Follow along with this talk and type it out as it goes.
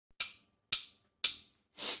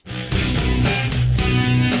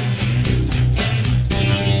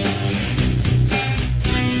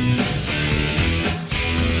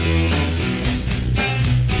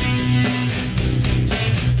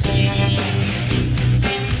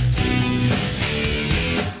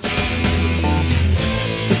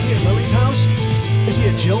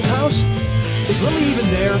Lily even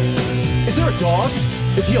there? Is there a dog?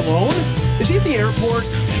 Is he alone? Is he at the airport?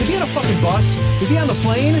 Is he on a fucking bus? Is he on the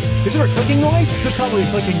plane? Is there a clicking noise? There's probably a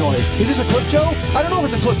clicking noise. Is this a clip show? I don't know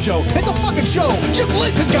if it's a clip show. It's a fucking show. Just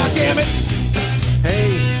listen, goddammit!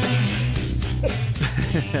 Hey.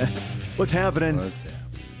 What's happening?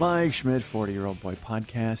 Mike Schmidt, 40-Year-Old Boy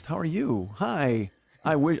Podcast. How are you? Hi.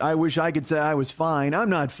 I wish I could say I was fine. I'm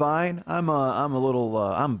not fine. I'm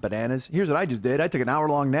bananas. Here's what I just did. I took an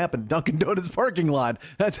hour-long nap in Dunkin' Donuts parking lot.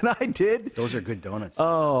 That's what I did. Those are good donuts.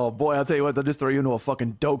 Oh, boy, I'll tell you what. They'll just throw you into a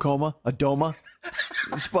fucking coma, a doma.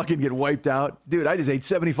 Just fucking get wiped out. Dude, I just ate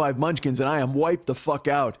 75 Munchkins, and I am wiped the fuck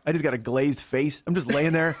out. I just got a glazed face. I'm just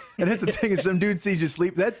laying there. And that's the thing is some dude sees you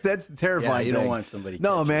sleep. That's terrifying. Yeah, you don't thing. want somebody.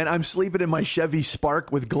 No, man, I'm sleeping in my Chevy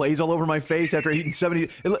Spark with glaze all over my face after eating 70.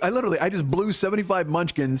 I just blew 75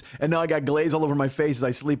 Munchkins, and now I got glaze all over my face as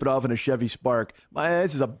I sleep it off in a Chevy Spark.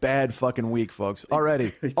 This is a bad fucking week, folks.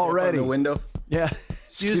 Already. On the window. Yeah.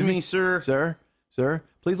 Excuse me, sir. Sir,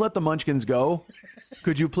 please let the Munchkins go.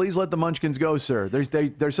 Could you please let the Munchkins go, sir?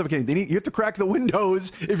 They're suffocating. You have to crack the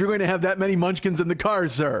windows if you're going to have that many Munchkins in the car,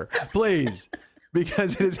 sir. Please.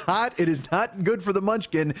 Because it is hot. It is not good for the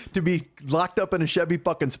Munchkin to be locked up in a Chevy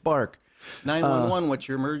fucking Spark. 911, what's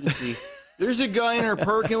your emergency? There's a guy in our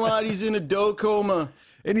parking lot. He's in a dough coma.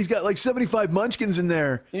 And he's got like 75 Munchkins in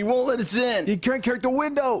there. He won't let us in. He can't crack the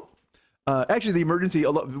window. Actually, the emergency,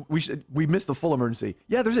 we missed the full emergency.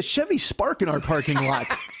 Yeah, there's a Chevy Spark in our parking lot.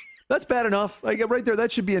 That's bad enough. Like, right there,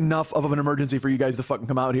 that should be enough of an emergency for you guys to fucking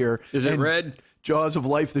come out here. Is it red? Jaws of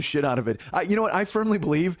life the shit out of it. You know what? I firmly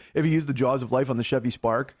believe if you use the Jaws of life on the Chevy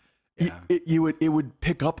Spark, yeah. it would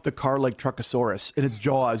pick up the car like Truckosaurus in its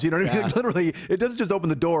jaws. You know what I mean? Like, literally, it doesn't just open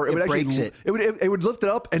the door. It would actually breaks it. It would lift it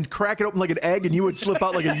up and crack it open like an egg, and you would slip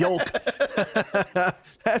out like a yolk.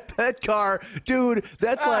 that car, dude.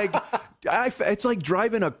 That's like. It's like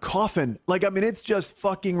driving a coffin. Like, I mean, it's just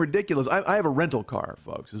fucking ridiculous. I have a rental car,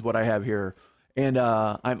 folks, is what I have here. And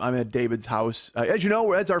I'm at David's house. As you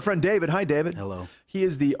know, that's our friend David. Hi, David. Hello. He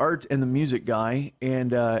is the art and the music guy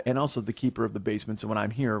and also the keeper of the basement. So when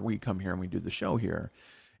I'm here, we come here and we do the show here.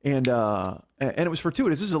 And it was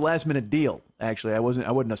fortuitous. This is a last-minute deal, actually. I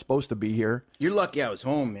wasn't supposed to be here. You're lucky I was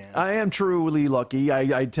home, man. I am truly lucky.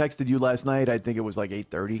 I texted you last night. I think it was like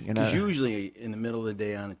 8:30. Because usually in the middle of the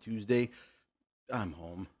day on a Tuesday, I'm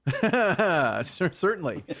home.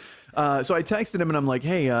 Certainly. So I texted him and I'm like,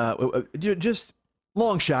 hey, just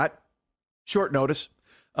long shot, short notice.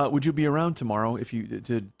 Would you be around tomorrow if you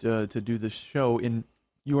to do the show in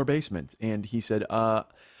your basement? And he said,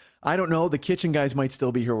 I don't know. The kitchen guys might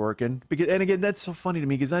still be here working. And again, that's so funny to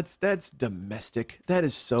me because that's domestic. That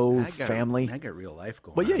is so family. I got real life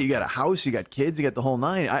going. But yeah, you got a house, you got kids, you got the whole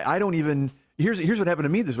nine. I don't even. Here's what happened to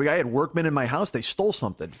me this week. I had workmen in my house. They stole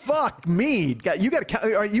something. Fuck me. You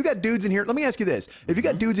got dudes in here. Let me ask you this: if you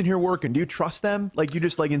got dudes in here working, do you trust them? Like you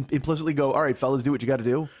just like implicitly go, all right, fellas, do what you got to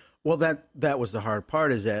do. Well, that was the hard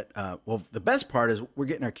part. Is that the best part is we're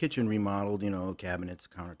getting our kitchen remodeled. You know, cabinets,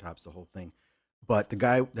 countertops, the whole thing. But the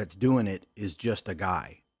guy that's doing it is just a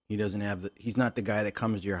guy. He doesn't have he's not the guy that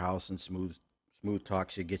comes to your house and smooth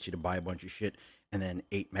talks you, gets you to buy a bunch of shit, and then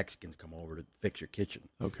 8 Mexicans come over to fix your kitchen.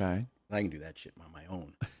 Okay. I can do that shit on my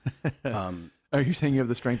own. Are you saying you have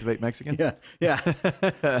the strength of 8 Mexicans?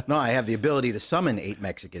 Yeah. No, I have the ability to summon 8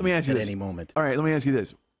 Mexicans at any moment. All right, let me ask you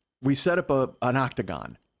this. We set up an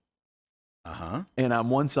octagon. Uh-huh. And on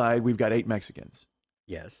one side, we've got 8 Mexicans.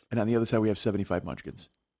 Yes. And on the other side, we have 75 Munchkins.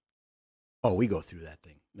 Oh, we go through that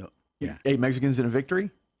thing. No. Yeah. 8 Mexicans in a victory?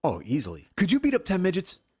 Oh, easily. Could you beat up 10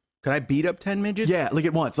 midgets? Could I beat up 10 midgets? Yeah, like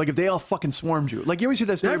at once. Like if they all fucking swarmed you. Like you always hear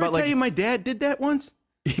that story Did I ever about tell you my dad did that once?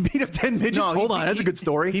 He beat up 10 midgets? No, Hold on, that's a good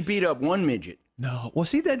story. He beat up 1 midget. No. Well,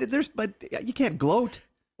 see, but you can't gloat.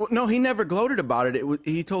 Well, no, he never gloated about it.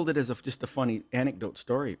 He told it as just a funny anecdote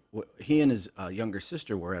story. He and his younger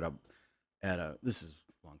sister were at a this is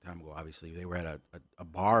a long time ago, obviously. They were at a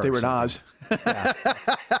bar. They were in Oz. Yeah.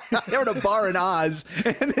 They were at a bar in Oz,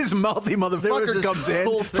 and this mouthy motherfucker comes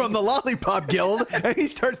in from the Lollipop Guild, and he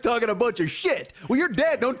starts talking a bunch of shit. Well, you're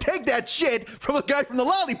dead. Don't take that shit from a guy from the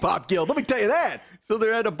Lollipop Guild. Let me tell you that. So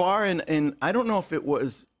they're at a bar, and I don't know if it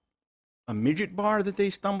was a midget bar that they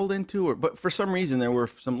stumbled into, but for some reason there were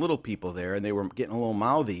some little people there, and they were getting a little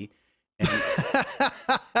mouthy.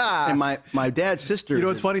 And my dad's sister. You know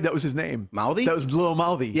what's funny? That was his name. Mouthy? That was Little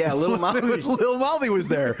Mouthy. Yeah, Little Mouthy. Little Mouthy was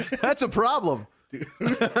there. That's a problem.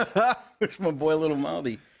 It's my boy Little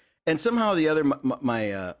Mouthy. And somehow the other,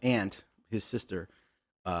 my aunt, his sister,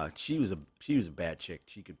 she was a bad chick.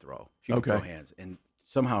 She could throw. She could throw hands. And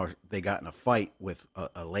somehow they got in a fight with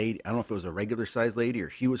a lady. I don't know if it was a regular sized lady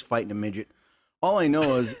or she was fighting a midget. All I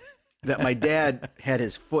know is that my dad had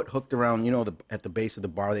his foot hooked around, at the base of the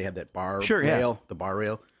bar, they have that bar rail, the bar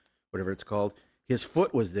rail, whatever it's called. His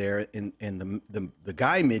foot was there, and the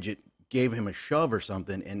guy midget gave him a shove or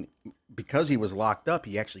something, and because he was locked up,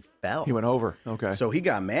 he actually fell. He went over. Okay. So he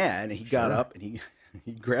got mad, and he got up, and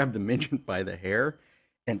he grabbed the midget by the hair,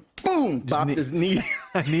 and boom, bopped his knee.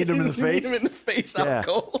 Kneed him in the face. Kneed him in the face out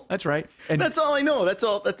cold. That's right. And that's all I know. That's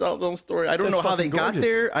all the whole story. I don't know how they got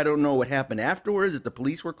there. I don't know what happened afterwards, if the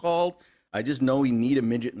police were called. I just know he kneed a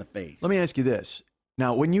midget in the face. let me ask you this.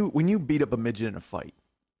 Now, when you beat up a midget in a fight,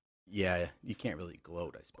 Yeah, you can't really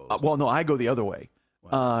gloat, I suppose. well, no, I go the other way.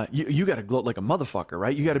 You got to gloat like a motherfucker,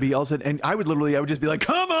 right? You got to be all said, and I would just be like,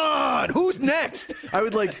 "Come on, who's next?" I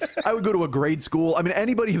would go to a grade school. I mean,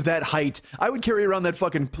 anybody of that height, I would carry around that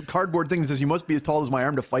fucking cardboard thing that says you must be as tall as my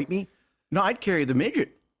arm to fight me. No, I'd carry the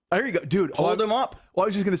midget. There you go, dude. Hold him up. Well, I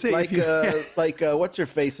was just gonna say, like what's her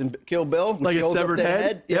face in Kill Bill? Like a severed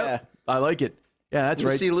head. Yeah, Yep. I like it. Yeah, that's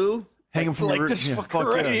right. See Lou, Hang him from like this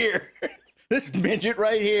fucker right here. This midget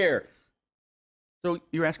right here. So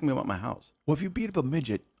you're asking me about my house? Well, if you beat up a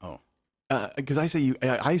midget, Oh. because I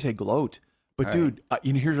say gloat, but All dude,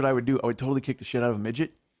 here's what I would do. I would totally kick the shit out of a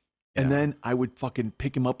midget, and then I would fucking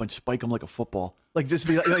pick him up and spike him like a football, like just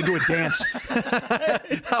be like do a dance.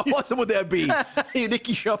 How awesome would that be? You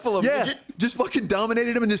Nicky Shuffle a midget? Just fucking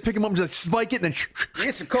dominated him and just pick him up and just spike it and then.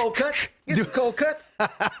 Get some cold cuts. Get some cold cuts.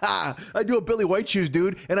 I'd do a Billy White Shoes,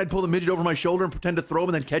 dude, and I'd pull the midget over my shoulder and pretend to throw him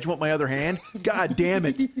and then catch him with my other hand. God damn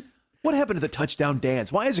it. What happened to the touchdown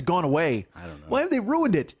dance? Why has it gone away? I don't know. Why have they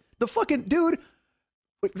ruined it? The fucking dude.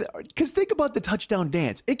 Because think about the touchdown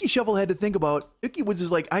dance. Icky Shovel had to think about. Icky was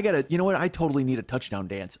just like, you know what? I totally need a touchdown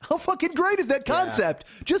dance. How fucking great is that concept?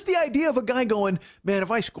 Yeah. Just the idea of a guy going, man, if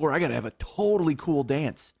I score, I got to have a totally cool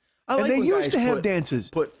dance. And they used to have dances.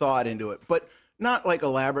 Put thought into it, but not like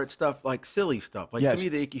elaborate stuff, like silly stuff. Like to me,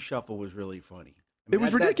 the Icky Shuffle was really funny. It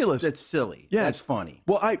was ridiculous. That's silly. Yeah, that's funny.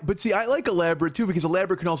 Well, I like elaborate too, because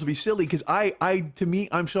elaborate can also be silly. Because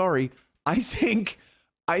I'm sorry, I think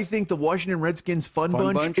the Washington Redskins Fun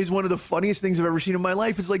Bunch is one of the funniest things I've ever seen in my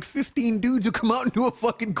life. It's like 15 dudes who come out and do a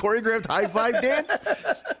fucking choreographed high five dance.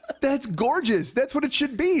 That's gorgeous. That's what it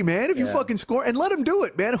should be, man. If you fucking score and let them do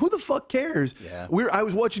it, man. Who the fuck cares? Yeah. I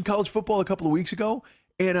was watching college football a couple of weeks ago,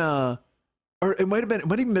 and or it might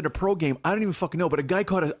even been a pro game. I don't even fucking know. But a guy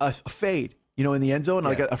caught a fade. In the end zone,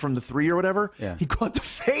 like from the 3 or whatever. Yeah. He caught the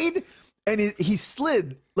fade, and he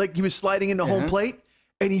slid like he was sliding into home plate,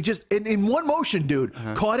 and he just in one motion, dude,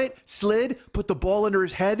 caught it, slid, put the ball under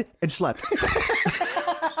his head, and slept.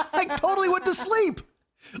 Like totally went to sleep.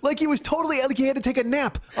 Like he was totally like he had to take a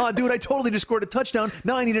nap. Oh, dude, I totally just scored a touchdown.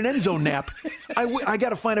 Now I need an end zone nap. I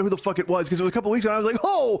got to find out who the fuck it was, because it was a couple of weeks ago. And I was like,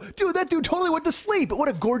 oh, dude, that dude totally went to sleep. But what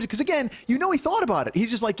a gorgeous, because again, he thought about it.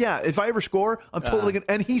 He's just like, yeah, if I ever score, I'm totally going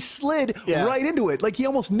to, and he slid right into it. Like he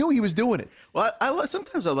almost knew he was doing it. Well,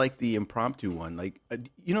 sometimes I like the impromptu one. Like,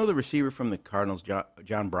 the receiver from the Cardinals,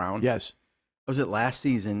 John Brown? Yes. Was it last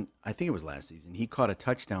season? I think it was last season. He caught a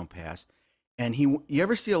touchdown pass. And you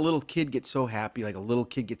ever see a little kid get so happy,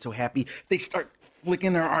 they start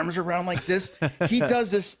flicking their arms around like this? He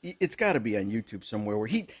does this, it's got to be on YouTube somewhere, where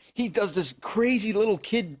he does this crazy little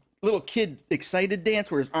kid excited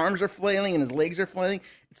dance where his arms are flailing and his legs are flailing.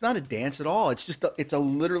 It's not a dance at all. It's just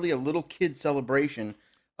literally a little kid celebration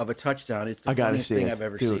of a touchdown. It's the funniest thing I've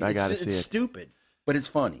ever seen. I gotta see it. It's stupid, but it's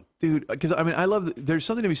funny. Dude, because I love. There's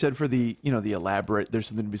something to be said for the the elaborate. There's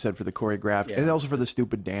something to be said for the choreographed, and also for the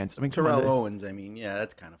stupid dance. I mean, Terrell Owens. I mean,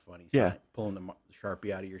 that's kind of funny. Yeah, pulling the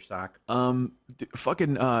Sharpie out of your sock.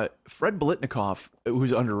 Fucking Fred Biletnikoff,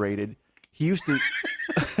 who's underrated. He used to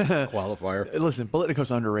qualifier. Listen,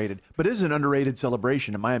 Biletnikov's underrated, but it is an underrated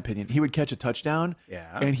celebration, in my opinion. He would catch a touchdown,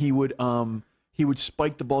 and he would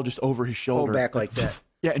spike the ball just over his shoulder, back like that.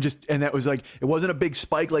 Yeah, and that was like, it wasn't a big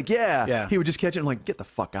spike. Like, he would just catch it and like, get the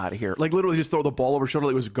fuck out of here. Like literally just throw the ball over his shoulder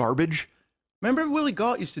like it was garbage. Remember Willie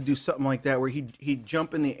Gault used to do something like that, where he'd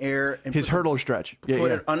jump in the air and his hurdle stretch.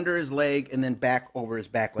 Put it under his leg and then back over his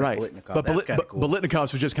back like Biletnikoff. But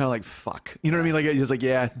Biletnikov's was just kind of like, fuck. You know what I mean? Like, he was like,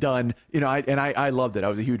 yeah, done. I loved it. I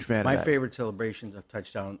was a huge fan of that. My favorite celebrations of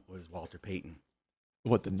touchdown was Walter Payton.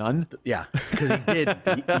 What, the nun? Yeah, because he did.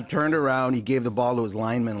 he turned around, he gave the ball to his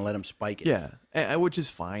lineman and let him spike it. Yeah, which is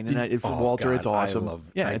fine. And for Walter, God, it's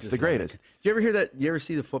awesome. It's the greatest. Did you ever hear that? You ever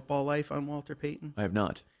see The Football Life on Walter Payton? I have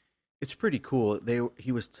not. It's pretty cool.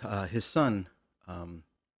 He was his son,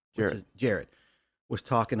 Jared, was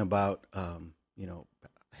talking about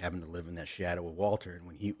having to live in that shadow of Walter, and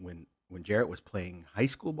when Jarrett was playing high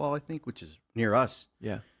school ball, I think, which is near us.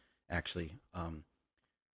 Yeah, actually.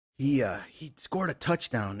 He scored a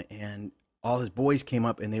touchdown, and all his boys came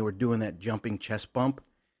up, and they were doing that jumping chest bump,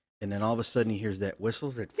 and then all of a sudden he hears that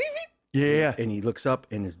whistle, that Yeah. and he looks up,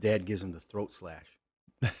 and his dad gives him the throat slash.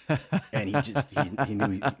 And he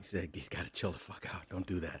knew, he said, he's got to chill the fuck out. Don't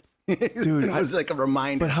do that. Dude, it was like a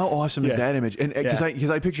reminder. But how awesome is that image? And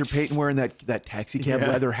because I picture Peyton wearing that taxi cab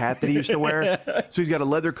leather hat that he used to wear. So he's got a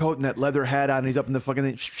leather coat and that leather hat on, and he's up in the fucking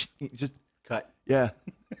thing. Just cut. Yeah.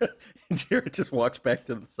 Jared just walks back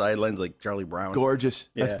to the sidelines like Charlie Brown. Gorgeous.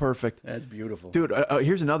 That's perfect. That's beautiful. Dude,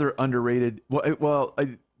 here's another underrated.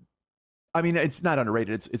 I mean, it's not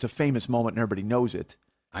underrated. It's a famous moment, and everybody knows it.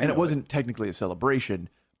 And it wasn't technically a celebration,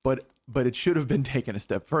 but it should have been taken a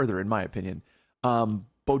step further, in my opinion.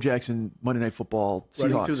 Bo Jackson, Monday Night Football,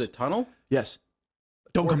 Seahawks. Running through the tunnel? Yes.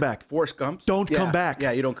 Don't come back. Forrest Gump? Don't come back.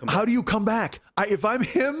 Yeah, you don't come back. How do you come back? If I'm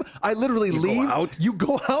him, I literally leave. Go out? You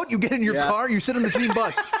go out, you get in your car, you sit on the team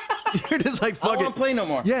bus. You're just like, fuck I don't it. want to play no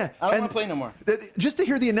more. Yeah. I don't want to play no more. Just to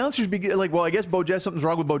hear the announcers be like, well, I guess something's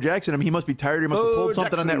wrong with Bo Jackson. I mean, he must be tired. He must have pulled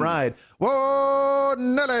something on that ride. Whoa,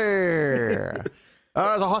 Nelly.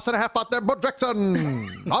 There's a horse and a half out there, Bo Jackson,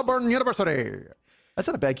 Auburn University. That's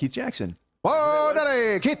not a bad Keith Jackson. Whoa,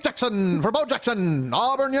 Nelly, Keith Jackson for Bo Jackson,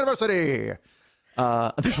 Auburn University.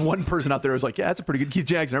 There's one person out there who's like, yeah, that's a pretty good Keith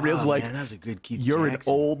Jackson. Everybody else is like, man, that's a good Keith you're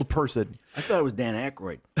Jackson. an old person. I thought it was Dan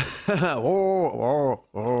Aykroyd. That's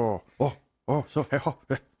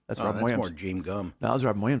Robin Williams. That's more James Gum. No, that was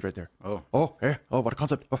Robin Williams right there. Oh, What a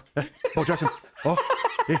concept. Bo Jackson.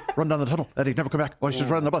 Run down the tunnel. And he'd never come back. He's just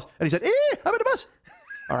running the bus. And he said, I'm in the bus.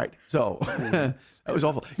 All right. So that was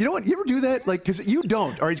awful. You know what? You ever do that? Like, because you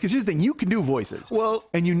don't. All right. Because here's the thing. You can do voices. Well,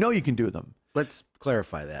 and you know you can do them. Let's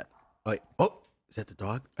clarify that. Like, is that the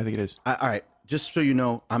dog? I think it is. All right. Just so you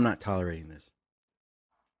know, I'm not tolerating this.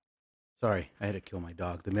 Sorry, I had to kill my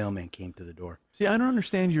dog. The mailman came to the door. See, I don't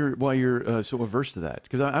understand why you're so averse to that.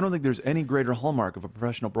 Because I don't think there's any greater hallmark of a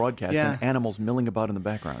professional broadcast than animals milling about in the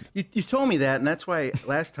background. You told me that, and that's why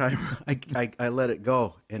last time I let it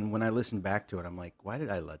go. And when I listened back to it, I'm like, why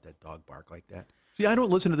did I let that dog bark like that? See, I don't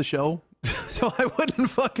listen to the show, so I wouldn't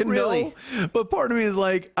fucking Really? know. But part of me is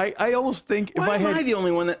like, I almost think Why if am I the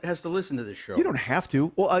only one that has to listen to this show? You don't have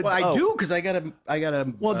to. Well, I do, because I gotta.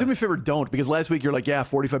 Well, do me a favor, don't, because last week you're like,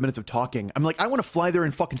 45 minutes of talking. I'm like, I want to fly there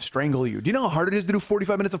and fucking strangle you. Do you know how hard it is to do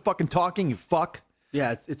 45 minutes of fucking talking, you fuck?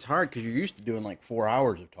 Yeah, it's hard because you're used to doing like 4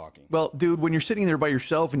 hours of talking. Well, dude, when you're sitting there by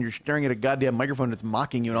yourself and you're staring at a goddamn microphone that's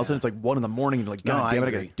mocking you, and all of a sudden it's like 1 in the morning, and you're like, God damn it,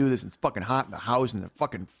 I gotta do this. And it's fucking hot in the house, and the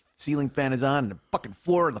fucking ceiling fan is on, and the fucking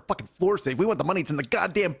floor, and the fucking floor safe. We want the money. It's in the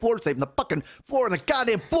goddamn floor safe, and the fucking floor in the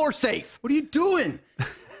goddamn floor safe. What are you doing?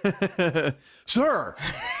 Sir,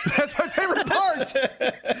 that's my favorite part.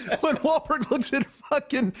 When Wahlberg looks at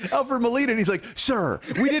fucking Alfred Molina and he's like, sir,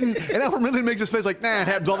 we didn't, and Alfred Molina makes his face like, nah, it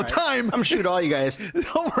happens all the time. I'm shoot all you guys.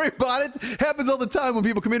 Don't worry about it. Happens all the time when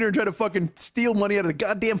people come in here and try to fucking steal money out of the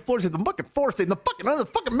goddamn floor safe, the fucking floor safe, the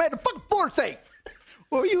fucking floor safe.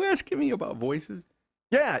 What were you asking me about voices?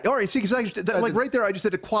 Yeah, all right. See, because like right there, I just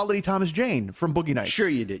did a quality Thomas Jane from Boogie Nights. Sure,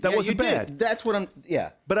 you did. That Yeah, wasn't you did. bad. That's what I'm. Yeah.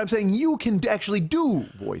 But I'm saying you can actually do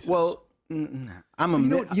voices. Well, I'm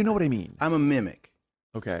a. You know what I mean. I'm a mimic,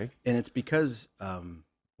 Okay. and it's because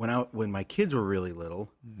when my kids were really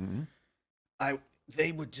little, I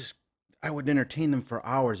would entertain them for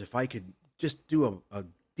hours if I could just do a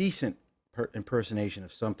decent impersonation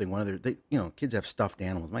of something. Kids have stuffed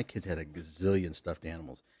animals. My kids had a gazillion stuffed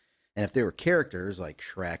animals. And if they were characters like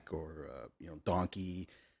Shrek or Donkey,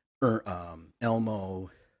 Elmo,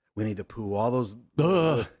 Winnie the Pooh, all those.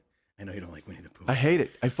 I know you don't like Winnie the Pooh. I hate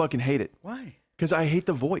it. I fucking hate it. Why? Because I hate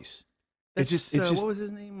the voice. It's just what was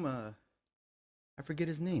his name? I forget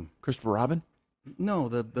his name. Christopher Robin? No,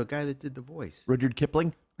 the guy that did the voice. Rudyard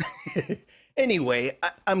Kipling? Anyway,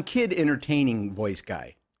 I'm kid entertaining voice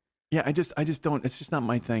guy. Yeah, I just don't. It's just not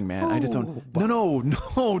my thing, man. I just don't.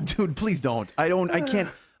 No, dude, please don't. I can't.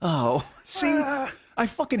 Oh, see, I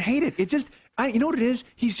fucking hate it. It just, you know what it is?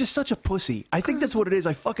 He's just such a pussy. I think that's what it is.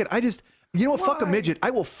 You know what? Fuck a midget. I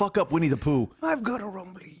will fuck up Winnie the Pooh. I've got a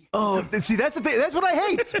rumbly. Oh, see, that's the thing. That's what I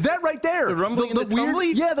hate. That right there. The rumbly and the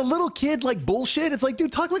tumbly? Yeah, the little kid like bullshit. It's like,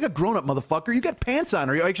 dude, talk like a grown-up motherfucker. You got pants on,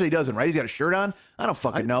 or he actually doesn't, right? He's got a shirt on. I don't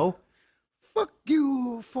fucking know. Fuck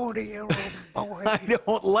you, 40-year-old boy. I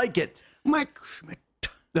don't like it. Mike Schmidt.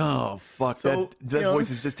 Oh, fuck. So, that voice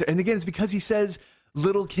is just, and again, it's because he says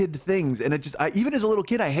little kid things, and even as a little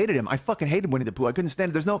kid, I hated him. I fucking hated Winnie the Pooh. I couldn't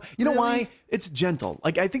stand it. There's no, why? It's gentle.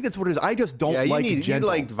 Like, I think that's what it is. I just don't like gentle. You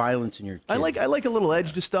like violence in your kid. I like a little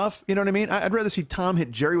edge to stuff. You know what I mean? I'd rather see Tom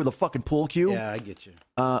hit Jerry with a fucking pool cue. Yeah, I get you.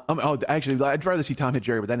 Actually, I'd rather see Tom hit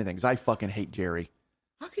Jerry with anything because I fucking hate Jerry.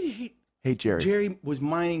 How can you hate? Hate Jerry. Jerry was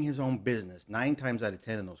minding his own business 9 times out of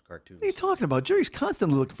 10 in those cartoons. What are you talking about? Jerry's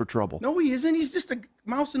constantly looking for trouble. No, he isn't. He's just a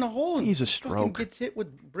mouse in a hole. He's a Fucking stroke. Gets hit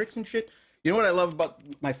with bricks and shit. You know what I love about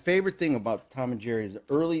my favorite thing about Tom and Jerry is the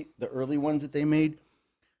early ones that they made.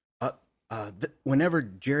 Whenever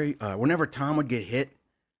Tom would get hit,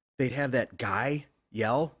 they'd have that guy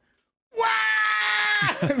yell, "Wah!"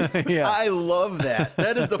 Yeah. I love that.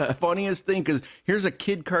 That is the funniest thing because here's a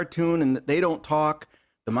kid cartoon and they don't talk.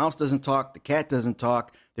 The mouse doesn't talk. The cat doesn't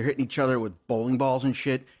talk. They're hitting each other with bowling balls and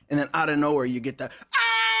shit. And then out of nowhere, you get the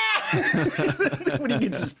when he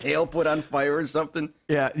gets his tail put on fire or something.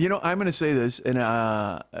 Yeah, you know, I'm going to say this, and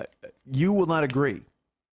you will not agree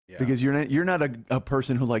because you're not a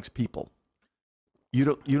person who likes people. You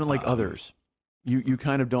don't like others. You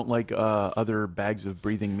kind of don't like other bags of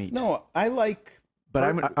breathing meat. No, I like.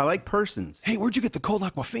 But I like persons. Hey, where'd you get the cold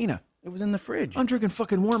Aquafina? It was in the fridge. I'm drinking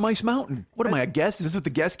fucking warm Ice Mountain. What am I, a guest? Is this what the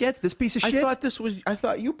guest gets? This piece of shit? I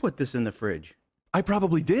thought you put this in the fridge. I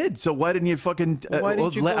probably did. So why didn't you fucking why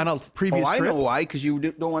didn't you on a previous I trip? know why, because you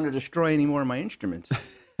don't want to destroy any more of my instruments.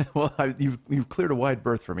 Well, you've cleared a wide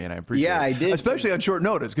berth for me, and I appreciate it. Yeah, I did. Especially on short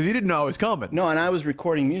notice, because you didn't know I was coming. No, and I was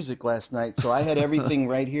recording music last night, so I had everything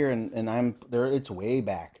right here, and I'm there. It's way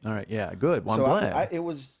back. All right, yeah, good. Well, I'm So glad. it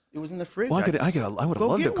was in the fridge. Well, I would have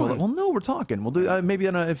loved to call it. Well, no, we're talking. We'll do maybe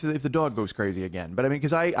if the dog goes crazy again. But I mean,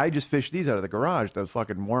 because I just fished these out of the garage, those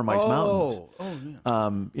fucking warm Ice Mountains. Oh, yeah.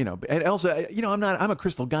 You know, and also, you know, I'm a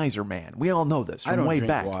Crystal Geyser man. We all know this from I don't way drink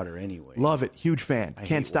back. water anyway. Love it, huge fan. I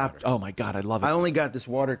Can't hate stop. water. Oh my god, I love it. I only got this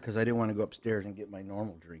water because I didn't want to go upstairs and get my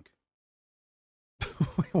normal drink.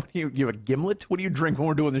 What do you have a gimlet? What do you drink when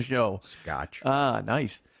we're doing the show? Scotch. Ah,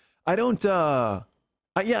 nice. I don't.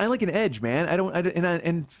 Yeah, I like an edge, man.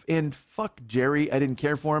 And fuck Jerry. I didn't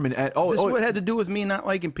care for him. And Is this what had to do with me not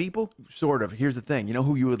liking people? Sort of. Here's the thing. You know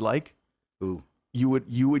who you would like? Who? You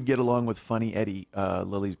would get along with Funny Eddie,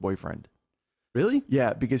 Lily's boyfriend. Really?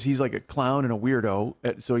 Yeah, because he's like a clown and a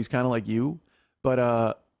weirdo, so he's kind of like you, but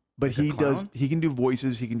Like he can do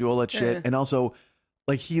voices, he can do all that shit, Yeah. and also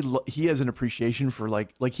like he has an appreciation for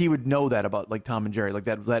like he would know that about like Tom and Jerry, like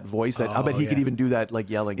that voice that I bet he could even do that like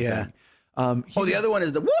yelling thing. The other one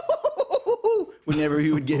is the woo. Whenever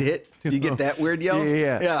he would get hit, you get that weird yell.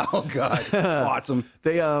 Yeah. Oh god, awesome.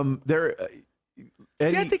 They're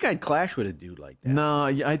Eddie, See, I think I'd clash with a dude like that. No,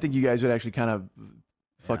 I think you guys would actually kind of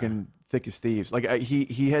fucking thick as thieves. Like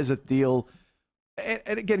he has a deal,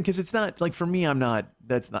 and again, because it's not like for me, I'm not.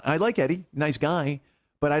 That's not. I like Eddie, nice guy,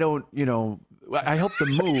 but I don't. You know, I help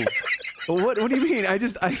them move. What do you mean?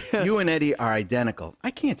 You and Eddie are identical.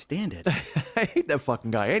 I can't stand it. I hate that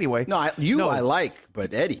fucking guy. Anyway, I like,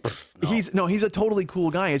 but Eddie, no. He's a totally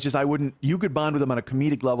cool guy. It's just I wouldn't. You could bond with him on a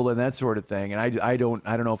comedic level and that sort of thing, and I don't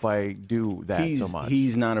know if I do that so much.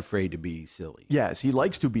 He's not afraid to be silly. Yes, he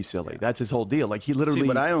likes to be silly. That's his whole deal. Like he literally. See,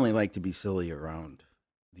 but I only like to be silly around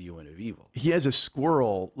the UN of Evil. He has a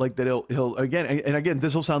squirrel like that. He'll again.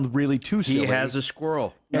 This will sound really too silly. He has a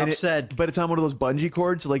squirrel. Enough said. But it's on one of those bungee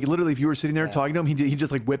cords. Like literally, if you were sitting there talking to him, he'd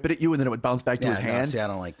just like whip it at you, and then it would bounce back to his hand. See, I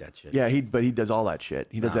don't like that shit. Yeah, he does all that shit.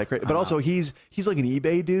 He does that crazy. But also, he's like an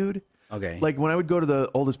eBay dude. Okay. Like when I would go to the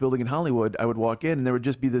oldest building in Hollywood, I would walk in and there would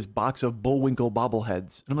just be this box of Bullwinkle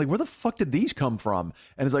bobbleheads. And I'm like, where the fuck did these come from?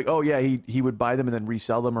 And it's like, oh yeah, he would buy them and then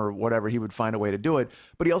resell them or whatever. He would find a way to do it.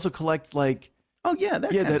 But he also collects like. Oh yeah,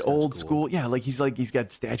 that old school. Yeah, like he's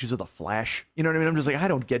got statues of the Flash. You know what I mean? I'm just like, I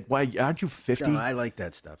don't get why aren't you 50? No, I like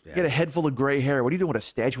that stuff. Yeah. You got a head full of gray hair. What are you doing with a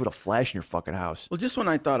statue with a Flash in your fucking house? Well, just when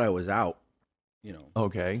I thought I was out, you know,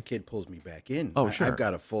 okay, kid pulls me back in. Oh, sure. I've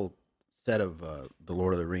got a full set of the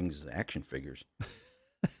Lord of the Rings action figures.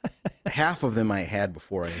 Half of them I had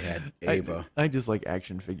before I had Ava. I just like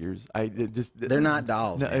action figures. They're not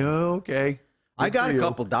dolls. No, okay. I got a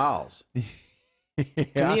couple dolls. Yeah.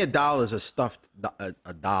 To me, a doll is a stuffed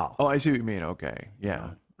a doll. Oh, I see what you mean. Okay, yeah.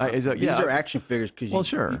 These are action figures because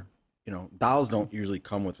sure. You know, dolls don't usually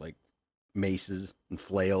come with like maces and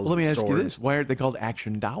flails. Well, let me and ask you swords. this: why aren't they called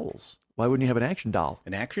action dolls? Why wouldn't you have an action doll?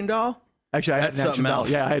 An action doll? Actually, I had an action doll.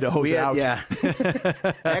 Yeah, I had to hose it out. Yeah,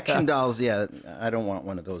 action dolls. Yeah, I don't want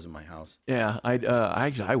one of those in my house. Yeah, I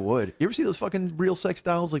would. You ever see those fucking real sex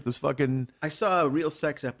dolls? Like those fucking. I saw a Real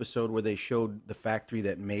Sex episode where they showed the factory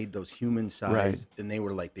that made those human size, Right. and they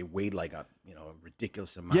weighed like a a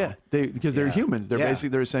ridiculous amount. Yeah, because they're humans. They're Yeah.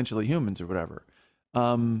 they're essentially humans or whatever.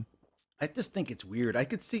 I just think it's weird. I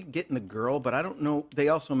could see getting the girl, but I don't know. They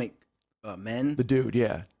also make men. The dude,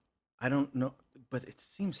 yeah. I don't know, but it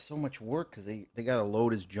seems so much work because they got to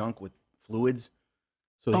load his junk with fluids.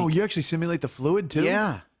 So You actually simulate the fluid too?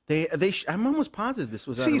 yeah. I'm almost positive this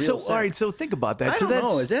was out See, of real so sex. all right, so think about that. I so don't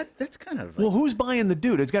know. Is that's kind of well, who's buying the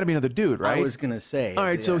dude? It's got to be another dude, right? I was gonna say. All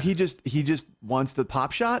right, yeah. so he just wants the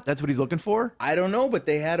pop shot. That's what he's looking for. I don't know, but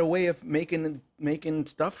they had a way of making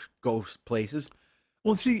stuff go places.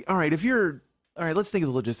 Well, see, all right, all right, let's think of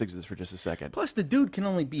the logistics of this for just a second. Plus, the dude can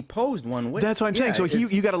only be posed one way. That's what I'm saying. So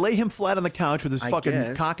you got to lay him flat on the couch with his fucking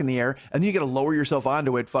guess. cock in the air, and then you got to lower yourself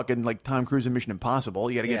onto it, fucking like Tom Cruise in Mission Impossible.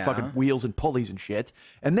 You got to get Yeah. fucking wheels and pulleys and shit.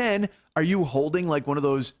 And then, are you holding like one of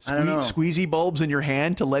those I don't know. squeezy bulbs in your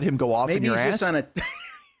hand to let him go off maybe in your he's ass? just on a.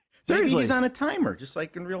 Maybe Seriously. he's on a timer, just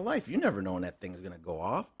like in real life. You never know when that thing's gonna go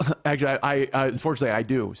off. Actually, I unfortunately I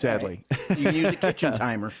do. Sadly, You can use a kitchen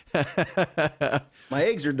timer. My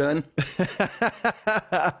eggs are done.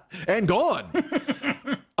 and gone.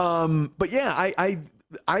 But yeah,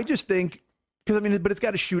 I just think because I mean, but it's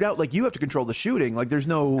got to shoot out. Like you have to control the shooting. Like there's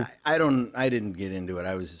no. I didn't get into it.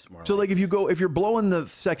 I was just more. So like if you're blowing the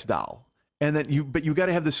sex doll, and then you got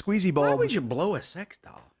to have the squeezy bulb. why would you blow a sex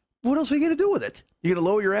doll? What else are you gonna do with it? You're gonna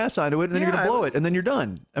lower your ass onto it, and then you're Yeah, gonna blow it, and then you're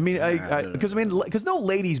done. I mean, don't because no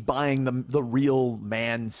lady's buying the real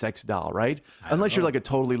man sex doll, right? Unless you're like a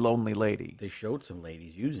totally lonely lady. They showed some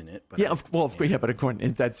ladies using it, but Yeah, but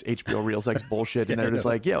according that's HBO real sex bullshit, and they're just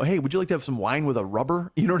like, yeah, hey, would you like to have some wine with a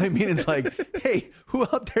rubber? You know what I mean? It's like, hey, who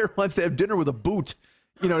out there wants to have dinner with a boot?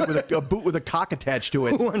 You know, with a boot with a cock attached to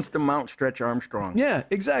it. who wants to mount Stretch Armstrong? Yeah,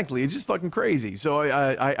 exactly. It's just fucking crazy. So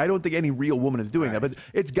I don't think any real woman is doing that, but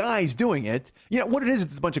it's guys doing it. You know what it is?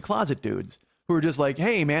 It's a bunch of closet dudes who are just like,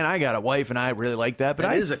 hey man, I got a wife and I really like that, but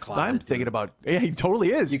That is a closet I'm thinking dude. about. Yeah, he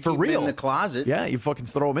totally is You for keep real. it in the closet. Yeah, you fucking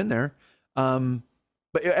throw them in there.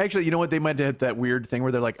 But actually, you know what? They might have that weird thing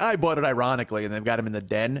where they're like, I bought it ironically, and they've got him in the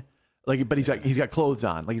den. Like, but he's got clothes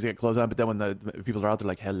on. Like he's got clothes on. But then when the people are out there,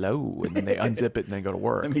 like, hello, and then they unzip it and then go to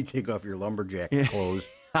work. Let me take off your lumberjack clothes.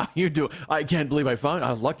 How you do? I can't believe I found.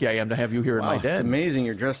 How lucky I am to have you here in my Wow, den. it's amazing.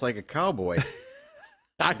 You're dressed like a cowboy.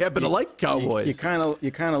 I happen to like cowboys. You kind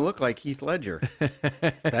of look like Heath Ledger.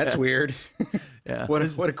 That's weird. Yeah. What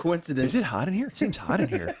a coincidence. Is it hot in here? It seems hot in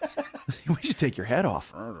here. We should take your hat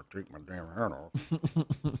off. I'm gonna take my damn hat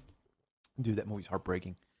off. Dude, that movie's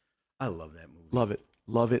heartbreaking. I love that movie. Love it,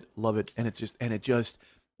 love it, love it. And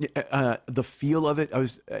the feel of it.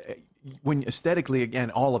 When aesthetically, again,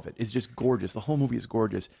 all of it is just gorgeous. The whole movie is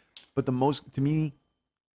gorgeous. But to me,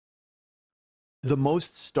 the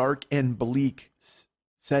most stark and bleak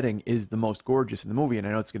setting is the most gorgeous in the movie. And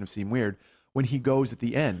I know it's going to seem weird when he goes at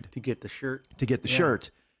the end To get the shirt.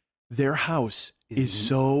 shirt. Their house is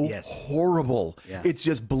so yes. horrible. Yeah. It's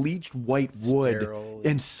just bleached white wood Sterile.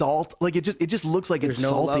 and salt. Like it just looks like There's it's no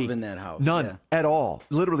salty. love in that house. None Yeah. at all.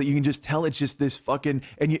 Literally, you can just tell it's just this fucking.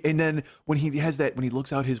 And then when he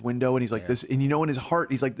looks out his window and he's like this, and you know in his heart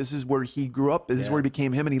he's like, this is where he grew up. This is where he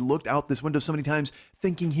became him. And he looked out this window so many times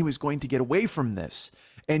thinking he was going to get away from this.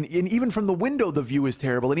 And even from the window, the view is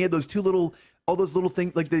terrible. And he had those all those little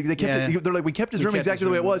things, like they kept it, they're like, we kept his room exactly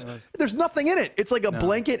the way it was. There's nothing in it. It's like a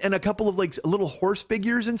blanket and a couple of like little horse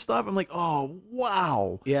figures and stuff. I'm like, oh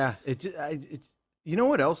wow. Yeah. It's you know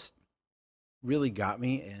what else really got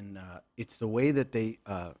me, and it's the way that they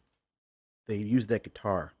use that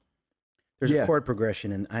guitar. There's a chord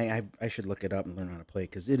progression, and I should look it up and learn how to play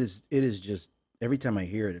because it is just every time I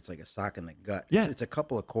hear it, it's like a sock in the gut. Yeah. It's a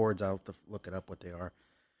couple of chords. I'll have to look it up what they are.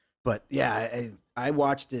 But yeah, I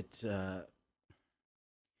watched it.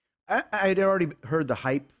 I'd already heard the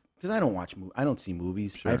hype because I don't see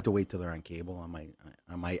movies. Sure. I have to wait till they're on cable on my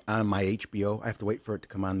HBO. I have to wait for it to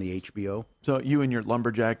come on the HBO. So you and your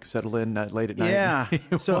lumberjack settle in late at night. Yeah.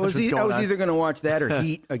 So I was either going to watch that or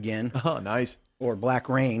Heat again Oh, nice. or Black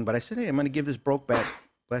Rain. But I said, hey, I'm going to give this Brokeback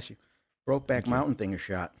Mountain thing a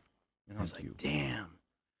shot. And I was like, damn.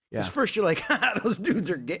 Yeah. Because first you're like, those dudes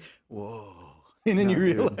are gay. Whoa. And then you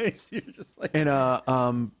realize you're just like. And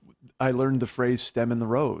I learned the phrase "stem in the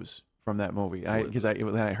rose" from that movie.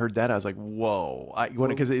 When I heard that, I was like, "Whoa!"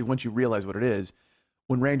 Because once you realize what it is,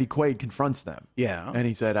 when Randy Quaid confronts them, Yeah. and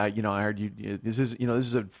he said, I heard you. This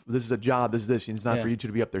is a job. This is this. It's not for you two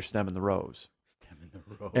to be up there stemming the rose." Stem in the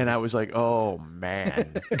rose. And I was like, "Oh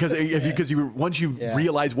man," because once you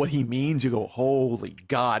realize what he means, you go, "Holy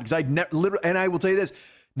God!" Because I'd never and I will tell you this,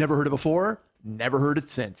 never heard it before. Never heard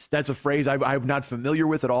it since. That's a phrase I'm not familiar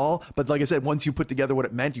with at all. But like I said, once you put together what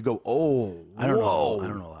it meant, you go, "Oh, I don't whoa." know. I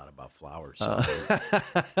don't know a lot about flowers. So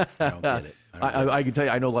I don't get it. I can tell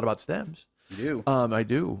you, I know a lot about stems. You do. I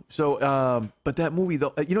do. So, but that movie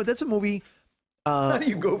though, that's a movie. How do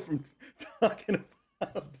you go from talking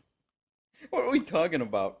about what are we talking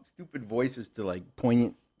about? Stupid voices to like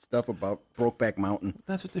poignant stuff about Brokeback Mountain.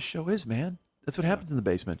 That's what this show is, man. That's what happens in the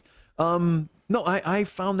basement. No, I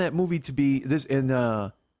found that movie to be this, and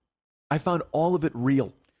I found all of it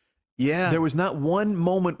real. Yeah. There was not one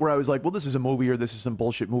moment where I was like, well, this is a movie or this is some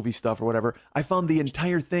bullshit movie stuff or whatever. I found the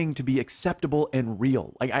entire thing to be acceptable and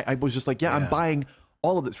real. Like I was just like, I'm buying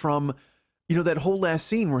all of it from, that whole last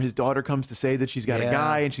scene where his daughter comes to say that she's got a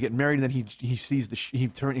guy and she's getting married, and then he sees he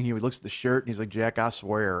looks at the shirt and he's like, Jack, I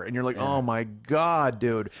swear. And you're like, oh my God,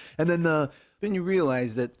 dude. And then then you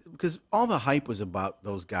realize that because all the hype was about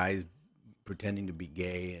those guys pretending to be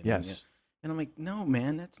gay. And, yes. And I'm like, no,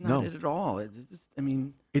 man, that's not it at all. It's just,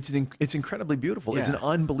 it's incredibly beautiful. Yeah. It's an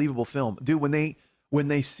unbelievable film, dude. When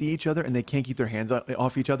they see each other and they can't keep their hands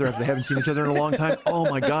off each other if they haven't seen each other in a long time, oh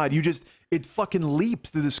my God, it fucking leaps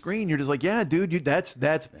through the screen. You're just like, yeah, dude, that's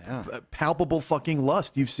palpable fucking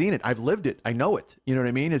lust. You've seen it. I've lived it. I know it. You know what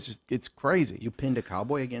I mean? It's crazy. You pinned a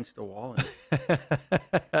cowboy against a wall.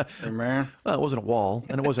 Hey, man. Well, it wasn't a wall,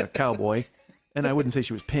 and it wasn't a cowboy, and I wouldn't say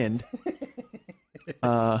she was pinned. It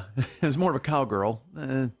was more of a cowgirl.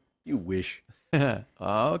 You wish.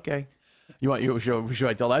 Okay. Should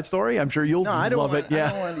I tell that story? I'm sure you'll love it.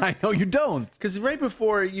 Yeah, I know you don't. Because right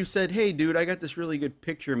before you said, hey, dude, I got this really good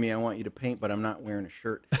picture of me I want you to paint, but I'm not wearing a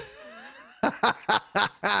shirt.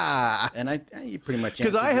 And you pretty much...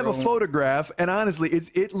 Because I have a photograph, and honestly,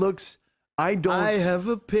 it looks... I have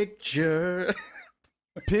a picture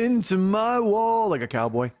pinned to my wall like a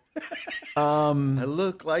cowboy. I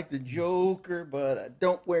look like the Joker, but I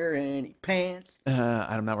don't wear any pants.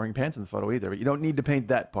 I'm not wearing pants in the photo either, but you don't need to paint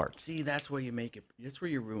that part. See, that's where you make it. That's where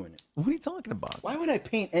you ruin it. What are you talking about? Why would I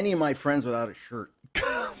paint any of my friends without a shirt?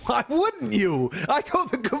 Why wouldn't you? I go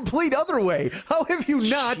the complete other way. How have you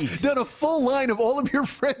not done a full line of all of your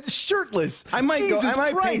friends shirtless? I might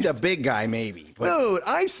paint a big guy maybe. But... Dude,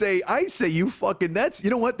 I say you fucking, you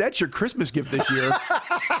know what? That's your Christmas gift this year.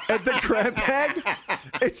 At the crab bag.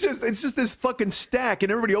 It's just this fucking stack,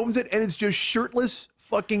 and everybody opens it, and it's just shirtless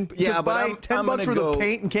fucking. Yeah, just but buy $10 worth of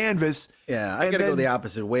paint and canvas. Yeah, I gotta go the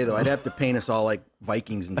opposite way though. I'd have to paint us all like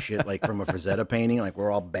Vikings and shit, like from a Frazetta painting, like we're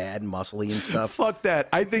all bad and muscly and stuff. Fuck that.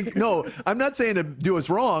 I think no. I'm not saying to do us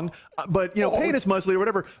wrong, but paint us muscly or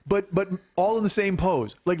whatever. But all in the same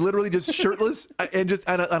pose, like literally just shirtless and just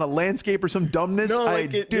on a landscape or some dumbness. No,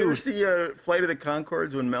 like did you ever see Flight of the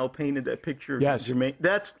Conchords when Mel painted that picture of Jermaine?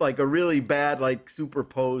 That's like a really bad, like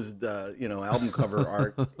superposed, album cover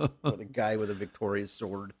art with a guy with a Victoria's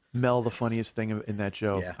sword. Mel, the funniest thing in that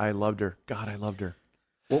show. Yeah. I loved her. God, I loved her.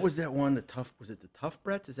 What was that one? Was it the Tough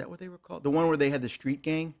Brett's? Is that what they were called? The one where they had the street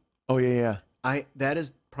gang? Oh yeah. That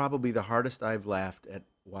is probably the hardest I've laughed at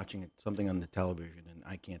watching something on the television, and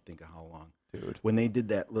I can't think of how long. Dude. When they did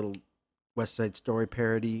that little West Side Story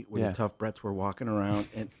parody where the Tough Bretts were walking around,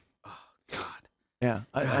 and oh God. Yeah,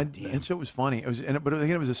 that show was funny. But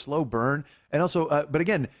again, it was a slow burn, and also, but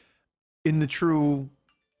again, in the true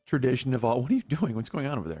tradition of all. What are you doing? What's going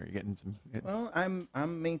on over there? You're getting some. Well,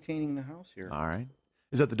 I'm maintaining the house here. All right.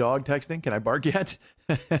 Is that the dog texting? Can I bark yet?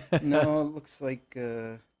 No, it looks like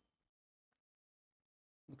I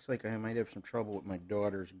might have some trouble with my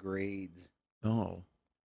daughter's grades. Oh.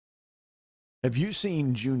 Have you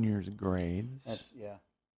seen Junior's grades? Yeah.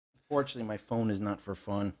 Fortunately, my phone is not for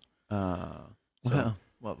fun. All right.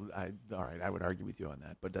 I would argue with you on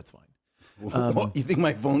that, but that's fine. You think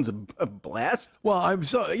my phone's a blast? Well,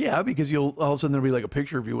 because you'll all of a sudden there'll be like a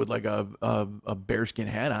picture of you with like a bearskin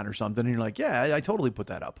hat on or something, and you're like, I totally put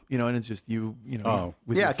that up, and it's just you. Oh,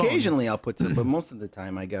 with yeah. your phone. Occasionally I'll put some, but most of the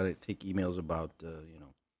time I gotta take emails about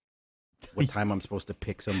what time I'm supposed to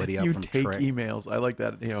pick somebody up. You from take track. emails. I like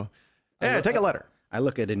that. Take a letter. I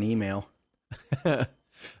look at an email. What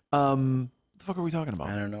the fuck are we talking about?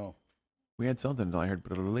 I don't know. We had something. I heard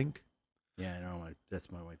put a link. Yeah, I know. That's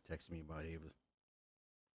my wife texted me about it.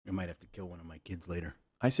 I might have to kill one of my kids later.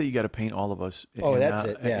 I say you got to paint all of us. That's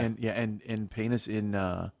it. Yeah, and paint us in. We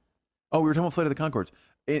were talking about Flight of the Conchords.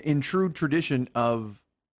 In true tradition of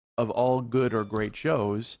all good or great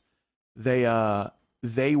shows, they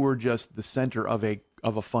were just the center of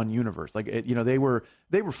a fun universe. Like they were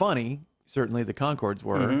funny. Certainly, the Conchords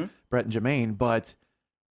were Brett and Jermaine, but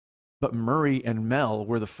Murray and Mel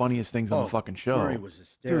were the funniest things on the fucking show. Murray was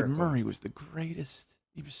hysterical. Dude, Murray was the greatest.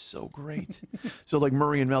 He was so great. So like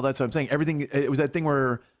Murray and Mel, that's what I'm saying. Everything, it was that thing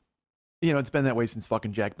where, it's been that way since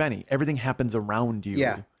fucking Jack Benny. Everything happens around you.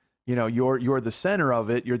 Yeah. You're the center of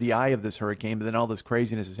it. You're the eye of this hurricane, but then all this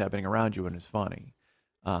craziness is happening around you and it's funny.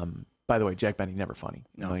 By the way, Jack Benny, never funny.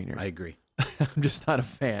 No, million years. I agree. I'm just not a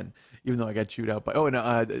fan, even though I got chewed out by,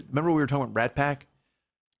 remember we were talking about Rat Pack?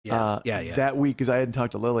 Yeah. That week, because I hadn't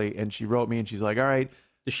talked to Lily, and she wrote me, and she's like, "All right."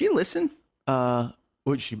 Does she listen? Well,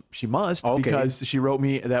 she must, Okay. because she wrote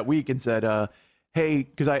me that week and said, hey,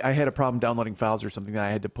 because I had a problem downloading files or something that I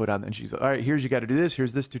had to put on, and she's like, all right, you got to do this.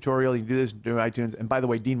 Here's this tutorial. You can do this, do iTunes. And by the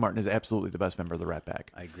way, Dean Martin is absolutely the best member of the Rat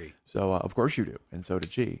Pack. I agree. So, of course you do. And so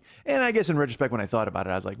did she. And I guess in retrospect, when I thought about it,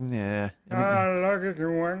 I was like, nah. I like it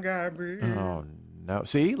when one guy breathes. Oh, no.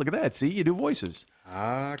 See, look at that. See, you do voices.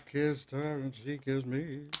 I kissed her and she kissed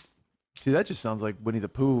me. See, that just sounds like Winnie the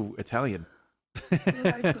Pooh Italian.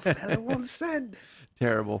 Like the fella once said.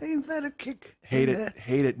 Terrible. Ain't that a kick? Hate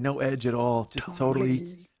it. No edge at all. Just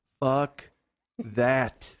totally fuck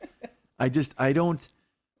that. I don't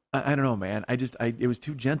know, man. It was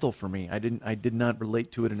too gentle for me. I did not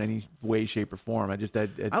relate to it in any way, shape, or form.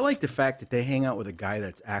 I like the fact that they hang out with a guy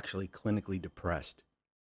that's actually clinically depressed.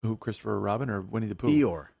 Who, Christopher Robin or Winnie the Pooh?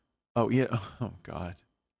 Eeyore. Oh, yeah. Oh, God.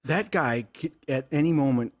 That guy at any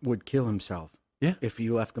moment would kill himself. Yeah. If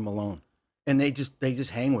you left him alone. And they just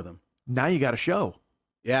hang with him. Now you got a show.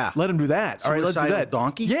 Yeah. Let him do that. All right, let's do Suicidal that.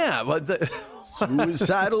 Donkey? Yeah. But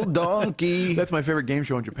Suicidal Donkey. That's my favorite game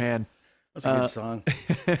show in Japan. That's a good song.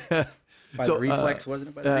 By the Reflex, wasn't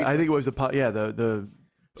it? By the Reflex? I think it was the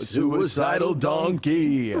Suicidal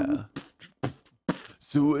Donkey.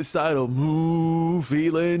 Suicidal Moo,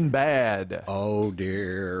 feeling bad. Oh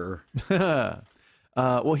dear.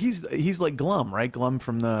 Well, he's like Glum, right? Glum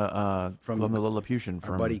from the Glum the Lilliputian.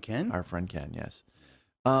 From our buddy Ken. Our friend Ken, yes.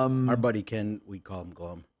 Our buddy Ken, we call him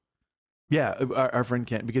Glum. Yeah, our friend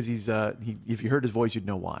Ken, because he's if you heard his voice, you'd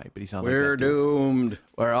know why. But he sounds like We're doomed.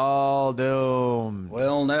 We're all doomed.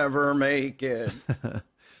 We'll never make it.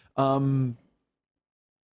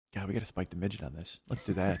 God, we got to spike the midget on this. Let's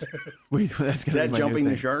do that. That's Is that jumping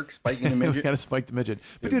the shark, spiking the midget? We got to spike the midget.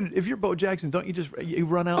 But dude, if you're Bo Jackson, don't you just you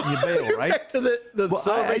run out and you bail, right? Back to the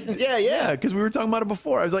celebrations. Yeah. Because we were talking about it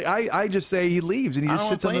before. I was like, I just say he leaves and he just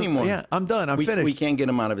sits on the anymore. Yeah, I'm done. I'm finished. We can't get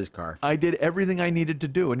him out of his car. I did everything I needed to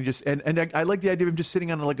do, and he just and I like the idea of him just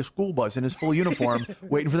sitting on like a school bus in his full uniform,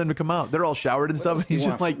 waiting for them to come out. They're all showered and stuff. And he's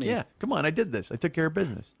just like, yeah, come on, I did this. I took care of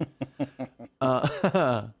business.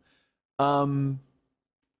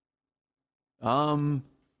 Bo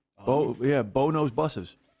knows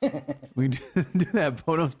buses. We do that.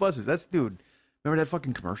 Bo knows buses. That's dude. Remember that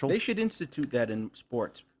fucking commercial? They should institute that in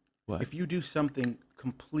sports. What? If you do something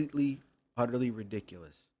completely, utterly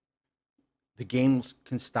ridiculous, the game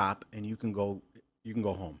can stop and you can go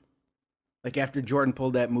home. Like after Jordan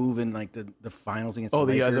pulled that move in like the finals against the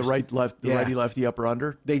Lakers. The right left, the righty lefty upper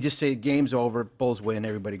under. They just say game's over, Bulls win,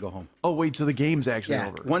 everybody go home. Oh wait, so the game's actually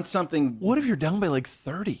over. Once something. What if you're down by like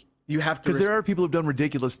 30? You have to, because there are people who've done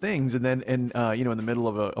ridiculous things, and then in the middle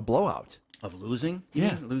of a blowout of losing.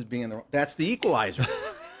 Yeah, lose being in the. That's the equalizer.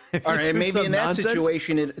 All right, maybe in that nonsense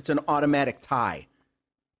situation it's an automatic tie.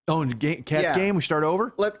 Oh, in Cat's game, we start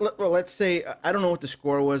over. Let's say I don't know what the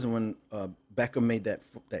score was when Beckham made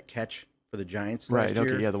that catch for the Giants last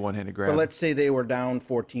year. Okay, yeah, the one-handed grab. But let's say they were down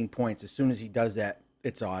 14 points. As soon as he does that,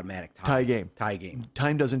 it's an automatic tie. Tie game. Tie game.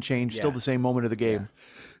 Time doesn't change. Still the same moment of the game. Yeah.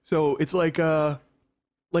 So it's like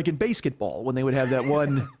in basketball when they would have that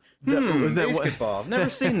one. Basketball. I've never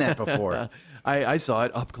seen that before. I saw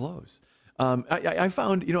it up close. I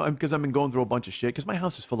found, because I've been going through a bunch of shit, because my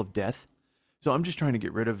house is full of death. So I'm just trying to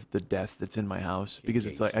get rid of the death that's in my house, because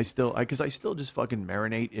it's like I still just fucking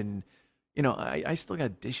marinate in, I still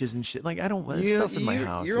got dishes and shit. Like I don't want stuff in my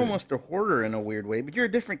house. You're almost a hoarder in a weird way, but you're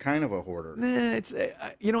a different kind of a hoarder. Nah, it's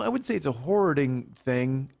I would say it's a hoarding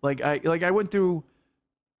thing. Like I went through.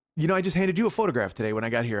 I just handed you a photograph today when I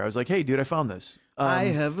got here. I was like, "Hey, dude, I found this. I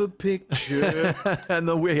have a picture." And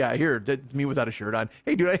here, it's me without a shirt on.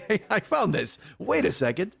 Hey, dude, I found this. Wait a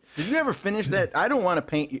second. Did you ever finish that? I don't want to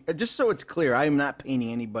paint you. Just so it's clear, I am not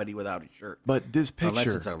painting anybody without a shirt. But this picture,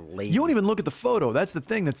 unless it's a lady. You won't even look at the photo. That's the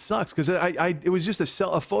thing that sucks, because it was just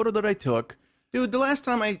a photo that I took. Dude, the last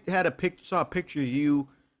time I had saw a picture of you.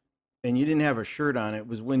 And you didn't have a shirt on. It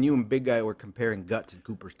was when you and Big Guy were comparing guts in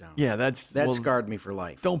Cooperstown. Yeah, that scarred me for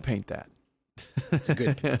life. Don't paint that. It's a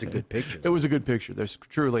good picture. It was a good picture. There's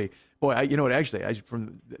truly, boy. You know what? Actually,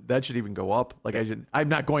 that should even go up. Like I'm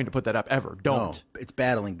not going to put that up ever. Don't. No, it's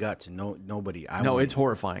battling guts, and nobody. It's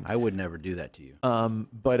horrifying. I would never do that to you.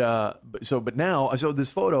 But now,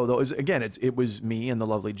 this photo though is again, it was me and the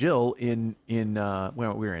lovely Jill in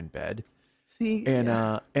when we were in bed. See, and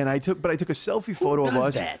I took a selfie photo of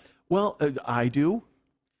us. That? Well, I do,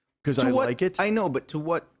 because I like it. I know, but to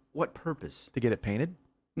what purpose? To get it painted.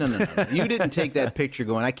 No. You didn't take that picture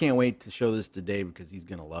going, I can't wait to show this to Dave because he's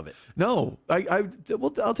going to love it. No,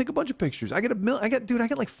 well, I'll take a bunch of pictures. I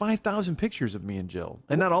got like 5,000 pictures of me and Jill,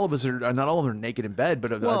 and not all of them are naked in bed,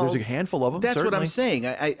 but there's a handful of them. That's certainly. what I'm saying.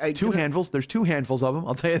 I two handfuls. There's two handfuls of them.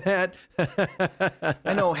 I'll tell you that.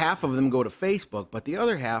 I know half of them go to Facebook, but the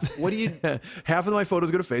other half, what do you? Half of my photos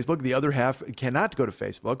go to Facebook. The other half cannot go to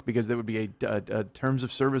Facebook because there would be a terms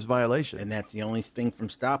of service violation. And that's the only thing from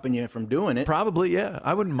stopping you from doing it. Probably, yeah.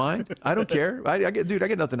 I wouldn't mind. I don't care. I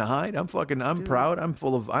got nothing to hide. I'm proud. I'm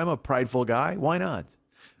a prideful guy. Why not?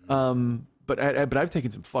 But I've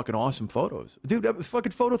taken some fucking awesome photos, dude. That was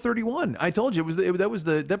fucking photo 31. I told you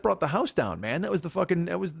that brought the house down, man. That was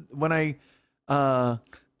when I. I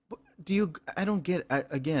don't get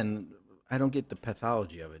the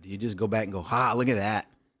pathology of it. Do you just go back and go, look at that,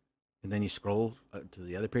 and then you scroll to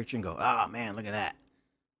the other picture and go, man, look at that.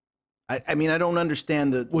 I mean, I don't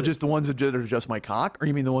understand just the ones that are just my cock, or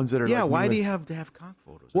you mean the ones that are? Yeah, like, why do you have to have cock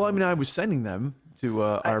photos? Well, I mean, I was sending them to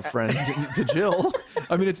our friend to Jill.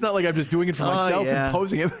 I mean, it's not like I'm just doing it for myself and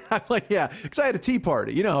posing it. I'm like, because I had a tea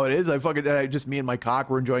party. You know how it is. Just me and my cock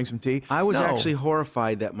were enjoying some tea. I was actually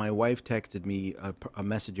horrified that my wife texted me a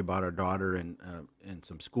message about our daughter and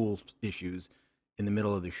some school issues in the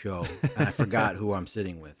middle of the show, and I forgot who I'm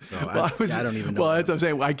sitting with. So I don't even know. Well, that's what I'm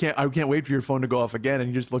saying. I can't wait for your phone to go off again, and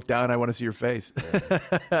you just look down. And I want to see your face.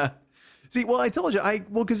 Yeah. See, well, I told you,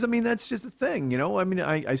 because I mean that's just the thing, you know. I mean,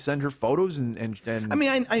 I send her photos and I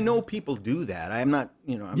mean, I know people do that. I'm not,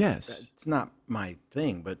 you know. Yes, it's not my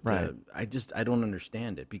thing, but right. I don't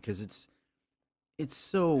understand it because it's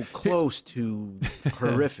so close to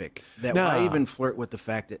horrific that I even flirt with the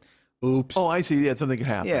fact that. Oops. Oh, I see. Yeah, something could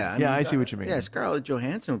happen. Yeah, I see what you mean. Yeah, Scarlett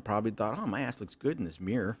Johansson probably thought, "Oh, my ass looks good in this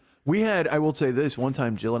mirror." I will say this: one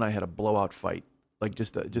time, Jill and I had a blowout fight, like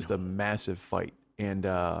just a massive fight, and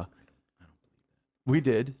we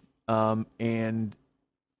did, and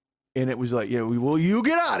it was like, well, you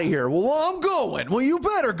get out of here. Well, I'm going. Well, you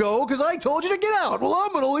better go because I told you to get out. Well,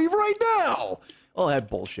 I'm gonna leave right now. All that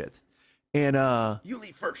bullshit. And you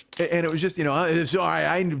leave first. And it was just, sorry,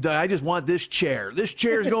 I just want this chair. This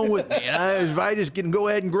chair's going with me. And if I just can go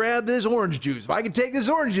ahead and grab this orange juice, if I can take this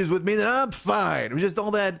orange juice with me, then I'm fine. It was just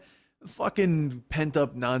all that fucking pent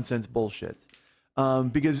up nonsense bullshit.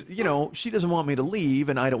 Because she doesn't want me to leave,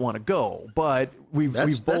 and I don't want to go. But we've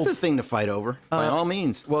both. That's a thing to fight over, by all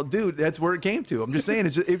means. Well, dude, that's where it came to. I'm just saying.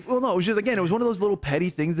 It was just again, it was one of those little petty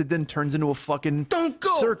things that then turns into a fucking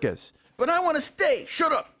circus. But I want to stay.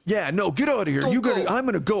 Shut up. Yeah, no, get out of here. I'm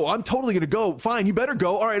going to go. I'm totally going to go. Fine, you better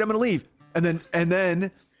go. All right, I'm going to leave. And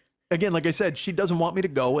then, again, like I said, she doesn't want me to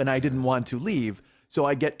go, and I didn't want to leave. So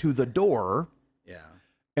I get to the door. Yeah.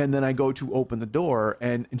 And then I go to open the door,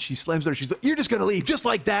 and she slams the door. She's like, "You're just going to leave just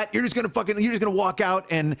like that. You're just going to walk out."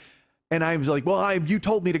 And I was like, "Well, you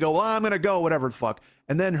told me to go. Well, I'm going to go, whatever the fuck."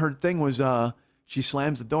 And then her thing was, she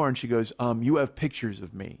slams the door, and she goes, "You have pictures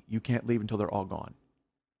of me. You can't leave until they're all gone."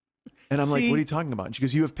 And I'm like, "What are you talking about?" And she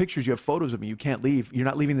goes, "You have pictures, you have photos of me. You can't leave. You're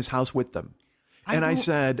not leaving this house with them." I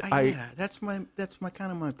said, that's my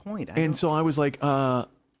kind of my point. So I was like, I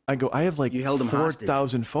have like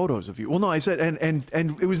 4,000 photos of you. Well, no, I said, and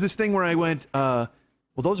it was this thing where I went, well,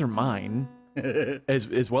 those are mine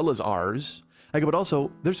as well as ours. I go, but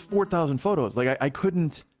also there's 4,000 photos. Like I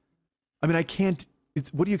couldn't. I mean, I can't.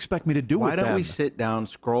 What do you expect me to do with them? Why don't we sit down,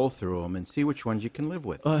 scroll through them, and see which ones you can live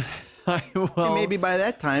with? And maybe by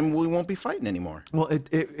that time we won't be fighting anymore. Well,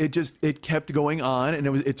 it kept going on, and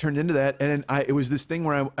it turned into that, and it was this thing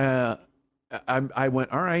where I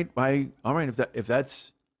went, all right, if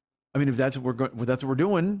that's what we're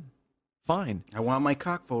doing, fine. I want my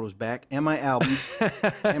cock photos back and my albums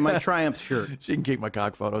and my Triumph shirt. She can keep my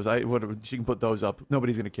cock photos. She can put those up.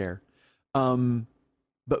 Nobody's gonna care.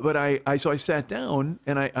 But I sat down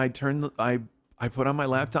and I put on my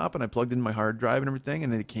laptop and I plugged in my hard drive and everything,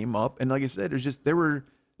 and it came up, and like I said, there's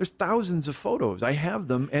thousands of photos. I have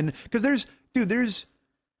them, and because there's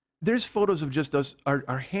photos of just us,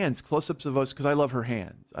 our hands, close-ups of us, because I love her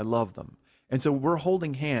hands. I love them. And so we're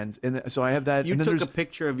holding hands, and so I have that. You and then took a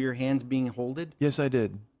picture of your hands being holded? Yes, I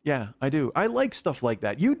did. Yeah, I do. I like stuff like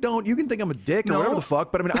that. You don't. You can think I'm a dick or whatever the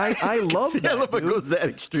fuck, but I mean, I love that. I love it goes that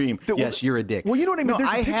extreme. Yes, you're a dick. Well, you know what I mean? There's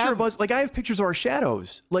a picture of us. Like, I have pictures of our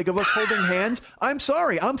shadows, like of us holding hands. I'm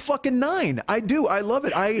sorry. I'm fucking 9. I do. I love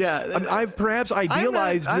it. I've perhaps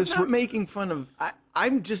idealized this. I'm not making fun of.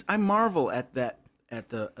 I marvel at that, at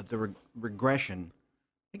the regression.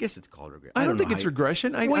 I guess it's called regression. I don't think it's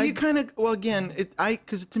regression.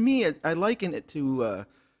 Because to me, I liken it to,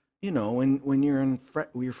 when you're in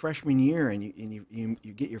your freshman year and you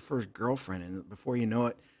get your first girlfriend, and before you know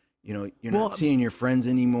it, You know, you're not seeing your friends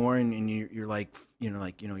anymore, and you're like,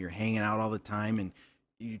 you're hanging out all the time, and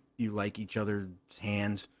you like each other's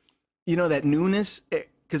hands. You know, that newness.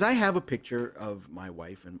 Because I have a picture of my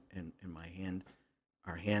wife and my hand,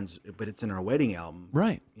 our hands, but it's in our wedding album.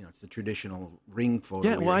 Right. You know, it's the traditional ring photo.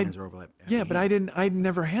 Yeah, where well, your hands are overlapped. yeah, but I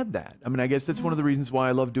never had that. I mean, I guess that's one of the reasons why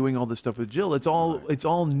I love doing all this stuff with Jill. It's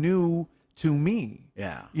all new to me.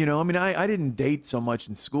 Yeah. You know, I mean, I didn't date so much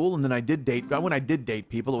in school, and then I did date. When I did date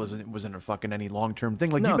people, it wasn't a fucking any long-term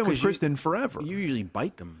thing. Like, No, you've been with 'cause Kristen forever. You usually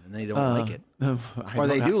bite them, and they don't like it. Or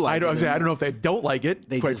they do like it. I don't know if they don't like it,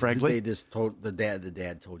 quite frankly. They just told the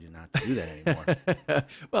dad told you not to do that anymore.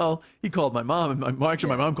 Well, he called my mom, and my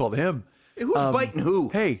mom called him. Who's biting who?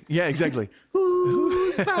 Hey, yeah, exactly.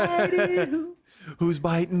 Who's biting who? Who's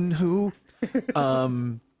biting who?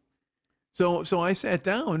 So I sat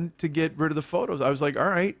down to get rid of the photos. I was like, all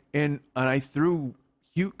right, and I threw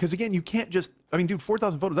because again, you can't just. I mean, dude,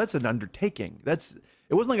 4,000 photos. That's an undertaking. It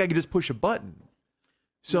wasn't like I could just push a button.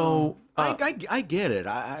 So I get it.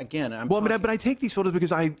 But I take these photos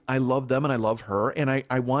because I love them and I love her, and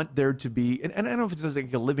I want there to be, and I don't know if it's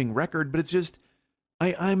like a living record, but it's just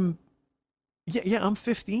I'm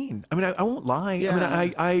 15. I mean, I won't lie. Yeah.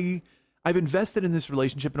 I mean, I've invested in this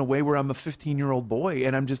relationship in a way where I'm a 15-year-old boy,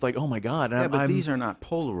 and I'm just like, oh my God. And but these are not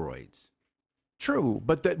Polaroids. True,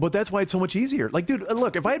 but that's why it's so much easier. Like, dude,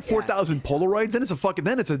 look, if I had 4,000 Polaroids, then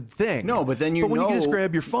it's a thing. No, but then when you can just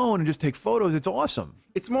grab your phone and just take photos, it's awesome.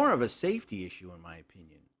 It's more of a safety issue, in my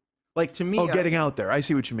opinion. Like, to me, getting out there. I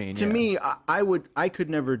see what you mean. To me, I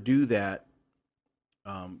could never do that,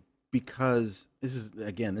 because this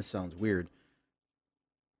sounds weird.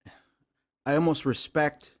 I almost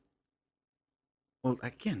respect. Well,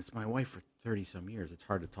 again, it's my wife for 30-some years. It's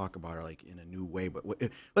hard to talk about her like in a new way. But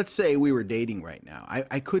let's say we were dating right now.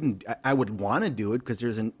 I couldn't. I would want to do it because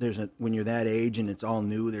there's a when you're that age and it's all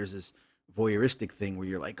new. There's this voyeuristic thing where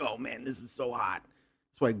you're like, oh man, this is so hot.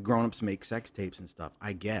 That's why grown-ups make sex tapes and stuff,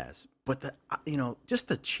 I guess. But just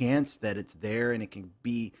the chance that it's there and it can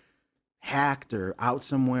be hacked or out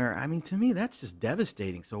somewhere. I mean, to me, that's just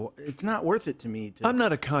devastating. So it's not worth it to me. I'm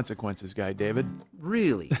not a consequences guy, David.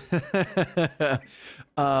 Really?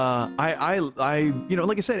 I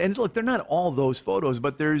like I said, and look, they're not all those photos,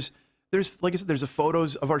 but there's like I said, there's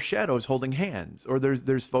photos of our shadows holding hands, or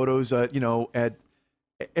there's photos,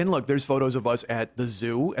 and look, there's photos of us at the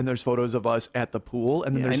zoo, and there's photos of us at the pool,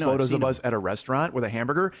 and then there's photos of us at a restaurant with a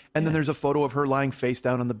hamburger, and then there's a photo of her lying face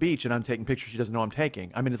down on the beach, and I'm taking pictures she doesn't know I'm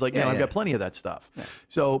taking. I mean, it's like, I've got plenty of that stuff. Yeah.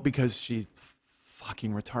 So, because she's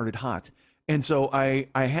fucking retarded hot. And so I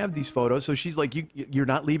have these photos. So she's like, you're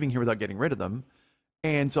not leaving here without getting rid of them.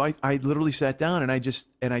 And so I literally sat down and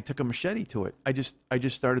I took a machete to it. I just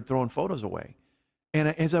started throwing photos away. And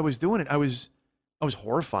as I was doing it, I was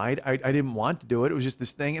horrified. I didn't want to do it. It was just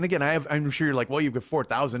this thing. And again, I'm sure you're like, well, you've got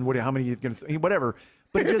 4,000. How many are you going to, whatever.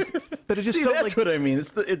 But it just See, felt that's like, what I mean.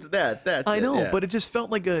 It's that. That's I know, it, yeah. but it just felt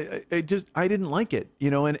like I didn't like it,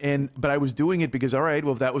 but I was doing it because, all right,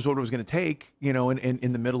 well, if that was what it was going to take, and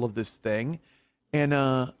in the middle of this thing. And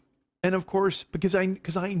of course, because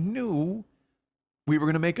I knew we were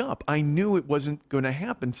going to make up. I knew it wasn't going to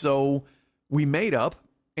happen. So we made up,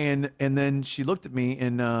 and then she looked at me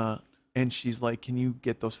and she's like, "Can you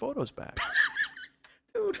get those photos back?"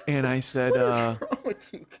 Dude. And I said, what is wrong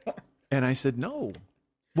with you guys? And I said, "No."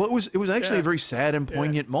 Well, it was actually a very sad and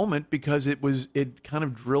poignant moment because it kind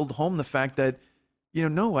of drilled home the fact that,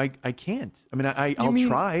 no, I can't. I mean, I'll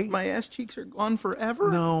try. My ass cheeks are gone forever?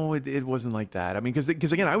 No, it wasn't like that. I mean,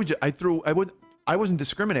 because again, I wasn't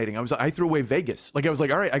discriminating. I threw away Vegas. Like, I was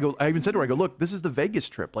like, all right, I even said to her, I go, look, this is the Vegas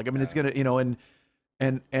trip. Like, I mean, it's gonna, and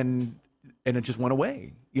it just went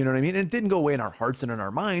away. You know what I mean? And it didn't go away in our hearts and in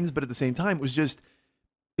our minds, but at the same time, it was just,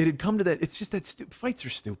 it had come to that. It's just that fights are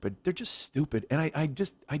stupid. They're just stupid. And I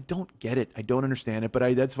don't get it. I don't understand it.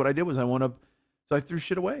 But that's what I did was so I threw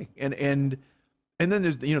shit away. And then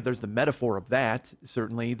there's the metaphor of that,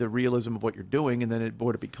 certainly the realism of what you're doing, and then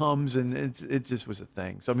what it becomes. And it just was a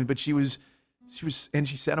thing. So, I mean, but she was, and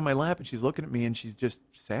she sat on my lap and she's looking at me and she's just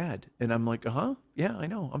sad. And I'm like, yeah, I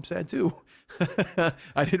know. I'm sad too.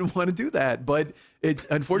 I didn't want to do that, but it's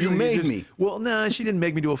unfortunately you made me. Well, nah, she didn't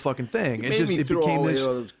make me do a fucking thing. It became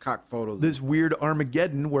those cock photos. This weird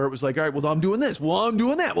Armageddon where it was like, all right, well, I'm doing this. Well, I'm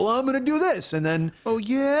doing that. Well, I'm going to do this. And then, oh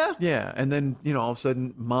yeah. Yeah. And then, all of a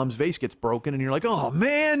sudden mom's vase gets broken and you're like, oh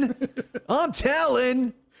man, I'm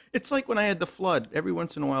telling. It's like when I had the flood. Every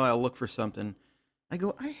once in a while I'll look for something. I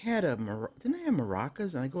go, didn't I have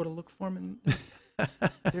maracas? And I go to look for them, and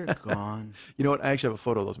They're gone. You know what? I actually have a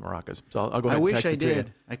photo of those maracas, so I'll go I ahead and wish text I it to you.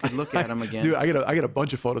 did. I could look at them again. Dude, I got a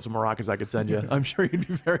bunch of photos of maracas I could send you. I'm sure you'd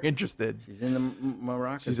be very interested. She's in the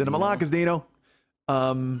maracas. She's in the maracas, Dino.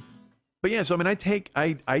 But yeah, so I mean,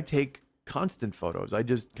 I take constant photos. I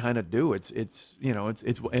just kind of do. It's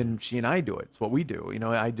and she and I do it. It's what we do. You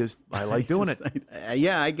know, I like doing it.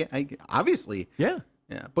 Yeah, I obviously. Yeah.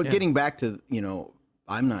 Yeah, but Yeah. getting back to,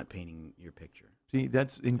 I'm not painting your picture. See,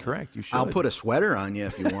 that's incorrect. You should. I'll put a sweater on you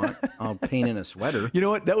if you want. I'll paint in a sweater. You know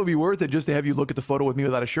what? That would be worth it just to have you look at the photo with me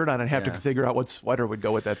without a shirt on and have to Yeah. figure out what sweater would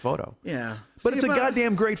go with that photo. Yeah. But See, it's a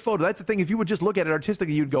goddamn great photo. That's the thing. If you would just look at it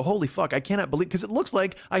artistically, you'd go, holy fuck, I cannot believe, because it looks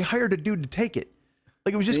like I hired a dude to take it.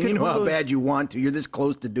 Like it was just You know one of how those- bad you want to. You're this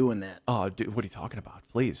close to doing that. Oh, dude, what are you talking about?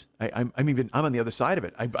 Please. I'm on the other side of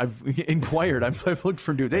it. I've inquired. I've looked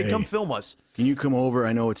for dudes. Hey, come film us. Can you come over?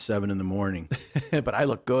 I know it's 7 a.m, But I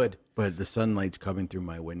look good. but the sunlight's coming through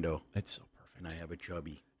my window, It's so perfect. and I have a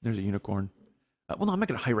chubby. There's a unicorn. Well, no, I'm not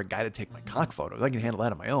going to hire a guy to take my cock photos. I can handle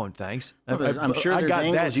that on my own, thanks. I'm sure I there's got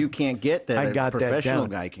angles that. you can't get that I got a that professional down.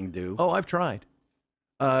 guy can do. Oh, I've tried.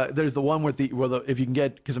 There's the one with if you can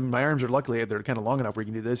get, because my arms are luckily, they're kind of long enough where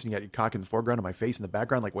you can do this and you got your cock in the foreground and my face in the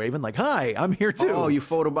background, like waving, like, hi, I'm here too. Oh, you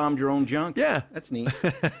photobombed your own junk? Yeah. That's neat.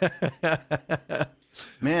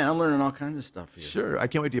 Man, I'm learning all kinds of stuff here. Sure. I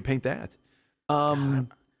can't wait to paint that.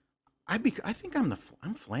 I think I'm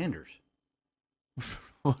Flanders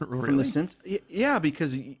from Really? The Simpsons. Yeah,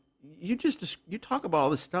 because you talk about all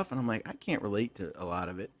this stuff, and I'm like, I can't relate to a lot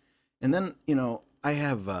of it. And then I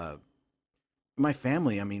have my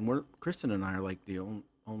family. I mean, Kristen and I are like the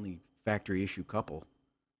only factory issue couple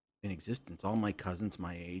in existence. All my cousins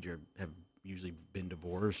my age have usually been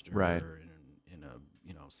divorced or Right. in a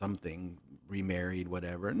something, remarried,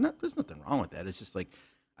 whatever. And there's nothing wrong with that. It's just like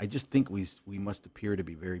I just think we must appear to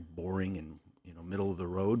be very boring and middle of the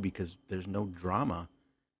road because there's no drama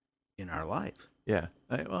in our life. Yeah.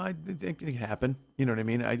 I think it can happen. You know what I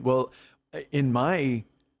mean?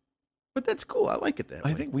 But that's cool. I like it that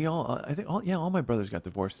way. I think all my brothers got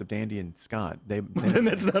divorced, except Andy and Scott. Then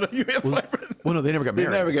that's not you have five brothers. Well, no, they never got They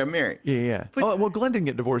married. never got married. Yeah. But- Well, Glenn didn't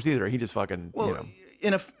get divorced either. He just fucking, Well,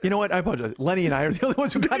 You know what? I apologize. Lenny and I are the only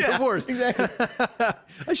ones who got Yeah, divorced. exactly.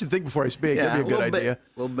 I should think before I speak. Yeah, That'd be a good idea.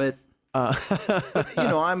 A little bit.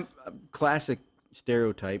 I'm a classic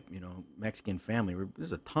stereotype, Mexican family.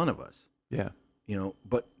 There's a ton of us, Yeah.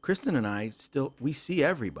 but Kristen and I we see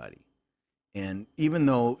everybody. And even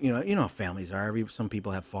though, how families are, some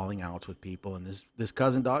people have falling outs with people, and this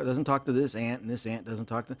cousin doesn't talk to this aunt, and this aunt doesn't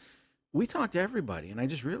talk to, we talk to everybody. And I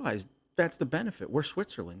just realized that's the benefit. We're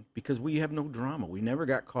Switzerland because we have no drama. We never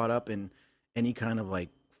got caught up in any kind of like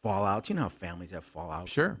fallouts. You know how families have fallouts.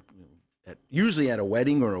 Sure. Usually at a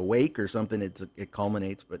wedding or a wake or something, it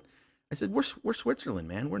culminates. But I said, we're Switzerland,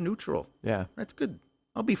 man. We're neutral. Yeah. That's good.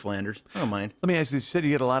 I'll be Flanders. I don't mind. Let me ask you, you said you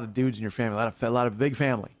get a lot of dudes in your family, a lot of big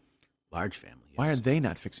family. Large family. Yes. Why are they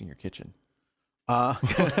not fixing your kitchen?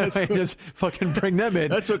 That's Just fucking bring them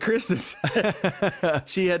in. what Kristen said.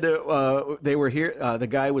 She had to. They were here. The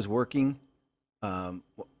guy was working.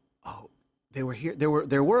 They were here.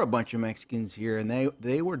 There were a bunch of Mexicans here, and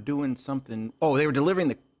they were doing something. Oh, they were delivering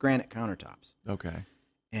the granite countertops. Okay.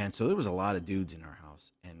 And so there was a lot of dudes in our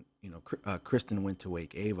house. And Kristen went to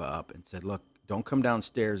wake Ava up and said, "Look, don't come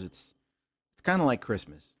downstairs. It's kind of like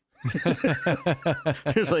Christmas."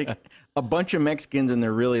 There's like a bunch of Mexicans and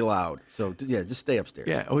they're really loud. So yeah, just stay upstairs.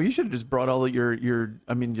 Yeah. Well, you should have just brought all of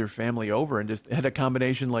your family over and just had a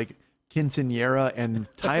combination like quinceañera and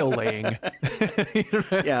tile laying.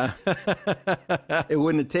 Yeah. It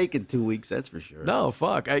wouldn't have taken 2 weeks, that's for sure. No,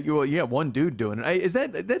 fuck. Yeah, one dude doing it.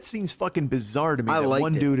 That seems fucking bizarre to me. I that liked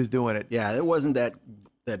one it. dude is doing it. Yeah, it wasn't that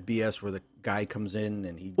BS where the guy comes in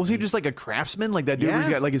and he Was he just like a craftsman? Like that dude who's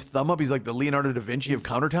Yeah. got like his thumb up? He's like the Leonardo da Vinci of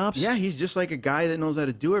countertops? Yeah, he's just like a guy that knows how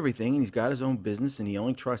to do everything, and he's got his own business, and he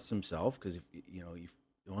only trusts himself because the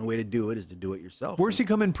only way to do it is to do it yourself. Where's he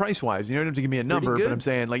come in price wise? You don't have to give me a number, good. but I'm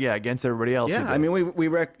saying like, yeah, against everybody else. Yeah, I mean,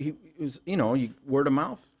 he was, you word of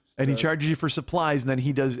mouth. and he charges you for supplies, and then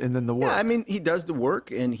he does, and then the work. Yeah, I mean, he does the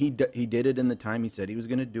work, and he did it in the time he said he was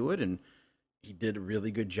going to do it, and he did a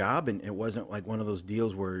really good job. And it wasn't like one of those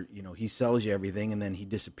deals where he sells you everything, and then he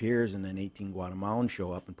disappears, and then 18 Guatemalans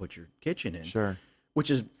show up and put your kitchen in. Sure.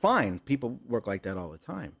 Which is fine. People work like that all the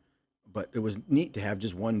time. But it was neat to have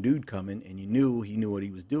just one dude come in, and he knew what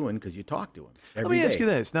he was doing because you talked to him every Let me ask day. you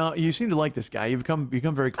this. Now, you seem to like this guy. You've become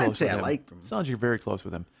very close say with I him. liked him. Sounds like you're very close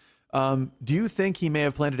with him. Do you think he may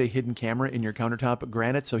have planted a hidden camera in your countertop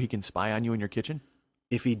granite so he can spy on you in your kitchen?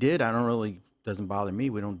 If he did, doesn't bother me.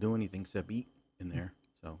 We don't do anything except eat in there.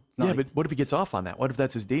 So Yeah, but what if he gets off on that? What if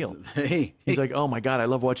that's his deal? hey, He's like, oh my God, I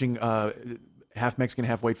love watching half Mexican,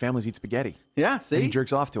 half white families eat spaghetti. Yeah, And see? he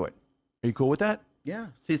jerks off to it. Are you cool with that? Yeah.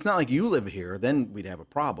 See, it's not like you live here. Then we'd have a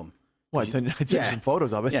problem. Well, I'd send you some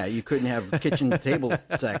photos of it. Yeah, you couldn't have kitchen table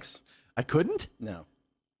sex. I couldn't? No.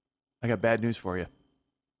 I got bad news for you.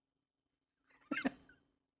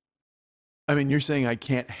 I mean, you're saying I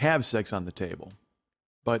can't have sex on the table,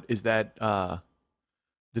 but is that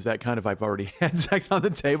does that kind of I've already had sex on the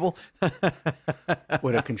table?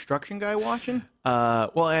 What, a construction guy watching?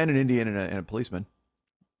 Well, and an Indian and a policeman.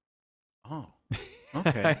 Oh, I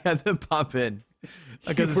okay. had them pop in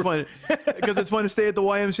because it's fun. Because it's fun to stay at the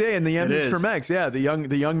YMCA and the M is for Mex. Yeah, the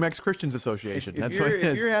young Mex Christians Association. If That's what it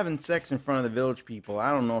if is. you're having sex in front of the village people,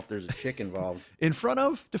 I don't know if there's a chick involved. In front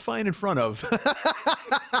of? Define in front of.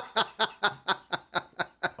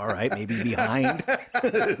 All right, maybe behind.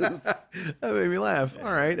 That made me laugh. All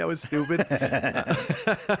right, that was stupid.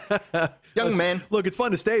 Young man. Look, it's fun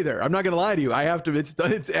to stay there. I'm not going to lie to you. I have to. It's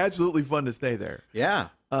absolutely fun to stay there. Yeah.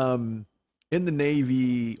 In the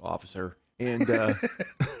Navy, officer, and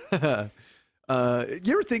you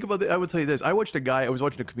ever think about I would tell you this. I was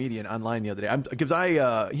watching a comedian online the other day.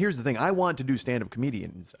 Here's the thing. I want to do stand-up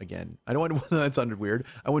comedians again. I don't want to. That sounded weird.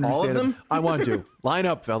 I want to do All of stand-up. them? I want to line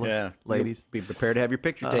up, fellas, ladies. Be prepared to have your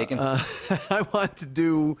picture taken. I want to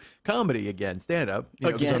do comedy again, stand-up.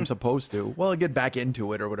 Because I'm supposed to. Well, get back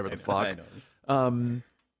into it or whatever the fuck. I know.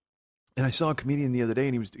 And I saw a comedian the other day,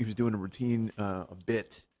 and he was doing a routine, a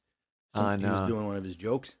bit. He was doing one of his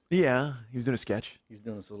jokes. Yeah, he was doing a sketch. He was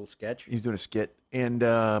doing this little sketch. He was doing a skit, and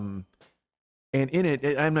in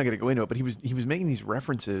it, I'm not going to go into it, but he was making these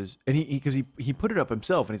references, and he put it up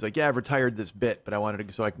himself, and he's like, yeah, I've retired this bit, but I wanted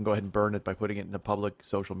to so I can go ahead and burn it by putting it in the public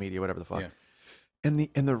social media, whatever the fuck. Yeah.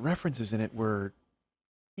 And the references in it were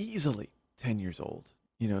easily 10 years old,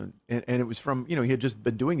 and it was from he had just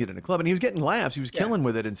been doing it in a club, and he was getting laughs, he was killing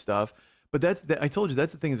with it and stuff. But I told you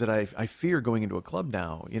that's the thing is that I fear going into a club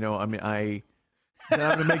now. I mean, I'm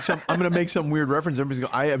gonna make some weird reference. Everybody's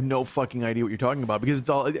going, I have no fucking idea what you're talking about because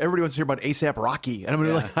everybody wants to hear about ASAP Rocky, and I'm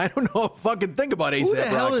gonna be like, I don't know a fucking thing about ASAP Rocky. Who the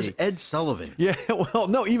hell is Ed Sullivan? Yeah, well,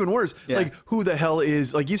 no, even worse. Yeah. Like, who the hell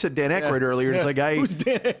is, like you said, Dan Aykroyd earlier. It's like, who's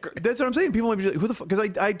Dan Aykroyd? That's what I'm saying. People might be like, who the fuck?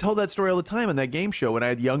 Because I told that story all the time on that game show when I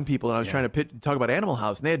had young people and I was trying to talk about Animal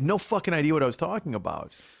House, and they had no fucking idea what I was talking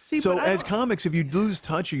about. So as comics, if you lose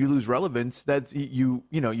touch or you lose relevance, that's you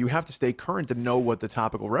have to stay current and know what the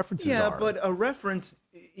topical references are. Yeah, but a reference,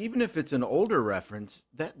 even if it's an older reference,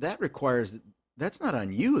 that requires that's not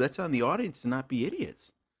on you. That's on the audience to not be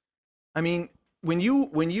idiots. I mean, when you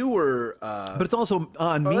were, but it's also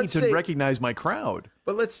on me to recognize my crowd.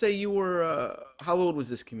 But let's say you were, how old was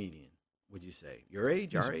this comedian? Would you say your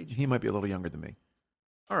age, our age? He might be a little younger than me.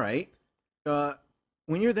 All right.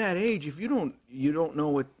 When you're that age, if you don't know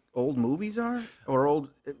what old movies are or old,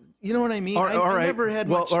 you know what I mean? All right. I never had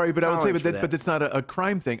much all right, but I would say, knowledge but it's not a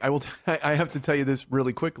crime thing. I have to tell you this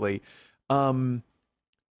really quickly. I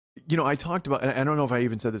talked about, and I don't know if I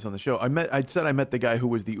even said this on the show. I said I met the guy who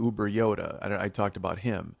was the Uber Yoda. I talked about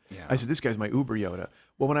him. Yeah. I said, this guy's my Uber Yoda.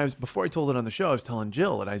 Well, before I told it on the show, I was telling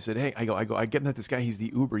Jill, and I said, hey, I get met this guy. He's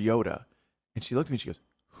the Uber Yoda. And she looked at me and she goes,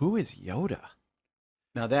 who is Yoda?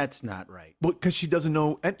 Now that's not right. Well, because she doesn't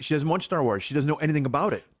watch Star Wars. She doesn't know anything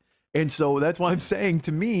about it. And so that's why I'm saying,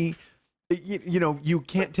 to me, you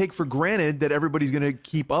can't take for granted that everybody's going to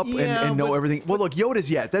keep up and know everything. Well, look, Yoda's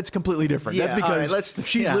that's completely different. Yeah, that's because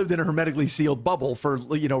she's lived in a hermetically sealed bubble for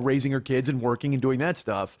raising her kids and working and doing that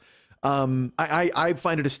stuff. I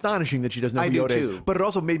find it astonishing that she doesn't know who Yoda is. But it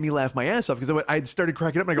also made me laugh my ass off because I started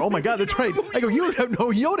cracking up and I go, oh my God, that's right. I go, you don't have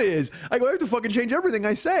no Yoda is. I go, I have to fucking change everything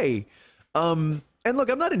I say. And look,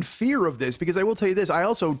 I'm not in fear of this because I will tell you this. I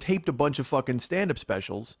also taped a bunch of fucking stand-up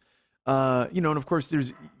specials. And of course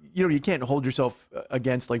there's, you can't hold yourself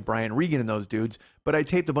against like Brian Regan and those dudes, but I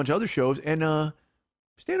taped a bunch of other shows and,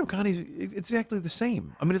 stand-up comedy it's exactly the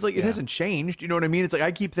same. I mean, it's like, it hasn't changed. You know what I mean? It's like,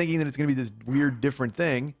 I keep thinking that it's going to be this weird, different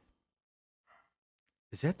thing.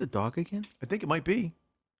 Is that the dog again? I think it might be.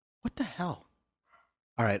 What the hell?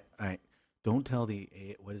 All right. Don't tell the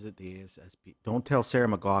ASSP. Don't tell Sarah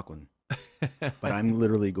McLachlan. But I'm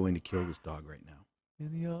literally going to kill this dog right now.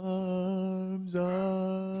 In the arms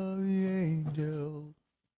of the angel.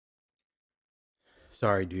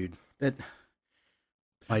 Sorry, dude. It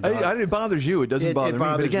bothers you. It doesn't bother me.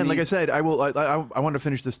 But again, like I said, I wanted to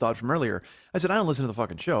finish this thought from earlier. I said I don't listen to the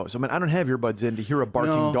fucking show. So I don't have earbuds in to hear a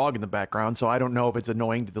barking dog in the background. So I don't know if it's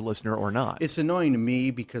annoying to the listener or not. It's annoying to me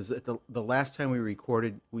because the last time we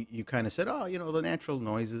recorded, you kind of said, "Oh, the natural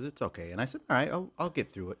noises, it's okay." And I said, "All right, I'll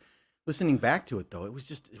get through it." Listening back to it though, it was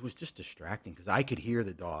just distracting because I could hear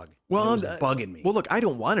the dog. Well, and it was bugging me. Well, look, I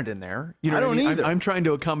don't want it in there. You know, I don't either. I'm trying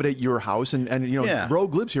to accommodate your house, and you know, Yeah.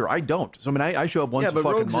 Rogue lives here. I don't. So I mean, I show up once a but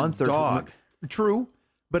fucking Rogue's a month or dog. True,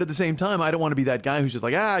 but at the same time, I don't want to be that guy who's just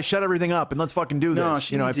like, shut everything up and let's fucking do this. No,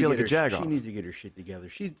 she You know, I needs to feel get like a her- jagoff. She needs to get her shit together.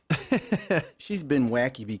 She's been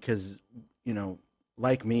wacky because, you know,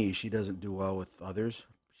 like me, she doesn't do well with others.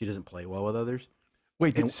 She doesn't play well with others.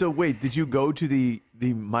 Wait, did you go to the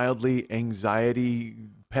mildly anxiety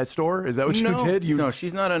pet store? Is that what you did? No,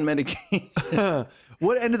 she's not on medication.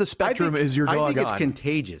 What end of the spectrum is your dog I think on? it's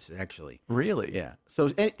contagious, actually. Really? Yeah.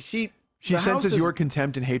 So and she She the house senses is- your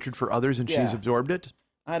contempt and hatred for others, and she's Yeah. absorbed it.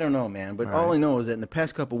 I don't know, man, but All all right. I know is that in the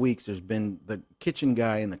past couple weeks, there's been the kitchen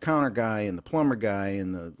guy and the counter guy and the plumber guy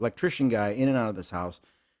and the electrician guy in and out of this house.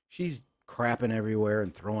 She's crapping everywhere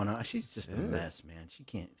and throwing out. She's just a mess, man. She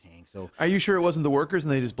can't hang. So Are you sure it wasn't the workers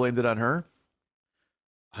and they just blamed it on her?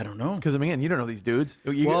 I don't know. Because I mean, you don't know these dudes.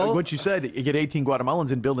 Well- What you said, you get 18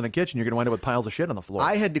 Guatemalans in building a kitchen, you're going to wind up with piles of shit on the floor.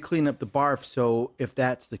 I had to clean up the barf, so if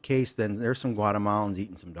that's the case, then there's some Guatemalans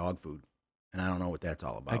eating some dog food, and I don't know what that's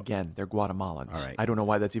all about. Again, they're Guatemalans. All right. I don't know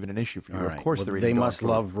why that's even an issue for you. All Of right. course Well, they're eating they dog must food.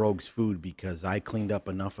 love Rogue's food because I cleaned up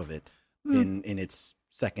enough of it Hmm. in its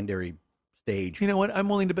secondary stage. You know what? I'm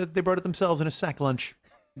willing to bet they brought it themselves in a sack lunch.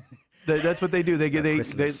 That's what they do. They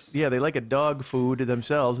Christmas. they like a dog food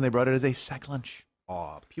themselves, and they brought it as a sack lunch.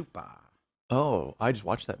 Oh, pupa. Oh, I just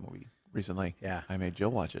watched that movie recently. Yeah. I made Jill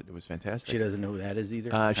watch it. It was fantastic. She doesn't know who that is either.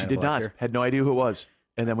 She Kinda did like not. her. Had no idea who it was.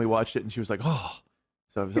 And then we watched it, and she was like, "Oh."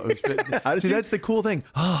 So it was, How did see, she- that's the cool thing.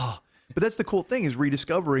 Oh, but that's the cool thing is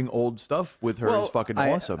rediscovering old stuff with her is fucking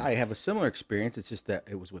awesome. I have a similar experience. It's just that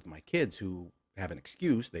it was with my kids who have an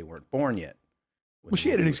excuse. They weren't born yet. Well, she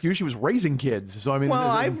had an excuse. She was raising kids. So I mean, Well,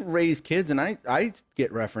 I've raised kids, and I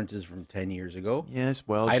get references from 10 years ago. yes.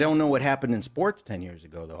 Well, I don't know what happened in sports 10 years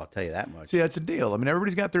ago, though. I'll tell you that much. see. That's a deal. I mean,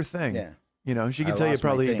 everybody's got their thing. Yeah. You know, she can I tell you lost my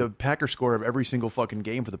probably thing. the Packer score of every single fucking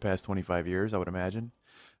game for the past 25 years. I would imagine.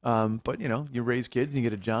 But you know, you raise kids, you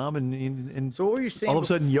get a job, and So what were you saying? all of a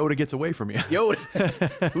sudden Yoda gets away from you.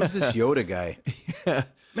 Yoda. Who's this Yoda guy?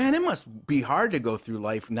 Man, it must be hard to go through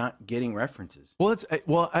life not getting references.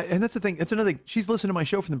 Well, and that's the thing. That's another thing. She's listened to my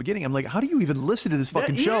show from the beginning. I'm like, how do you even listen to this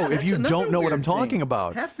fucking show if that's you another don't know what I'm weird talking thing.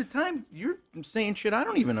 about? Half the time, you're saying shit I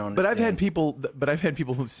don't even understand. But I've had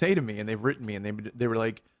people who say to me, and they've written me, and they were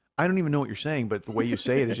like, I don't even know what you're saying, but the way you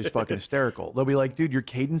say it is just fucking hysterical. They'll be like, dude, your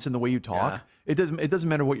cadence and the way you talk, it doesn't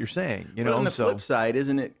matter what you're saying, you know. But on the so flip side,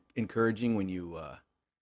 isn't it encouraging when you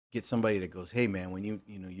get somebody that goes, "Hey, man, when you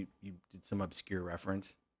did some obscure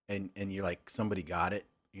reference and you're like somebody got it,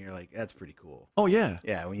 and you're like, that's pretty cool." oh yeah.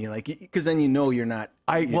 Yeah, when you're like, because then you know you're not.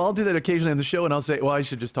 I'll do that occasionally on the show, and I'll say, well, I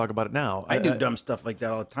should just talk about it now. I do dumb stuff like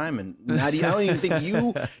that all the time, and I don't even think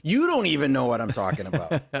you don't even know what I'm talking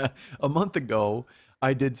about. A month ago,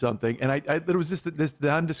 I did something, and it was just this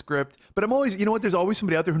nondescript. But I'm always, you know what? There's always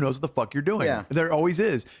somebody out there who knows what the fuck you're doing. Yeah. There always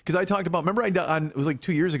is. Because I talked about, remember, it was like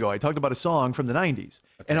 2 years ago. I talked about a song from the '90s,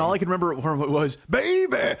 and all I can remember was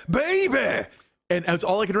 "Baby, Baby." And that's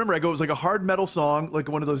all I can remember. I go, it was like a hard metal song, like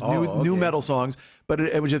one of those new metal songs. But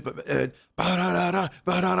it was just ba-da-da-da,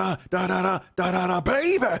 ba-da-da, da-da-da, da-da-da,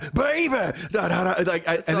 baby, baby, da-da-da. Like,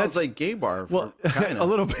 and Sounds that's like gay bar. well, kinda. a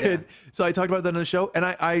little bit. Yeah. So I talked about that on the show, and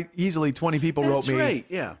I easily 20 people wrote That's me, right,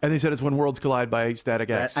 yeah. and they said it's When Worlds Collide by Static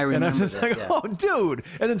X. I remember and I'm just that, like, yeah. oh, dude.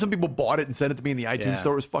 And then some people bought it and sent it to me in the iTunes Yeah.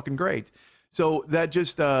 store. It was fucking great. So that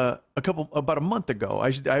just about a month ago,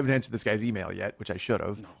 I haven't answered this guy's email yet, which I should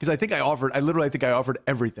have, because I think I offered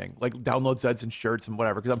everything, like download sets and shirts and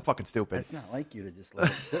whatever, because I'm fucking stupid. It's not like you to just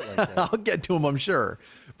let it sit like that. I'll get to him, I'm sure.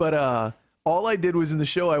 But all I did was in the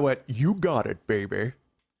show, I went, "You got it, baby."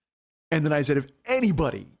 And then I said, if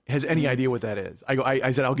anybody has any idea what that is,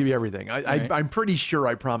 I said, I'll give you everything. Right. I'm pretty sure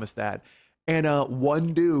I promised that. And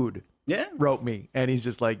one dude Yeah. wrote me, and he's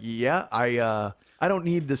just like, yeah, I don't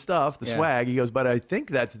need the stuff, the Yeah. swag. He goes, but I think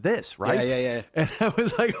that's this, right? Yeah. And I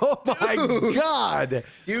was like, oh my God.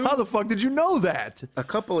 Dude. How the fuck did you know that? A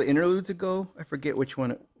couple of interludes ago, I forget which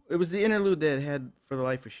one. It was the interlude that had For the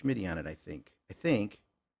Life of Schmitty on it, I think.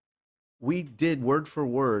 We did word for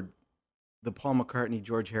word the Paul McCartney,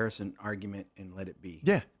 George Harrison argument and Let It Be.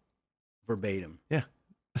 Yeah. Verbatim. Yeah.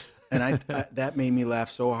 And I that made me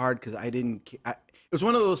laugh so hard because it was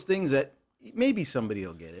one of those things that maybe somebody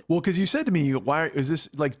will get it. Well, because you said to me, "Why is this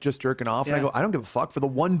like just jerking off?" And I Yeah. go, "I don't give a fuck." For the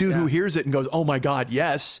one dude who Yeah. hears it and goes, "Oh my God,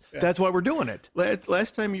 yes," that's why we're doing it.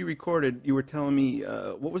 Last time you recorded, you were telling me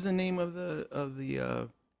what was the name of the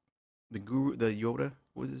guru, the Yoda?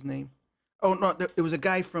 What was his name? Oh no, it was a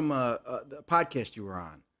guy from the podcast you were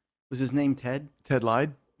on. Was his name Ted? Ted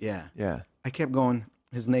lied. Yeah. Yeah, I kept going.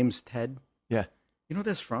 His name's Ted. yeah. You know what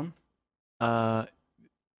that's from?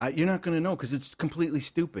 You're not going to know because it's completely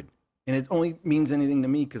stupid. And it only means anything to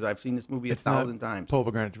me because I've seen this movie It's 1,000 times.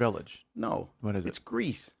 Pope Greenwich Village. No. What is it? It's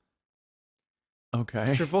Grease.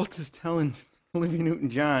 Okay. Travolta's telling Olivia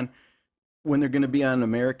Newton-John when they're going to be on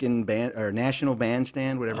American band or National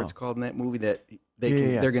Bandstand, whatever it's called in that movie, that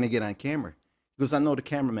they're going to get on camera. He goes, I know the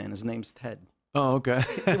cameraman. His name's Ted. Oh, okay.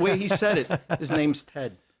 The way he said it, his name's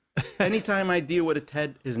Ted. Anytime I deal with a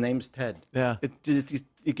Ted, his name's Ted. Yeah.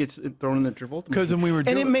 It gets thrown in the Travolta. Because when we were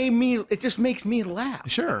doing, it just makes me laugh.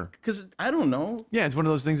 Sure. Because I don't know. Yeah, it's one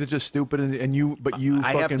of those things that's just stupid, and you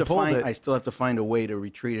fucking pulled it. I still have to find a way to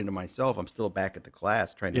retreat into myself. I'm still back at the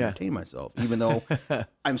class trying to entertain myself, even though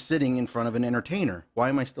I'm sitting in front of an entertainer. Why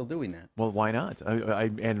am I still doing that? Well, why not?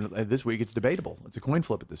 And this week it's debatable. It's a coin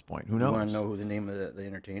flip at this point. Who knows? You want to know who the name of the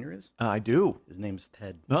entertainer is? I do. His name's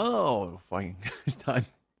Ted. Oh, fine. It's done.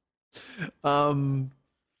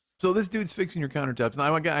 So this dude's fixing your countertops.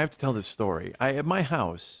 Now I have to tell this story. At my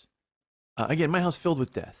house, again, my house filled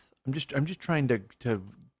with death. I'm just trying to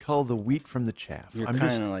cull the wheat from the chaff. You're I'm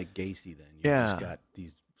kind of like Gacy then. You just got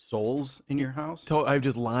these souls in your house. I have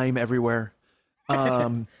just lime everywhere.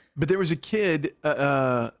 But there was a kid.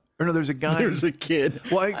 Or no, there's a guy. There's a kid.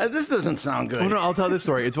 Well, this doesn't sound good. Well, no, I'll tell this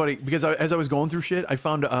story. It's funny because as I was going through shit, I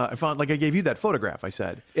found like I gave you that photograph. I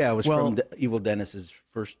said, yeah, it was from Evil Dennis's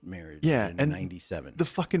first marriage. Yeah, in and '97.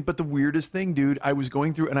 But the weirdest thing, dude, I was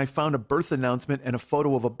going through and I found a birth announcement and a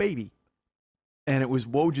photo of a baby, and it was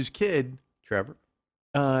Woj's kid, Trevor,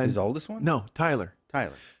 his oldest one. No, Tyler,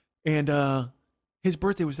 and his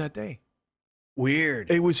birthday was that day. Weird.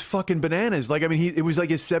 It was fucking bananas. Like, I mean, it was like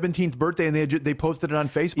his 17th birthday, and they posted it on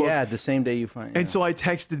Facebook. Yeah, the same day you find. And so I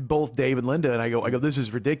texted both Dave and Linda, and I go, this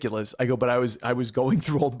is ridiculous. I go, but I was going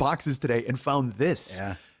through old boxes today and found this.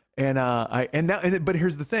 Yeah. But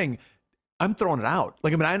here's the thing. I'm throwing it out.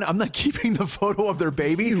 Like, I mean, I'm not keeping the photo of their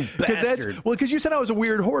baby. You bastard. Because you said I was a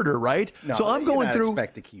weird hoarder, right? No, so I'm going through.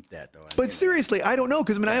 Expect to keep that though. But seriously, I don't know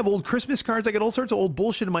because I mean, I have old Christmas cards. I got all sorts of old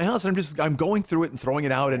bullshit in my house, and I'm going through it and throwing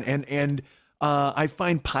it out, and I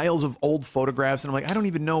find piles of old photographs, and I'm like, I don't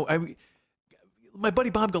even know. My buddy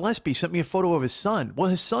Bob Gillespie sent me a photo of his son. Well,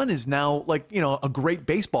 his son is now like, a great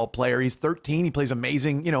baseball player. He's 13. He plays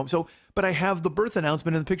amazing, but I have the birth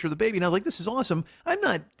announcement and the picture of the baby. And I was like, this is awesome.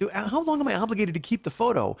 How long am I obligated to keep the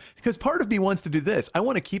photo? Because part of me wants to do this. I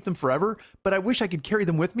want to keep them forever, but I wish I could carry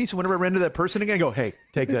them with me. So whenever I run into that person again, I go, hey,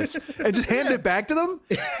 take this and just hand it back to them.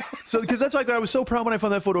 So, because that's why I was so proud when I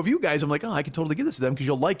found that photo of you guys. I'm like, oh, I can totally give this to them because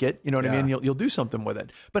you'll like it. You know what I mean? You'll do something with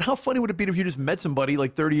it. But how funny would it be if you just met somebody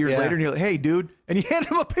like 30 years later and you're like, hey, dude, and you hand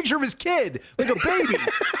him a picture of his kid, like a baby.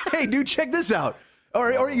 Hey, dude, check this out.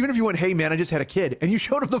 Or even if you went, hey, man, I just had a kid, and you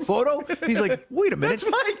showed him the photo, and he's like, wait a minute. That's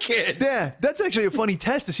my kid. Yeah, that's actually a funny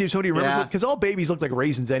test to see if somebody remembers it, because all babies look like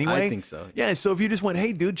raisins anyway. I think so. Yeah, so if you just went,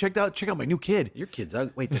 hey, dude, check out my new kid. Your kid's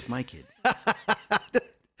ugly. Wait, that's my kid.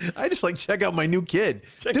 I just like, check out my new kid.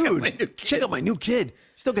 Dude, check out my new kid.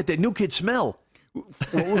 Still got that new kid smell.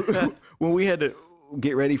 When we had to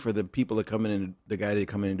get ready for the people that come in, the guy that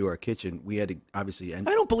come in and do our kitchen, we had to obviously. I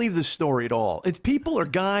don't believe this story at all. It's people or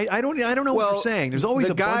guys. I don't know what you're saying. There's always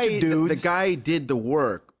a bunch of dudes. The guy did the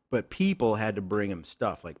work, but people had to bring him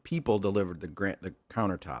stuff. Like people delivered the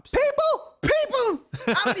countertops. People.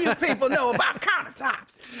 How many of you people know about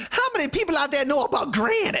countertops? How many people out there know about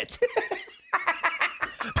granite?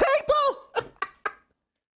 People.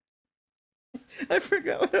 I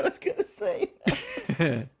forgot what I was gonna say.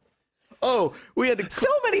 Oh, we had to. So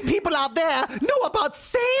many people out there know about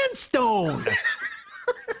sandstone.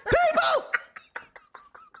 People.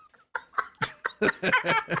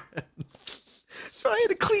 So I had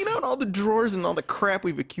to clean out all the drawers and all the crap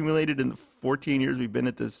we've accumulated in the 14 years we've been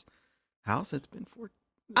at this house. It's been 14.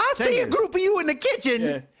 I see a group of you in the kitchen,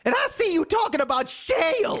 and I see you talking about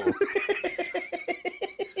shale. Who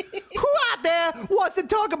out there wants to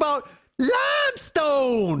talk about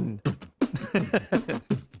limestone?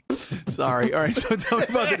 Sorry. All right. So tell me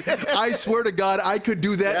about it. I swear to God, I could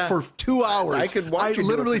do that for 2 hours. I could watch you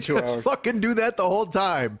literally do it for 2 just hours. fucking do that the whole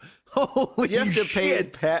time. Holy shit. You have to pay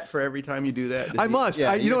Pat for every time you do that. I must.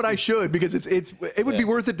 Yeah, you know what? I should, because it would be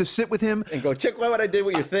worth it to sit with him and go, check what I did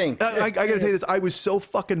with your thing. I got to tell you this. I was so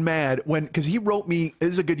fucking mad because he wrote me,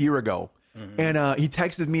 this is a good year ago, and he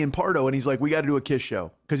texted me in Pardo, and he's like, we got to do a Kiss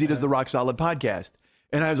show because he does the Rock Solid podcast.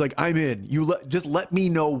 And I was like, I'm in. Just let me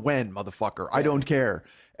know when, motherfucker. I don't care.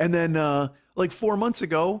 And then like 4 months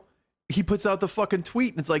ago, he puts out the fucking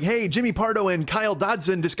tweet, and it's like, hey, Jimmy Pardo and Kyle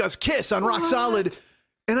Dodson discuss Kiss on Rock Solid.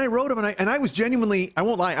 And I wrote him, and I was genuinely, I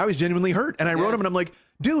won't lie, I was genuinely hurt. And I wrote him, and I'm like,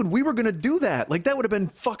 dude, we were going to do that. Like, that would have been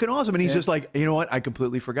fucking awesome. And he's just like, you know what? I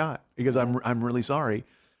completely forgot because I'm really sorry.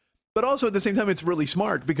 But also at the same time, it's really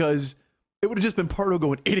smart because It would have just been Pardo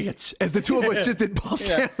going idiots as the two of us just did Paul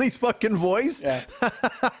Stanley's fucking voice. Yeah.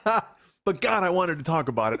 But God, I wanted to talk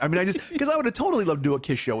about it. I mean, because I would have totally loved to do a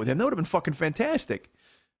Kiss show with him. That would have been fucking fantastic.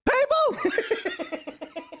 People!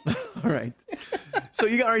 All right. So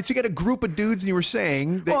you got a group of dudes, and you were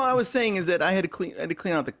saying that, Well, I was saying is that I had to clean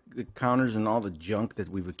out the counters and all the junk that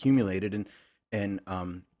we've accumulated, and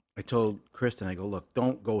I told Kristen, I go, look,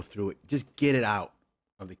 don't go through it, just get it out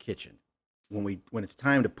of the kitchen. When it's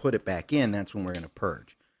time to put it back in, that's when we're gonna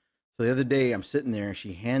purge. So the other day, I'm sitting there, and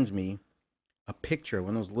she hands me a picture,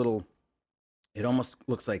 one of those little, it almost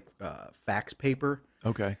looks like fax paper.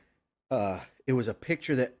 okay. It was a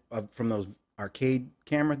picture that from those arcade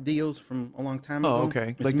camera deals from a long time ago. Oh, okay.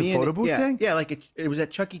 It was Like the me and photo booth thing? Yeah, like it was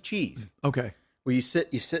at Chuck E. Cheese. Okay. Where you sit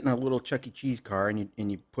in a little Chuck E. Cheese car and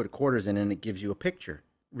you put quarters in and it gives you a picture.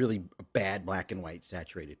 Really a bad black and white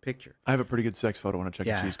saturated picture. I have a pretty good sex photo on a Chuck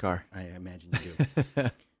E. Cheese car. I imagine you do.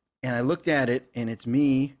 And I looked at it and it's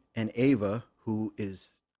me and Ava, who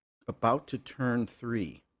is about to turn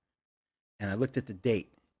 3. And I looked at the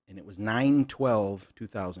date and it was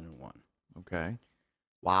 9/12/2001. Okay.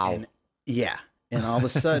 Wow. And yeah. And all of a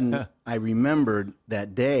sudden I remembered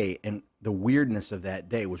that day, and the weirdness of that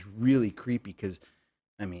day was really creepy because,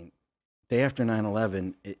 I mean, day after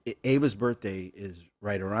 9/11, Ava's birthday is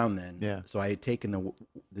right around then. Yeah. So I had taken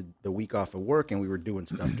the week off of work, and we were doing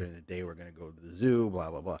stuff during the day. We're going to go to the zoo,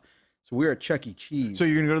 blah, blah, blah. So we were at Chuck E. Cheese. So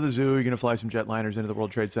you're going to go to the zoo, you're going to fly some jetliners into the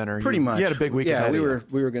World Trade Center. Pretty much. You had a big week Yeah, ahead we of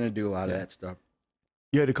you. were going to do a lot of that stuff.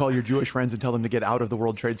 You had to call your Jewish friends and tell them to get out of the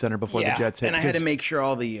World Trade Center before the jets hit. And I had to make sure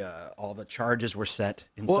all the charges were set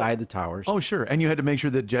inside the towers. Oh, sure. And you had to make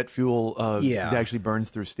sure that jet fuel Yeah. actually burns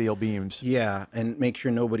through steel beams. Yeah, and make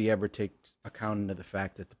sure nobody ever takes account into the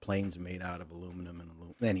fact that the plane's made out of aluminum and aluminum.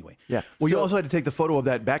 Anyway. Yeah. Well, you So- also had to take the photo of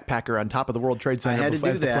that backpacker on top of the World Trade Center had to before,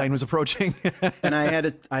 do as the that. plane was approaching. And I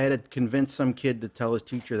had to convince some kid to tell his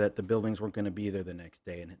teacher that the buildings weren't going to be there the next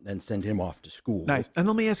day, and then send him off to school. Nice. And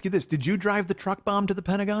let me ask you this: did you drive the truck bomb to the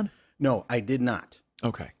Pentagon? No, I did not.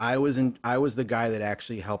 Okay. I was the guy that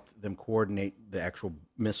actually helped them coordinate the actual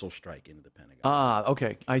missile strike into the Pentagon. Ah,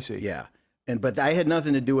 okay. I see. Yeah, but I had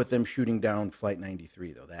nothing to do with them shooting down Flight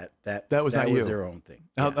 93 though. That was not you. their own thing.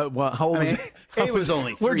 Well, how old I mean, was it was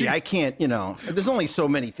only where'd 3. you- I can't, there's only so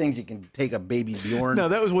many things you can take a baby Bjorn. No,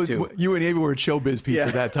 that was what to. you and Ava were at Showbiz Pizza Yeah.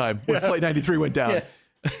 at that time when Flight 93 went down.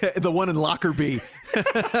 The one in Lockerbie.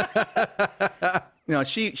 No,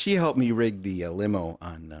 she helped me rig the limo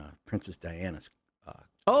on Princess Diana's.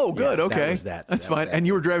 Oh, good. that okay, was that. That's That was fine. that. And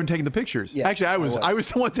you were driving, taking the pictures. Yeah, Actually, I was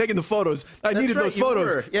the one taking the photos. I needed right, those you photos.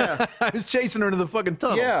 were, yeah. I was chasing her into the fucking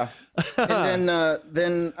tunnel. Yeah, and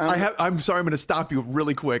then I'm sorry. I'm going to stop you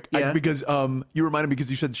really quick Yeah. because you reminded me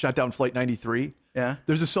because you said shot down Flight 93. Yeah.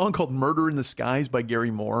 There's a song called "Murder in the Skies" by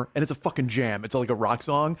Gary Moore, and it's a fucking jam. It's like a rock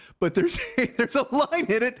song, but there's a line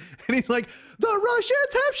in it, and he's like, "The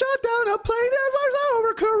Russians have shot down a plane that flies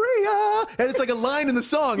over Korea," and it's like a line in the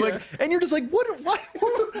song, like, and you're just like, what?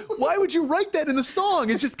 Why would you write that in the song?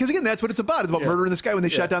 It's just because again, that's what it's about. It's about murder in the sky when they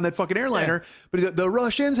shot down that fucking airliner. But he's like, the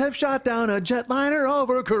Russians have shot down a jetliner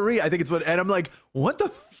over Korea. I think it's what, and I'm like, what the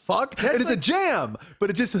fuck? And it's a jam, but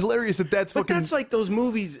it's just hilarious that's But fucking. that's like those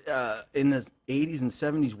movies in the 80s and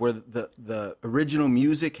 70s where the original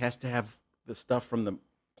music has to have the stuff from the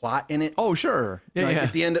plot in it. Oh sure, yeah, like yeah.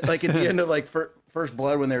 at the end of like First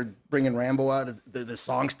Blood when they're bringing Rambo out, the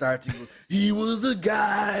song starts. He was a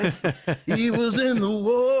guy. He was in the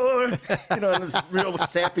war. And this real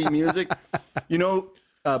sappy music.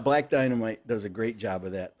 Black Dynamite does a great job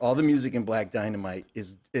of that. All the music in Black Dynamite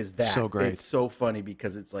is that. So great. It's so funny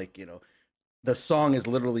because it's like, the song is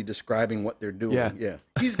literally describing what they're doing. Yeah.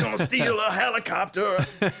 He's going to steal a helicopter.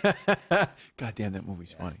 God damn, that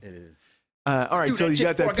movie's funny. It is. All right, Dude, so you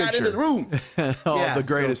got that I got into the picture. room. Oh, Yeah, the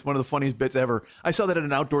greatest, one of the funniest bits ever. I saw that at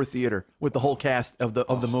an outdoor theater with the whole cast of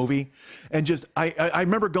the movie, and just I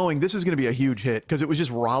remember going, this is going to be a huge hit because it was just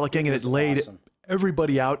rollicking and it laid awesome.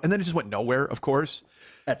 everybody out, and then it just went nowhere. Of course.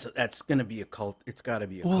 That's going to be a cult. It's got to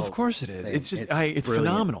be a cult. Well, of course it is. thing. It's just it's brilliant.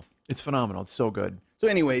 phenomenal. It's phenomenal. It's so good. So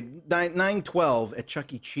anyway, 9/12 at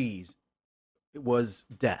Chuck E. Cheese, it was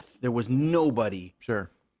death. There was nobody Sure.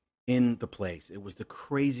 in the place. It was the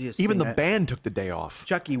craziest. Even thing. the band took the day off.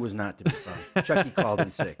 Chucky was not to be found. Chucky called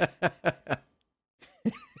in sick.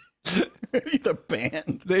 The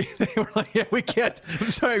band. They were like, yeah, we can't.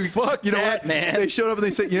 I'm sorry. Fuck you know that, what, man. They showed up and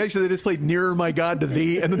they said, actually, they just played "Nearer, My God, to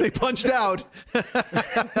Thee," and then they punched out.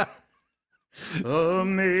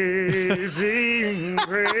 Amazing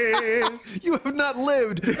grace. You have not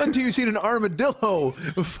lived until you've seen an armadillo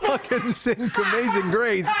fucking sing "Amazing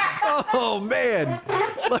Grace." Oh man,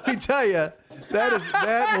 let me tell you,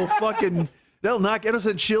 that will fucking It'll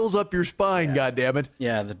send chills up your spine, goddammit.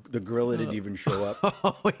 Yeah, the gorilla didn't even show up.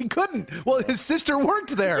 Oh, he couldn't. Well, his sister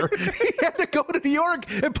worked there. He had to go to New York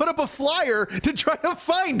and put up a flyer to try to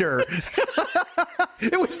find her.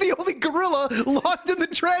 It was the only gorilla lost in the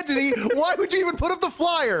tragedy. Why would you even put up the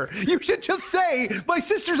flyer? You should just say, my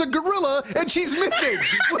sister's a gorilla and she's missing.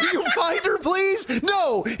 Will you find her, please?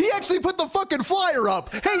 No, he actually put the fucking flyer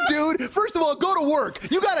up. Hey, dude, first of all, go to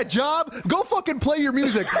work. You got a job? Go fucking play your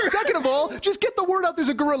music. Second of all, just get the word out there's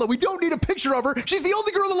a gorilla. We don't need a picture of her. She's the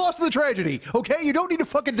only gorilla lost in the tragedy, okay? You don't need to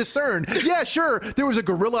fucking discern. Yeah, sure, there was a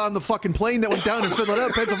gorilla on the fucking plane that went down in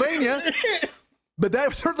Philadelphia, Pennsylvania, but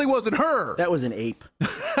that certainly wasn't her. That was an ape.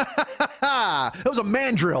 That was a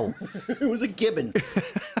mandrill. It was a gibbon.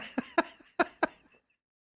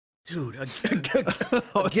 Dude,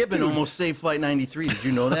 a gibbon almost saved Flight 93. Did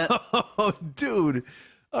you know that? Oh, dude.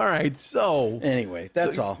 All right, so anyway,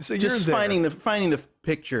 that's all. So just you're finding the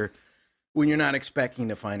picture when you're not expecting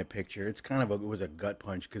to find a picture. It's kind of it was a gut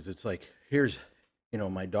punch because it's like, here's,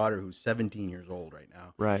 my daughter who's 17 years old right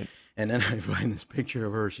now. Right. And then I find this picture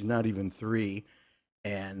of her. She's not even 3.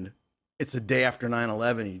 And it's the day after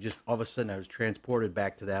 9/11. And just all of a sudden I was transported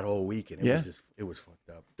back to that whole week. And it was fucked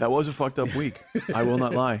up. That was a fucked up week. I will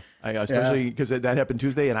not lie. Especially because that happened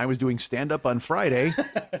Tuesday and I was doing stand up on Friday.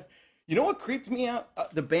 You know what creeped me out?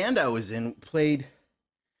 The band I was in played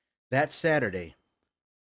that Saturday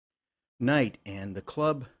night, and the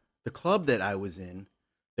club that I was in,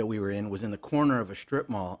 that we were in, was in the corner of a strip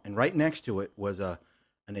mall, and right next to it was an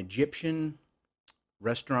Egyptian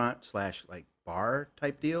restaurant / like bar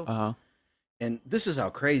type deal. Uh-huh. And this is how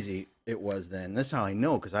crazy it was then. This is how I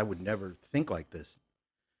know, because I would never think like this.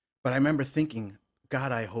 But I remember thinking,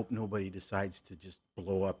 God, I hope nobody decides to just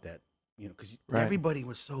blow up that. Because everybody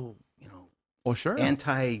was so, well, sure,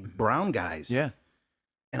 anti-brown guys. Yeah.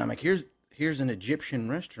 And I'm like, here's an Egyptian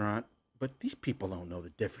restaurant, but these people don't know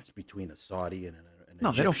the difference between a Saudi and an no,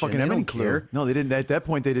 Egyptian. they don't fucking have any clue. Care. No, they didn't. At that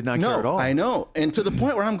point, they did not care at all. I know. And to the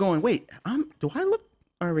point where I'm going, wait, do I look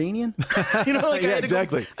Iranian? Yeah,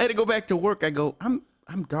 exactly. I had to go back to work. I go, I'm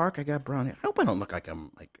dark. I got brown hair. I hope I don't look like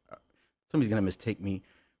I'm like somebody's gonna mistake me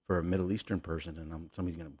for a Middle Eastern person, and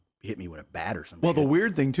somebody's gonna hit me with a bat or something. Well, the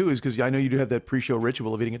weird thing too is because I know you do have that pre-show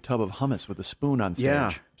ritual of eating a tub of hummus with a spoon on stage.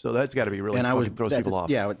 Yeah. So that's got to be really fucking throws people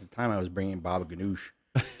off. Yeah, at the time I was bringing Baba Ganoush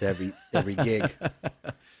to every gig.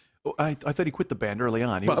 I thought he quit the band early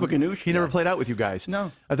on. Baba Ganoush? He never played out with you guys.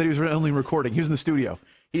 No. I thought he was only recording. He was in the studio.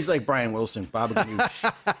 He's like Brian Wilson, Baba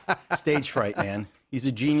Ganoush. Stage fright, man. He's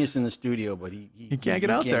a genius in the studio, but he can't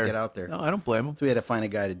get out there. Get out there. No, I don't blame him. So we had to find a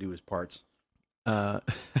guy to do his parts.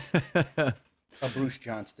 A Bruce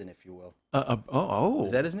Johnston, if you will.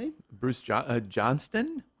 Is that his name? Bruce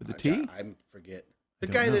Johnston with the T? I forget. The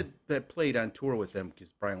guy that played on tour with them,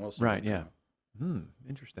 because Brian Wilson. Right, yeah.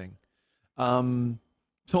 Interesting.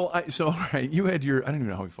 So all right, you had your, I don't even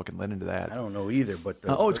know how we fucking led into that. I don't know either, but.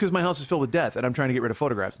 It's because my house is filled with death, and I'm trying to get rid of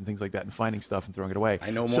photographs and things like that and finding stuff and throwing it away. I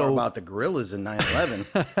know more about the gorillas in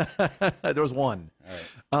 9/11. There was one.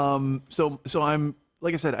 All right. So I'm,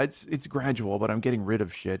 like I said, it's gradual, but I'm getting rid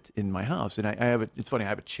of shit in my house, and I have it's funny. I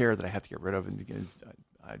have a chair that I have to get rid of, and because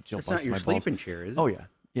I jump on my balls. It's not your sleeping chair, is it? Oh yeah.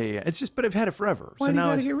 It's just, but I've had it forever. Why so do you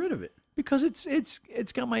now gotta get rid of it? Because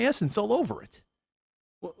it's got my essence all over it.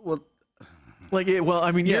 Well,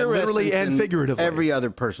 I mean, yeah, literally and figuratively. Every other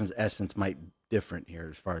person's essence might be different here,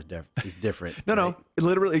 as far as is different. No,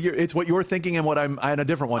 literally, it's what you're thinking and what I had a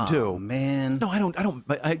different one too. Oh man, no, I don't.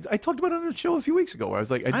 I talked about it on the show a few weeks ago where I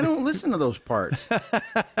was like, I don't listen to those parts.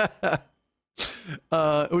 It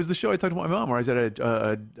was the show I talked about my mom where I said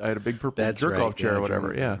I had a big purple jerk-off chair or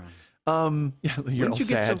whatever. Yeah. You're When'd you sad.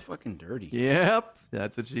 get so fucking dirty? Yep,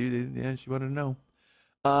 that's what she did. Yeah, she wanted to know.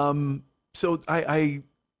 So I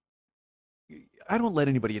don't let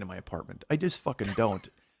anybody into my apartment. I just fucking don't,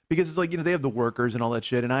 because it's like, they have the workers and all that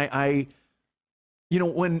shit, and I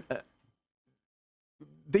when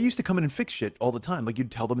they used to come in and fix shit all the time, like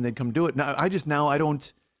you'd tell them and they'd come do it. Now I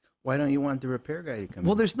don't. Why don't you want the repair guy to come in?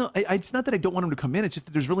 Well, there's no. It's not that I don't want him to come in. It's just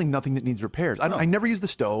that there's really nothing that needs repairs. I never use the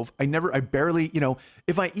stove. I barely.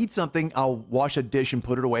 If I eat something, I'll wash a dish and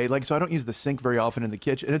put it away. So I don't use the sink very often in the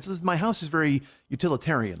kitchen. And it's just, my house is very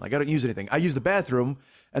utilitarian. Like I don't use anything. I use the bathroom,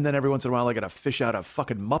 and then every once in a while I gotta fish out a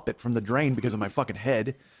fucking Muppet from the drain because of my fucking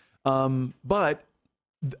head. But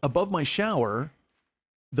above my shower,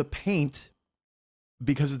 the paint,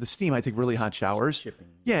 because of the steam, I take really hot showers. Chipping.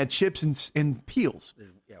 Yeah, it chips and peels.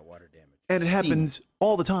 Water damage. And it happens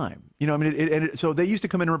all the time. So they used to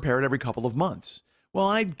come in and repair it every couple of months. Well,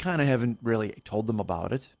 I kind of haven't really told them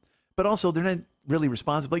about it. But also, they're not really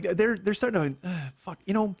responsive. Like, they're starting to, fuck,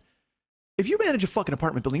 if you manage a fucking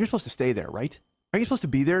apartment building, you're supposed to stay there, right? Are you supposed to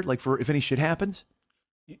be there, like, for if any shit happens?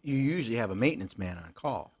 You usually have a maintenance man on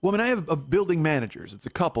call. Well, I mean, I have building managers. It's a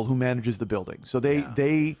couple who manages the building. So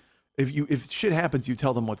if shit happens, you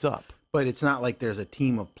tell them what's up. But it's not like there's a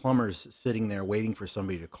team of plumbers sitting there waiting for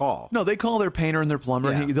somebody to call. No, they call their painter and their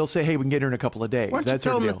plumber. Yeah. And they'll say, "Hey, we can get here in a couple of days." Why don't That's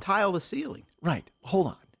you tell their them deal. to tile the ceiling? Right. Hold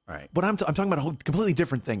on. All right. But I'm talking about a whole completely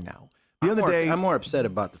different thing now. The other day, I'm more upset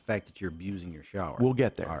about the fact that you're abusing your shower. we'll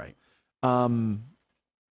get there. All right.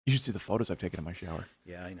 You should see the photos I've taken in my shower.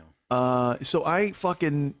 Yeah, I know. So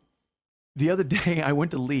the other day I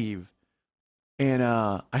went to leave, and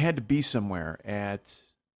I had to be somewhere at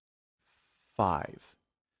 5.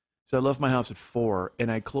 So I left my house at 4, and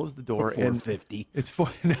I closed the door. 4:50. It's 4.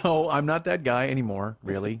 No, I'm not that guy anymore.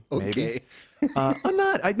 Really? Okay. Maybe. I'm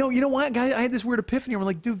not. I know. You know what, guy? I had this weird epiphany. I'm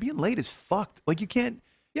like, dude, being late is fucked. Like, you can't.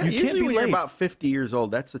 Yeah, you usually can't be when late. you're about 50 years old,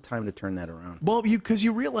 that's the time to turn that around. Well, because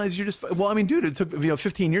you realize you're just. Well, I mean, dude, it took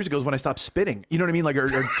 15 years ago is when I stopped spitting. You know what I mean? Like, or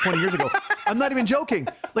 20 years ago. I'm not even joking.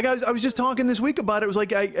 Like, I was just talking this week about it. It was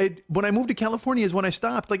like when I moved to California is when I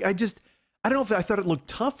stopped. Like, I don't know if I thought it looked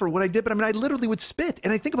tough or what I did, but I mean, I literally would spit.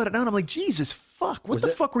 And I think about it now, and I'm like, Jesus, fuck, what the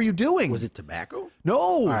fuck were you doing? Was it tobacco? No.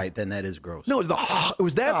 All right, then that is gross. No, it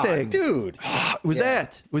was that thing, dude. It was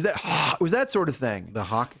that sort of thing. The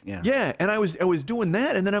hawk. Yeah. Yeah, and I was doing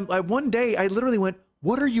that, and then one day I literally went,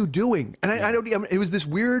 "What are you doing?" And I don't. It was this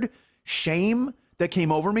weird shame that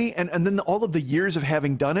came over me, and then all of the years of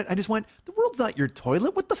having done it, I just went, "The world's not your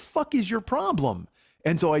toilet. What the fuck is your problem?"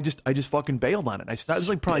 And so I just fucking bailed on it. It was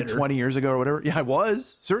like probably 20 years ago or whatever. Yeah, I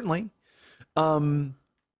was certainly.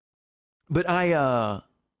 But I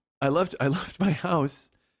left my house.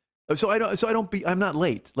 I'm not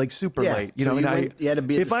late, like super late. You so know, you had to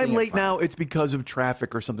be at if this I'm thing at late 5. now, it's because of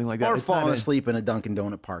traffic or something like that. Or It's not falling asleep in a Dunkin'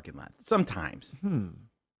 Donut parking lot. Sometimes. I'm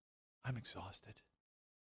exhausted.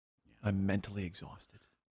 I'm mentally exhausted.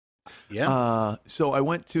 Yeah. So I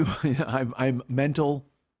went to. I'm mental,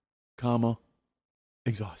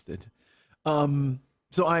 exhausted.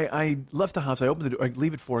 So I left the house. I opened the door. I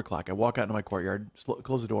leave at 4:00. I walk out into my courtyard,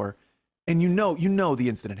 close the door, and you know the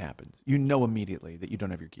incident happens. You know immediately that you don't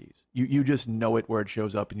have your keys. You just know it where it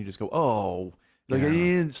shows up, and you just go, oh, like I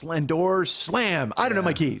didn't slam doors, slam. I don't know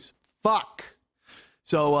my keys. Fuck.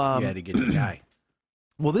 So you had to get the guy.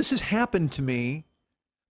 Well, this has happened to me,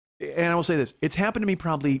 and I will say this: it's happened to me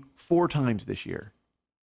probably 4 times this year,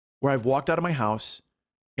 where I've walked out of my house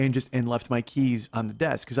and left my keys on the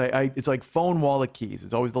desk, because it's like phone, wallet, keys.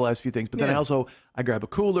 It's always the last few things. But then I grab a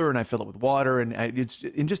cooler and I fill it with water, and it's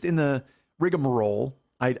just in the rigmarole.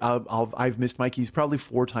 I've missed my keys probably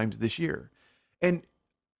 4 times this year,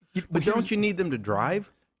 But don't you need them to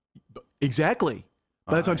drive? Exactly.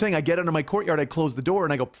 But that's what I'm saying. I get into my courtyard, I close the door,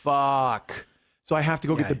 and I go, fuck. So I have to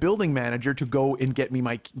go get the building manager to go and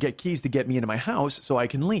get keys to get me into my house so I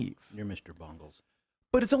can leave. You're Mr. Bungles.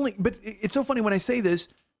 But it's so funny when I say this.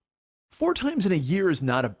 4 times in a year is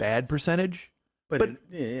not a bad percentage. But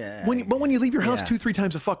when you leave your house 2-3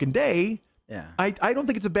 times a fucking day, I don't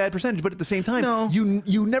think it's a bad percentage. But at the same time,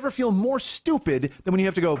 you never feel more stupid than when you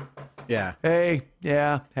have to go, hey,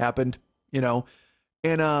 happened, you know.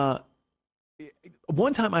 And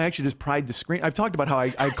one time I actually just pried the screen. I've talked about how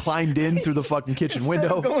I climbed in through the fucking kitchen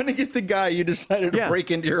window. Going to get the guy, you decided to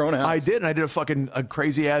break into your own house. I did, and I did a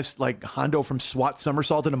crazy ass like Hondo from SWAT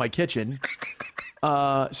somersault into my kitchen.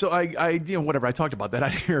 So I whatever, I talked about that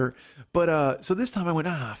out here. But so this time I went,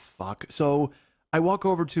 fuck. So I walk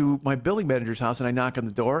over to my building manager's house and I knock on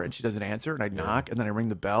the door and she doesn't answer, and I knock and then I ring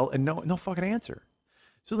the bell and no fucking answer.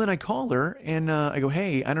 So then I call her and I go,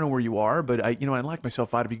 hey, I don't know where you are, but I locked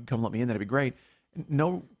myself out. If you could come let me in, that'd be great.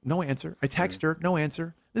 No answer. I text her, no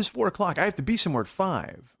answer. This is 4:00. I have to be somewhere at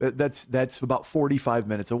 5. That's about 45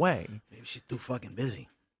 minutes away. Maybe she's too fucking busy.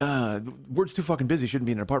 The word's too fucking busy shouldn't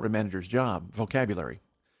be an apartment manager's job vocabulary.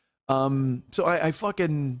 So I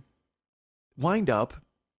fucking wind up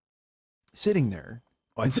sitting there.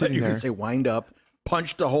 Oh, I thought you were going to say wind up,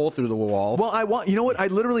 punched a hole through the wall. Well, you know what? I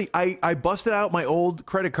literally, I busted out my old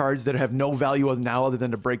credit cards that have no value now other than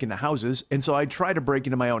to break into houses. And so I tried to break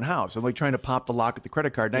into my own house. I'm like trying to pop the lock with the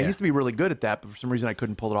credit card. And I used to be really good at that, but for some reason I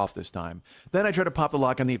couldn't pull it off this time. Then I tried to pop the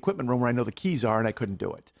lock on the equipment room where I know the keys are, and I couldn't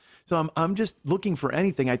do it. So I'm just looking for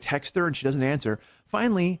anything. I text her and she doesn't answer.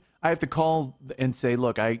 Finally, I have to call and say,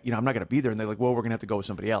 look, I'm not going to be there. And they're like, well, we're going to have to go with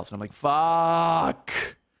somebody else. And I'm like, fuck.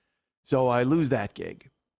 So I lose that gig.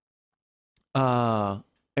 And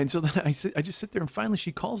so then I just sit there, and finally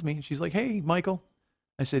she calls me and she's like, hey, Michael.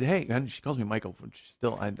 I said, hey, and she calls me Michael, which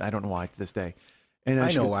still, I don't know why to this day. And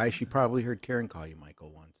I know why. She probably heard Karen call you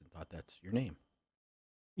Michael once and thought that's your name.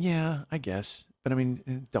 Yeah, I guess. But I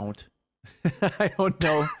mean, don't. I don't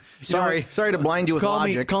know. Sorry to blind you with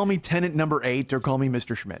logic. Call me tenant number 8 or call me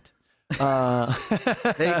Mr. Schmidt. They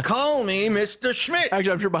call me Mr. Schmidt.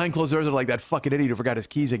 Actually, I'm sure behind closed doors are like that fucking idiot who forgot his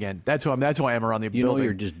keys again. That's why I am around the building. You know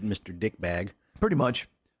you're just Mr. Dickbag. Pretty much.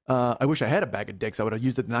 I wish I had a bag of dicks. I would have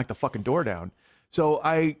used it to knock the fucking door down. So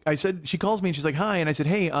I said, she calls me and she's like, hi. And I said,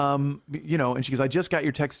 hey, and she goes, I just got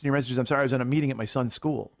your text and your messages. I'm sorry, I was on a meeting at my son's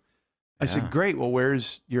school. I said, great. Well,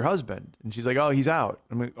 where's your husband? And she's like, oh, he's out.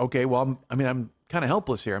 I'm like, okay, well, I'm kind of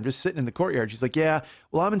helpless here. I'm just sitting in the courtyard. She's like, yeah,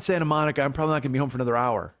 well, I'm in Santa Monica. I'm probably not going to be home for another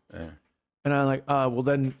hour. Yeah. And I'm like, well,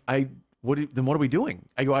 then what are we doing?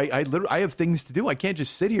 I go, I literally, I have things to do. I can't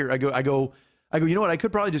just sit here. I go, you know what? I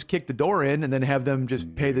could probably just kick the door in and then have them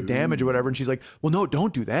just pay the damage or whatever. And she's like, well, no,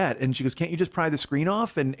 don't do that. And she goes, can't you just pry the screen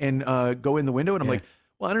off and go in the window? And I'm like,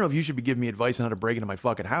 well, I don't know if you should be giving me advice on how to break into my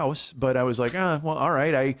fucking house. But I was like, well, all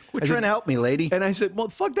right. Quit trying to help me, lady. And I said, well,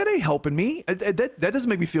 fuck, that ain't helping me. That doesn't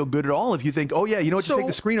make me feel good at all if you think, oh, yeah, you know what, just take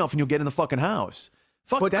the screen off and you'll get in the fucking house.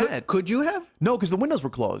 Fuck that. Could you have? No, because the windows were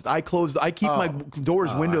closed. I keep my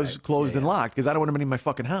windows closed and locked because I don't want them in my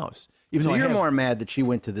fucking house. Even though you're more mad that she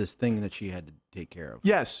went to this thing that she had to take care of.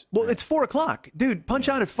 Yes. Well, it's 4:00, dude. Punch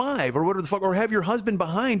out at 5 or whatever the fuck, or have your husband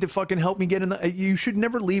behind to fucking help me get in the. You should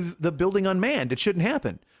never leave the building unmanned. It shouldn't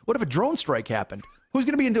happen. What if a drone strike happened? Who's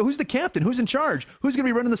gonna be who's the captain? Who's in charge? Who's gonna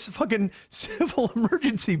be running this fucking civil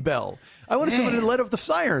emergency bell? I wanted somebody to let off the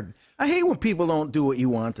siren. I hate when people don't do what you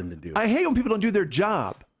want them to do. I hate when people don't do their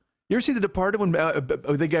job. You ever see The Departed when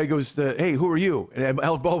the guy goes, hey, who are you? And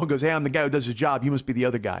Alec Baldwin goes, hey, I'm the guy who does his job. You must be the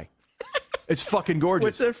other guy. It's fucking gorgeous.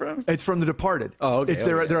 What's that from? It's from The Departed. Oh, okay.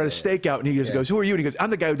 They're at a stakeout, and he just goes, who are you? And he goes, I'm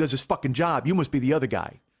the guy who does his fucking job. You must be the other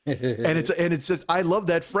guy. and it's just, I love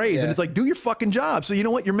that phrase. And it's like, do your fucking job. So you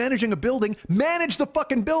know what? You're managing a building. Manage the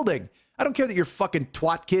fucking building. I don't care that your fucking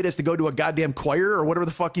twat kid has to go to a goddamn choir or whatever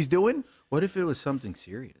the fuck he's doing. What if it was something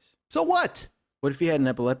serious? So what? What if he had an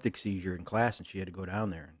epileptic seizure in class and she had to go down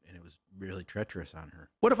there and it was really treacherous on her?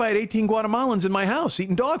 What if I had 18 Guatemalans in my house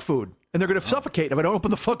eating dog food and they're going to suffocate if I don't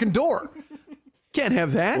open the fucking door? Can't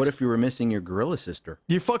have that. What if you were missing your gorilla sister?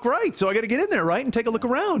 You fuck right. So I got to get in there, right, and take a look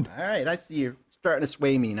around. All right, I see you starting to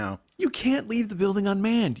sway me now. You can't leave the building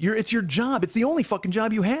unmanned. It's your job. It's the only fucking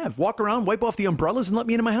job you have. Walk around, wipe off the umbrellas, and let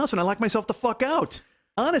me into my house when I lock myself the fuck out.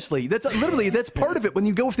 Honestly, that's part of it when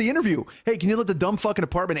you go for the interview. Hey, can you let the dumb fucking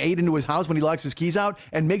apartment 8 into his house when he locks his keys out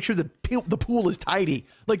and make sure the pool is tidy?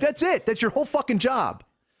 Like, that's it. That's your whole fucking job.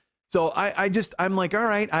 So I'm like, all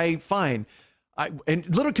right, fine. And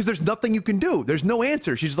literally, because there's nothing you can do. There's no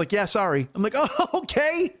answer. She's just like, yeah, sorry. I'm like, oh,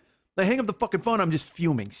 okay. I hang up the fucking phone. I'm just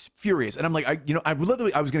fuming, furious. And I'm like, I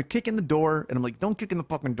was going to kick in the door. And I'm like, don't kick in the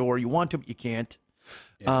fucking door. You want to, but you can't.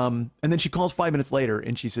 Yeah. And then she calls 5 minutes later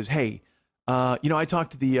and she says, hey, I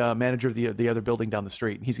talked to the manager of the other building down the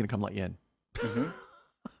street and he's going to come let you in. Mm-hmm.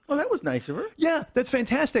 Well, that was nice of her. Yeah, that's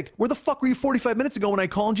fantastic. Where the fuck were you 45 minutes ago when I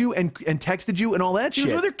called you and texted you and all that shit?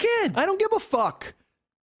 She was with her kid. I don't give a fuck.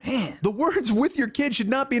 Man. The words with your kid should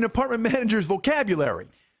not be an apartment manager's vocabulary.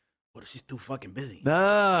 What if she's too fucking busy?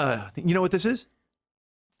 You know what this is?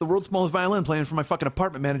 The world's smallest violin playing for my fucking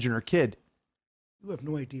apartment manager and her kid. You have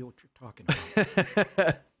no idea what you're talking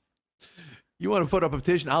about. You want to put up a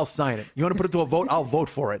petition? I'll sign it. You want to put it to a vote? I'll vote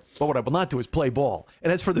for it. But what I will not do is play ball.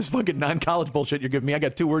 And as for this fucking non-college bullshit you're giving me, I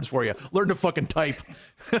got 2 words for you. Learn to fucking type.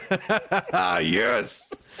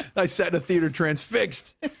 Yes. I sat in a theater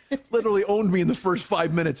transfixed. Literally owned me in the first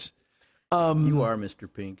 5 minutes. You are Mr.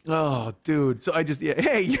 Pink. Oh, dude. So I just,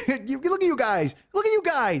 hey, look at you guys. Look at you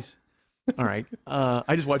guys. All right.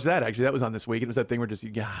 I just watched that, actually. That was on this week. It was that thing where just,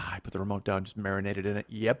 I put the remote down, just marinated in it.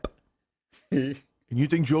 Yep. And you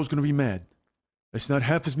think Joe's going to be mad? It's not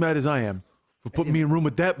half as mad as I am for putting me in a room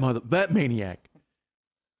with that maniac.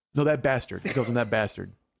 No, that bastard. He calls him that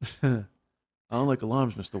bastard. I don't like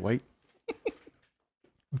alarms, Mr. White.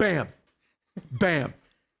 Bam. Bam.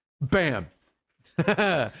 Bam.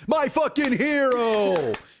 My fucking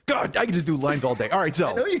hero. God, I could just do lines all day. All right, so.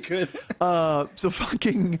 I know you could.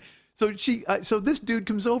 So this dude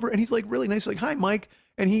comes over and he's like really nice, like, hi, Mike.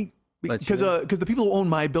 And because the people who own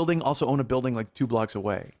my building also own a building like 2 blocks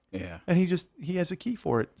away. Yeah. And he has a key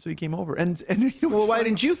for it, so he came over. And well, why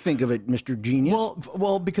didn't you think of it, Mr. Genius?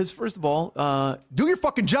 Well, because first of all, do your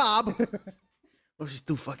fucking job. Well, she's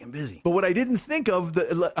too fucking busy. But what I didn't think of,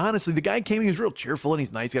 honestly, the guy came in, he was real cheerful and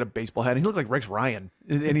he's nice. He got a baseball hat and he looked like Rex Ryan.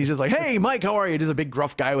 And he's just like, hey, Mike, how are you? Just a big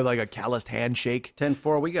gruff guy with like a calloused handshake.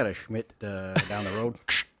 10-4, we got a Schmidt down the road.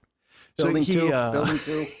 Building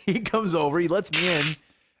two. He comes over, he lets me in,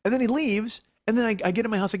 and then he leaves. And then I get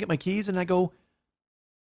in my house, I get my keys, and I go,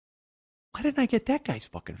 why didn't I get that guy's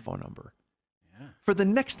fucking phone number? Yeah. for the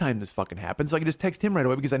next time this fucking happens, so I can just text him right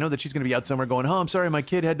away because I know that she's going to be out somewhere going, oh, I'm sorry, my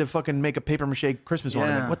kid had to fucking make a paper mache Christmas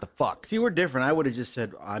ornament. What the fuck? See, we're different. I would have just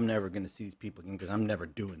said, I'm never going to see these people again because I'm never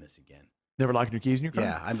doing this again. Never locking your keys in your car?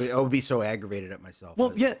 Yeah, I would be so aggravated at myself.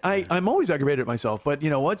 Well, yeah, I'm always aggravated at myself, but you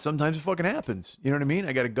know what? Sometimes it fucking happens. You know what I mean?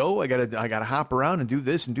 I got to go. I got to hop around and do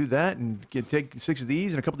this and do that and take 6 of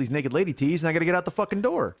these and a couple of these naked lady tees, and I got to get out the fucking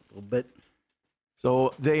door. A little bit.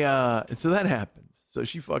 So so that happens. So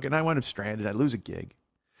I wind up stranded. I lose a gig.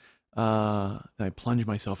 And I plunge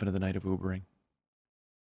myself into the night of Ubering.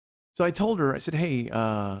 So I told her, I said, hey,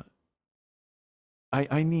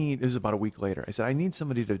 I need, this is about a week later. I said, I need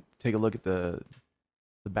somebody to take a look at the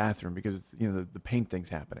bathroom because, you know, the paint thing's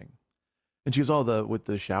happening. And she goes, with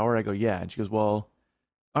the shower? I go, yeah. And she goes, well,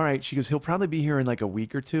 all right. She goes, he'll probably be here in like a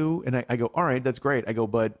week or two. And I go, all right, that's great. I go,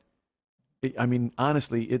 but I mean,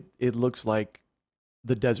 honestly, it looks like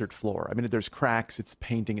the desert floor. I mean, there's cracks, it's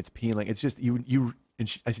painting, it's peeling. It's just,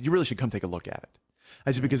 I said, you really should come take a look at it.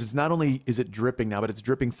 I said, because it's not only is it dripping now, but it's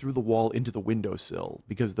dripping through the wall into the windowsill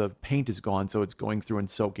because the paint is gone. So it's going through and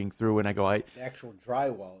soaking through. And I go, the actual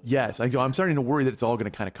drywall. Yes. I go, I'm starting to worry that it's all going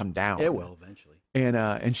to kind of come down. It will eventually.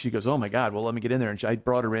 And she goes, oh my God, well, let me get in there. And I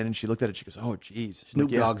brought her in and she looked at it. She goes, oh, geez. Snoop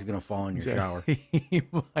Dogg's going to fall in your shower. He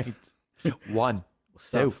might. 1,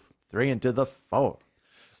 2, 3, into the 4.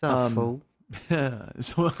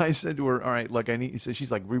 So I said to her, all right, look,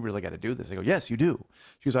 she's like, we really got to do this. I go, yes, you do.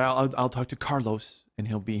 She goes, I'll talk to Carlos and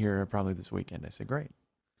he'll be here probably this weekend. I said, great.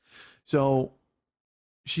 So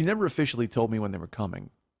she never officially told me when they were coming.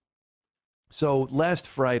 So last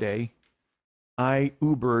Friday, I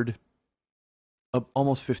Ubered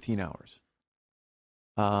almost 15 hours.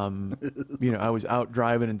 You know, I was out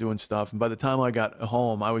driving and doing stuff. And by the time I got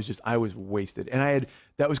home, I was wasted. And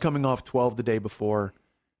that was coming off 12 the day before.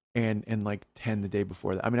 And like 10 the day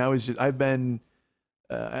before that. I mean, I've been,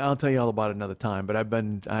 I'll tell you all about it another time, but I've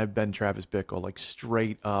been Travis Bickle, like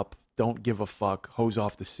straight up, don't give a fuck, hose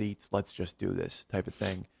off the seats, let's just do this type of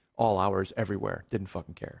thing. All hours, everywhere, didn't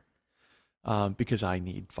fucking care. Because I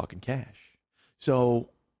need fucking cash. So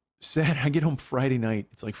I get home Friday night,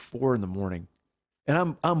 it's like 4 a.m.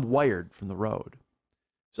 and I'm wired from the road.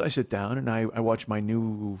 So I sit down and I watch my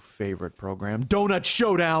new favorite program, Donut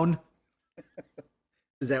Showdown.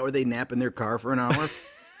 Is that where they nap in their car for an hour?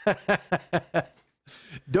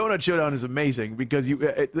 Donut Showdown is amazing because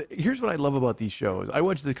here's what I love about these shows. I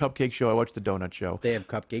watch the cupcake show. I watch the donut show. They have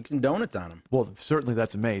cupcakes and donuts on them. Well, certainly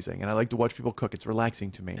that's amazing. And I like to watch people cook. It's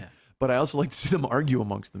relaxing to me. Yeah. But I also like to see them argue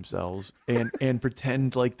amongst themselves and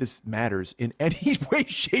pretend like this matters in any way,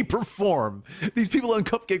 shape, or form. These people on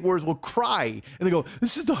Cupcake Wars will cry and they go,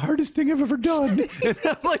 this is the hardest thing I've ever done. And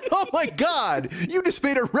I'm like, oh my God, you just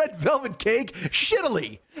made a red velvet cake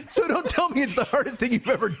shittily. So don't tell me it's the hardest thing you've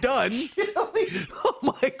ever done. Shittily? Oh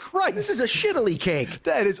my Christ. This is a shittily cake.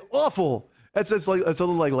 That is awful. That's a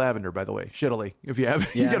little like lavender, by the way. Shittily. If you have,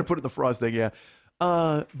 you got to put it in the frosting. Yeah.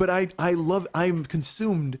 But I'm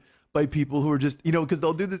consumed by people who are just, you know, because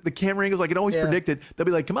they'll do this, the camera angles, like it always predicted, they'll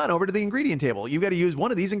be like, come on over to the ingredient table. You got to use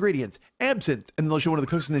one of these ingredients, absinthe. And they'll show one of the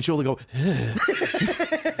cooks and then she'll go,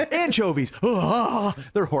 anchovies. Oh,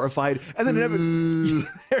 they're horrified. And then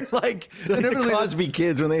they're like, the Cosby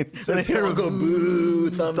kids when they will go, boo,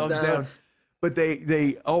 thumbs down. But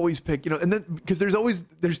they always pick, you know, and then because there's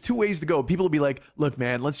 2 ways to go. People will be like, look,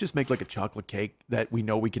 man, let's just make like a chocolate cake that we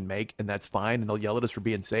know we can make and that's fine. And they'll yell at us for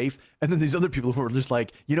being safe. And then these other people who are just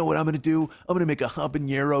like, you know what I'm going to do? I'm going to make a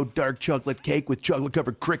habanero dark chocolate cake with chocolate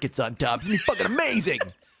covered crickets on top. It's going to be fucking amazing.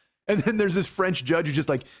 And then there's this French judge who's just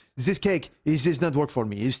like, this cake is not work for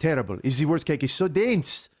me. It's terrible. It's the worst cake. It's so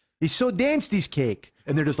dense. It's so dense, this cake.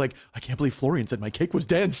 And they're just like, I can't believe Florian said my cake was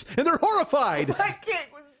dense. And they're horrified. My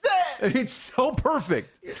cake was dense. It's so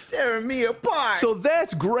perfect. You're tearing me apart. So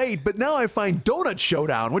that's great. But now I find Donut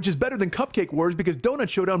Showdown, which is better than Cupcake Wars because Donut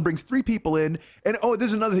Showdown brings 3 people in. And oh,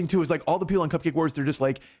 there's another thing too, is like all the people on Cupcake Wars, they're just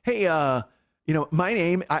like, hey, you know, my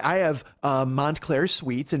name, I have Montclair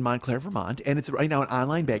Sweets in Montclair, Vermont. And it's right now an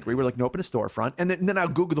online bakery. We're like, no, open a storefront. And then I'll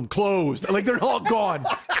Google them closed. Like they're all gone.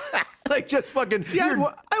 Like just fucking. See, I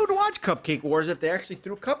would watch Cupcake Wars if they actually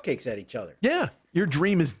threw cupcakes at each other. Yeah. Your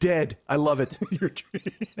dream is dead. I love it. Your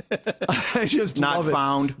dream. I just not love it.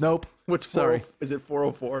 Found. Nope. What's sorry? Is it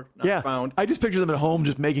 404? Not found. I just picture them at home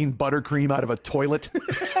just making buttercream out of a toilet.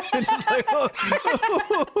 And just like,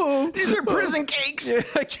 these are prison cakes. Yeah,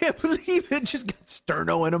 I can't believe it. Just got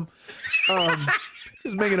sterno in them.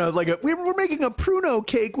 Just making we're making a pruno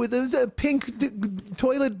cake with a pink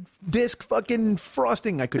toilet disc fucking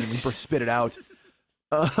frosting. I couldn't even spit it out.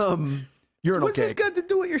 Urinal What's cake. this got to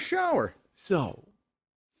do with your shower? So,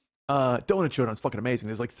 Donut Showdown's fucking amazing.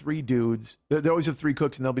 There's like 3 dudes. They always have 3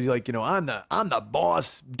 cooks, and they'll be like, I'm the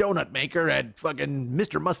boss donut maker at fucking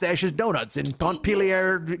Mr. Mustache's Donuts in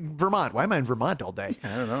Montpelier, Vermont. Why am I in Vermont all day?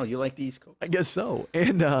 I don't know. You like the East Coast? I guess so.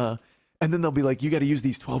 And then they'll be like, you got to use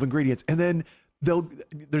these 12 ingredients, and then you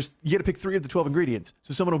got to pick 3 of the 12 ingredients.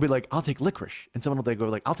 So someone will be like, I'll take licorice, and someone will go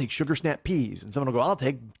like, I'll take sugar snap peas, and someone will go, I'll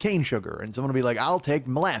take cane sugar, and someone will be like, I'll take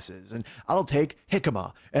molasses, and I'll take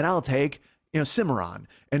jicama, and I'll take Cimarron.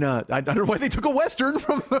 And I don't know why they took a Western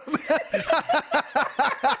from I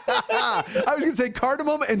was going to say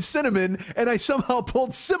cardamom and cinnamon, and I somehow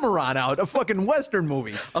pulled Cimarron out, a fucking Western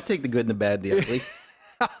movie. I'll take the good and the bad, the ugly.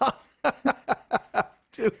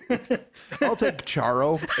 Dude, I'll take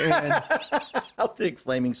Charo, and I'll take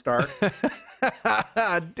Flaming Star.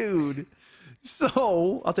 dude.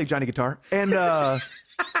 So I'll take Johnny Guitar, and I'll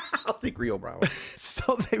take Rio Bravo.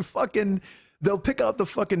 so they'll pick out the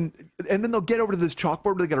fucking, and then they'll get over to this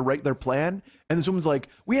chalkboard where they got to write their plan. And this woman's like,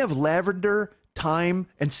 we have lavender, thyme,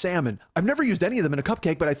 and salmon. I've never used any of them in a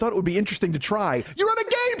cupcake, but I thought it would be interesting to try. You're on a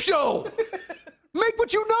game show. Make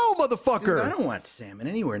what you know, motherfucker. Dude, I don't want salmon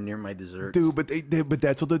anywhere near my desserts. Dude, but but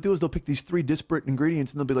that's what they'll do is they'll pick these 3 disparate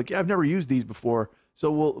ingredients and they'll be like, yeah, I've never used these before.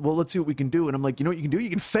 So well, let's see what we can do. And I'm like, you know what you can do? You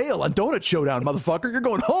can fail on Donut Showdown, motherfucker. You're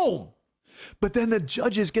going home. But then the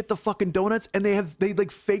judges get the fucking donuts and they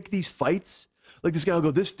like fake these fights. Like this guy will go,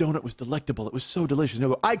 this donut was delectable. It was so delicious. And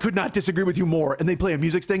they'll go, I could not disagree with you more. And they play a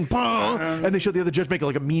music thing. And they show the other judge make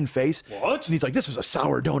like a mean face. What? And he's like, this was a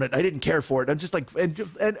sour donut. I didn't care for it. I'm just like, and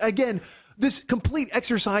again, this complete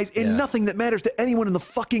exercise in nothing that matters to anyone in the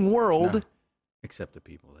fucking world. No. Except the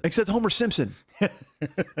people. Except Homer Simpson.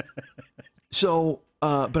 So,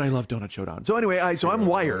 but I love Donut Showdown. So anyway, I'm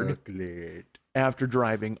wired after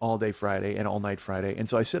driving all day Friday and all night Friday. And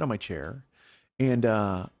so I sit on my chair and,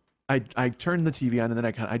 I turn the TV on and then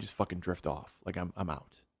I just fucking drift off. Like I'm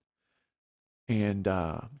out. And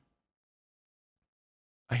I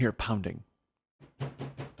hear pounding.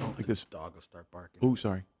 Like this dog will start barking. Oh,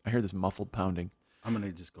 sorry. I hear this muffled pounding. I'm going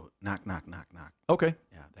to just go knock, knock, knock, knock. Okay.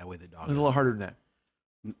 Yeah, that way the dog. It's a little harder than that.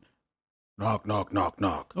 Knock, knock, knock,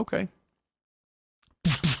 knock. Okay.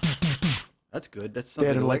 That's good. That's They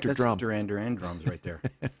had something an like electric drum. Duran Duran drums right there.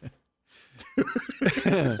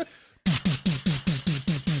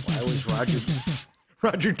 Why was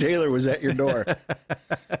Roger Taylor was at your door?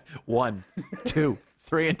 1, 2,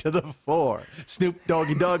 3 into the 4. Snoop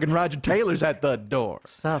Doggy Dogg and Roger Taylor's at the door.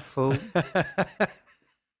 What's up, fool?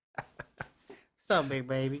 What's up, big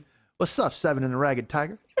baby? What's up, 7 and the Ragged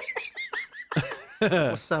Tiger?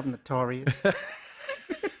 What's up, Notorious?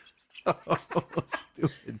 Oh,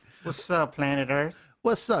 stupid. What's up, Planet Earth?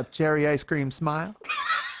 What's up, Cherry Ice Cream Smile?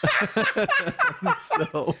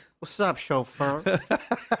 So, what's up, chauffeur?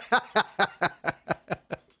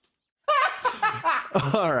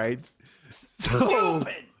 all right. So,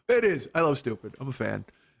 stupid. It is. I love stupid. I'm a fan.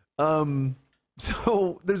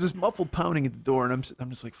 So there's this muffled pounding at the door, and I'm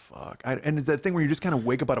just like, fuck. And it's that thing where you just kind of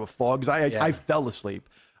wake up out of a fog. Because I fell asleep.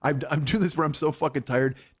 I'm doing this where I'm so fucking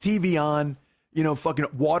tired. TV on, fucking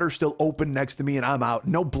water still open next to me, and I'm out.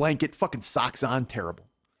 No blanket, fucking socks on, terrible.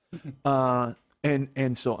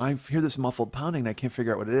 And so I hear this muffled pounding, and I can't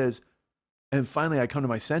figure out what it is. And finally, I come to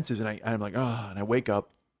my senses, and I'm like, oh, and I wake up,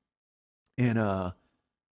 and I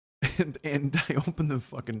open the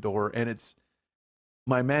fucking door, and it's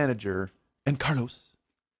my manager and Carlos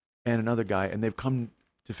and another guy, and they've come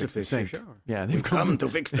to fix the sink. Yeah, they've come to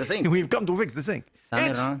fix the sink. We've come to fix the sink. Sounded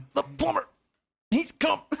It's wrong. the plumber. He's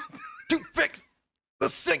come to fix the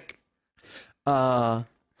sink.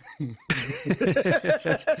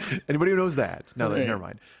 Anybody who knows that? No, Right. never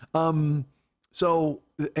mind. So,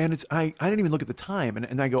 and it's I didn't even look at the time,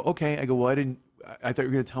 and I go, okay. I go, well, I thought you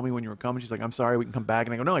were going to tell me when you were coming. She's like, I'm sorry, we can come back.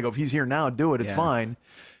 And I go, no. I go, if he's here now, do it. It's fine.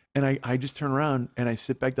 And I just turn around and I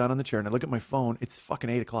sit back down on the chair and I look at my phone. It's fucking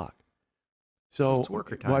 8 o'clock. So It's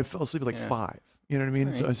worker time. well, I fell asleep at like 5. You know what I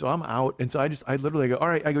mean? Right. So I'm out, and so I literally go, all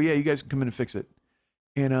right. I go, yeah, you guys can come in and fix it.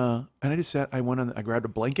 And I just sat. I grabbed a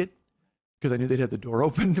blanket because I knew they'd have the door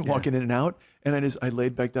open, walking in and out. And I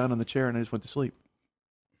laid back down on the chair and I just went to sleep.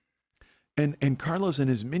 And Carlos and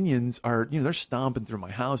his minions are, they're stomping through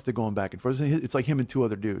my house. They're going back and forth. It's like him and 2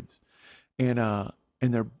 other dudes. And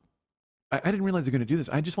they're, I didn't realize they're going to do this.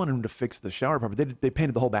 I just wanted them to fix the shower properly. They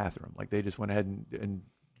painted the whole bathroom. Like they just went ahead and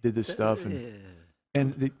did this stuff.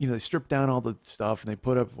 And they stripped down all the stuff and they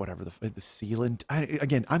put up whatever, the sealant.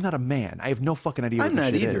 Again, I'm not a man. I have no fucking idea what I'm this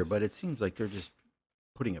not shit either, is. but it seems like they're just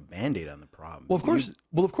putting a Band-Aid on the problem. Well,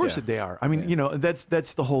 of course that they are. I mean, that's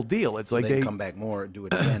the whole deal. It's like they come back more, do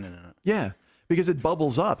it again. Yeah, because it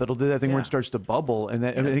bubbles up. It'll do that thing where it starts to bubble. And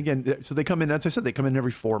then, and again, so they come in, as I said, they come in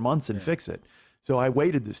every 4 months and fix it. So I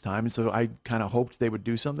waited this time, and so I kind of hoped they would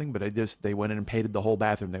do something, but they went in and painted the whole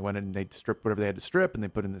bathroom. They went in and they stripped whatever they had to strip, and they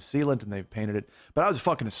put in the sealant, and they painted it. But I was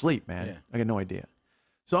fucking asleep, man. Yeah. I got no idea.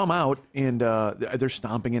 So I'm out, and they're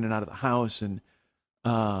stomping in and out of the house, and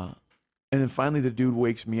then finally the dude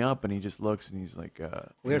wakes me up, and he just looks, and he's like,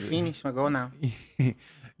 We're finished. I'll go now.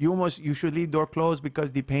 you should leave door closed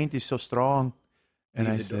because the paint is so strong. And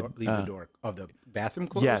I said, leave the door of the bathroom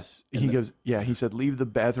closed. yes. He goes, yeah. He said, leave the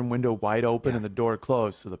bathroom window wide open and the door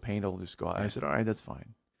closed so the paint will just go out. I said, all right, that's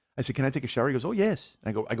fine. I said, can I take a shower? He goes, oh yes. And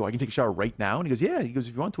I go, I can take a shower right now. And he goes, yeah. He goes,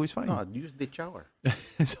 if you want to, he's fine. No, use the shower.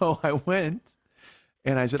 So I went,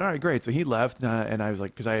 and I said, all right, great. So he left, and I was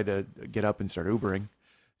like, because I had to get up and start Ubering.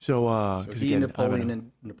 So, So he and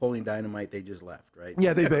Napoleon Dynamite, they just left, right?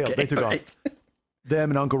 yeah, they bailed. Okay, They took off.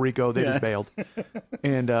 Them and Uncle Rico, they just bailed.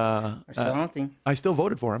 And Something. I still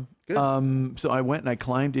voted for him. Good. So I went and I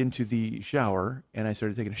climbed into the shower, and I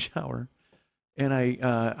started taking a shower. And I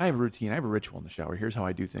have a routine. I have a ritual in the shower. Here's how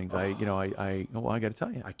I do things. I got to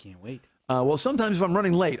tell you. I can't wait. Well, sometimes if I'm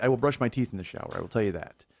running late, I will brush my teeth in the shower. I will tell you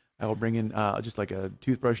that. I will bring in just like a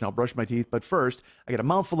toothbrush, and I'll brush my teeth. But first, I get a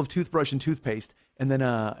mouthful of toothbrush and toothpaste, and then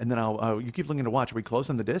I'll. You keep looking to watch. Are we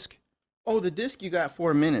close on the disc? Oh, the disc, you got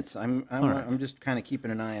 4 minutes. I'm right. just kind of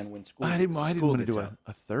keeping an eye on when school. I didn't want to gets do out.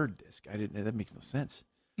 a third disc. I didn't. That makes no sense.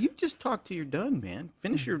 You just talk till you're done, man.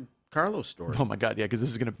 Finish your Carlos story. Oh my God, yeah, because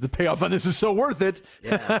this is the payoff on this is so worth it.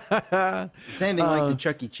 Yeah. Same thing like the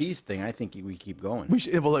Chuck E. Cheese thing. I think we keep going. We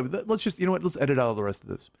should. Well, let's just. You know what? Let's edit out all the rest of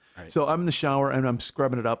this. Right. So I'm in the shower and I'm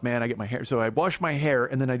scrubbing it up, man. I get my hair. So I wash my hair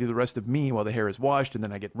and then I do the rest of me while the hair is washed, and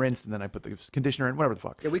then I get rinsed, and then I put the conditioner in. Whatever the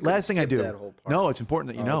fuck. Yeah, we couldn't Last thing I skip do. that whole part. No, it's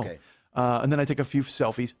important that you know. Okay. And then I take a few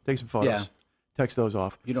selfies, take some photos, Yeah. text those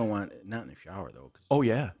off. You don't want not in the shower though. 'Cause Oh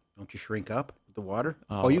yeah. don't you shrink up with the water?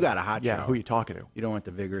 Oh, you got a hot Yeah. shower. Who are you talking to? You don't want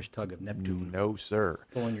the vigorous tug of Neptune No, sir.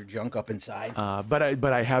 pulling your junk up inside. But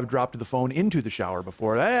I have dropped the phone into the shower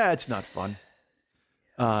before. That's not fun.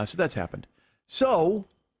 So that's happened. So,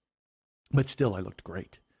 but still, I looked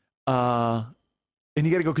great. And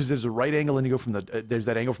you got to go because there's a right angle, and you go from there's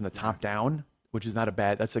that angle from the top down, which is not a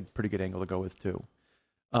bad. That's a pretty good angle to go with too.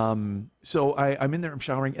 So I'm in there, I'm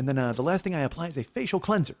showering, and then the last thing I apply is a facial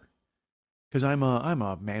cleanser, because I'm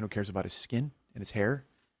a man who cares about his skin and his hair.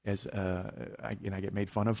 As I get made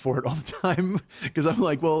fun of for it all the time because I'm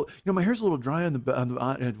like, well, my hair's a little dry on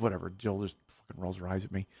the whatever. Jill just fucking rolls her eyes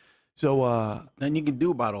at me. So Nothing you can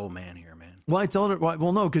do about old man here, man. well, I tell her,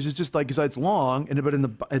 well, no, because it's just like, because it's long, but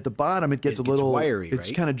at the bottom it gets a little wiry. It's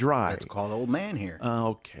right? kind of dry. That's called old man hair.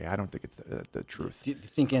 Okay, I don't think it's the truth. Do you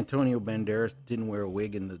think Antonio Banderas didn't wear a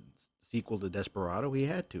wig in the sequel to Desperado? He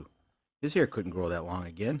had to. His hair couldn't grow that long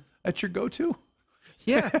again. That's your go-to.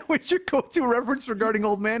 Yeah. What's your go-to reference regarding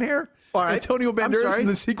old man hair? All right. Antonio Banderas in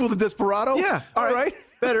the sequel to Desperado. Yeah. All right.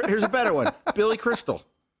 Better. Here's a better one. Billy Crystal.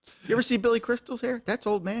 You ever see Billy Crystal's hair? That's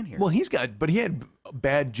old man hair. Well, he had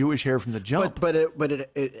bad Jewish hair from the jump. But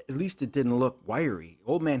at least it didn't look wiry.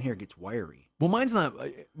 Old man hair gets wiry. Well, mine's not.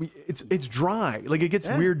 It's dry. Like it gets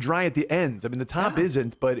weird dry at the ends. I mean, the top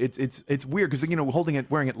isn't, but it's weird because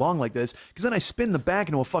wearing it long like this. Because then I spin the back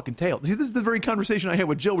into a fucking tail. See, this is the very conversation I had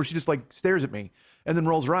with Jill, where she just like stares at me and then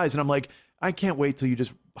rolls her eyes, and I'm like, I can't wait till you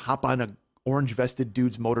just hop on a orange vested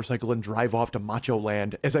dude's motorcycle and drive off to Macho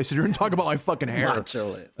Land as I sit here and talk about my fucking hair.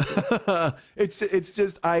 Macho land. it's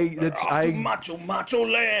just Macho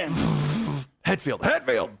land.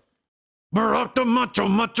 Hetfield. We're off to Macho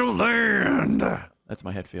Land. That's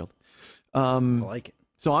my Hetfield. I like it.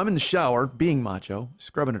 So I'm in the shower, being macho,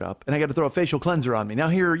 scrubbing it up, and I got to throw a facial cleanser on me. Now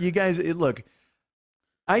here, you guys, look,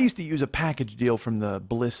 I used to use a package deal from the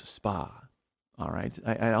Bliss Spa. All right,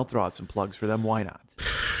 I'll throw out some plugs for them. Why not?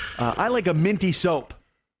 I like a minty soap.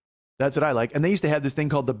 That's what I like. And they used to have this thing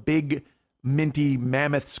called the Big Minty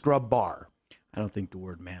Mammoth Scrub Bar. I don't think the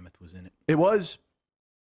word mammoth was in it. It was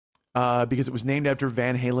because it was named after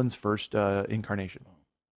Van Halen's first incarnation.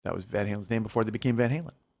 That was Van Halen's name before they became Van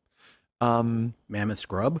Halen. Mammoth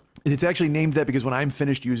scrub? It's actually named that because when I'm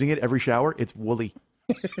finished using it, every shower, it's woolly.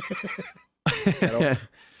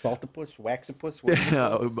 Saltipus, waxipus,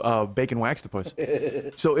 bacon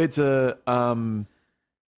waxtopus. So it's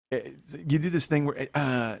you do this thing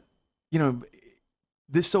where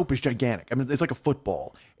this soap is gigantic. I mean, it's like a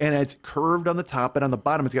football, and it's curved on the top, and on the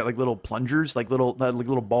bottom, it's got like little plungers, like little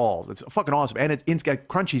balls. It's fucking awesome, and it's got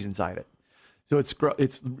crunchies inside it. So it's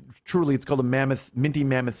called a minty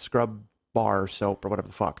mammoth scrub bar soap or whatever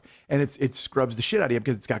the fuck, and it scrubs the shit out of you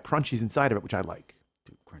because it's got crunchies inside of it, which I like.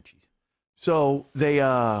 Dude, crunchies. So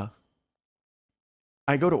I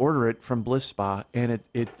go to order it from Bliss Spa, and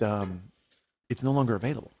it's no longer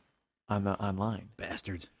available online.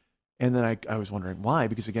 Bastards. And then I was wondering why,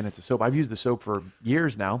 because again, it's a soap. I've used the soap for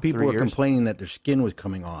years now. People 3 were years. complaining that their skin was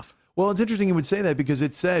coming off. Well, it's interesting you would say that because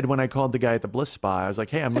it said when I called the guy at the Bliss Spa, I was like,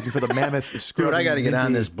 hey, I'm looking for the Mammoth Scrub. Dude, I got to get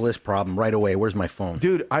on this Bliss problem right away. Where's my phone?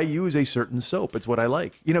 Dude, I use a certain soap. It's what I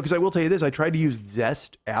like. You know, because I will tell you this. I tried to use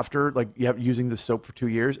Zest after, like, using the soap for 2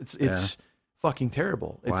 years. It's fucking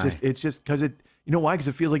terrible. Why? It's just because it, you know why? Because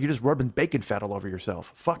it feels like you're just rubbing bacon fat all over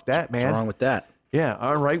yourself. Fuck that, man. What's wrong with that? Yeah,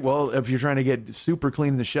 all right. Well, if you're trying to get super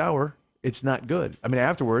clean in the shower, it's not good. I mean,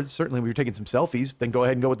 afterwards, certainly when you're taking some selfies, then go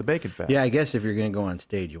ahead and go with the bacon fat. Yeah, I guess if you're going to go on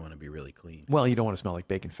stage, you want to be really clean. Well, you don't want to smell like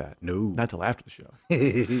bacon fat. No. Not till after the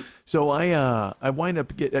show. So I wind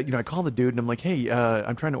up I call the dude and I'm like, hey,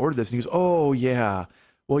 I'm trying to order this, and he goes, oh yeah,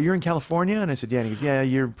 well you're in California, and I said, yeah, and he goes, yeah,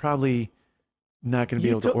 you're probably not going to be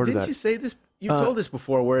able to order didn't that. you say this? You told this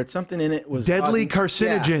before, where it's something in it was Deadly causing-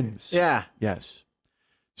 carcinogens. Yeah. Yes.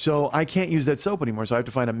 So I can't use that soap anymore. So I have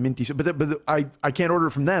to find a minty soap. But I can't order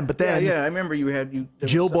it from them. But then Yeah. I remember there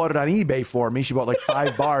Jill was bought it on eBay for me. She bought like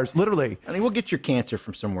 5 bars, literally. I mean, we'll get your cancer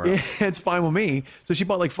from somewhere else. Yeah, it's fine with me. So she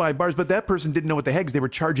bought like 5 bars, but that person didn't know what the heck, because they were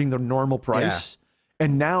charging the normal price.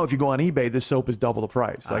 And now if you go on eBay, this soap is double the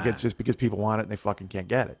price. Like it's just because people want it and they fucking can't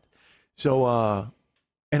get it. So,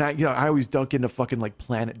 and I always dunk into fucking like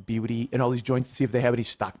Planet Beauty and all these joints to see if they have any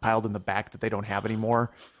stockpiled in the back that they don't have anymore.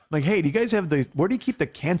 I'm like, hey, do you guys have where do you keep the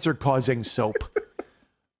cancer causing soap?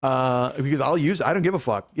 Because I don't give a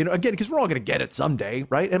fuck. You know, again, because we're all going to get it someday,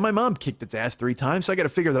 right? And my mom kicked its ass 3 times, so I got to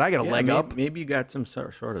figure that I got a leg up. Maybe you got some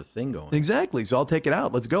sort of thing going. Exactly. So I'll take it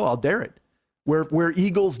out. Let's go. I'll dare it. Where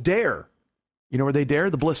eagles dare. You know where they dare?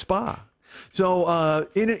 The Bliss Spa. So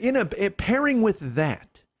in a pairing with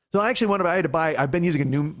that. So I actually I've been using a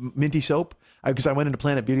new minty soap because I went into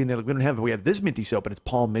Planet Beauty and they're like, we don't have it. We have this minty soap, and it's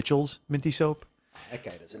Paul Mitchell's minty soap. That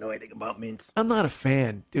guy doesn't know anything about mints. I'm not a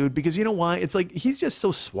fan, dude, because you know why? It's like he's just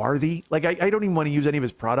so swarthy. Like I don't even want to use any of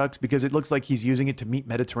his products because it looks like he's using it to meet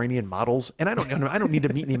Mediterranean models, and I don't need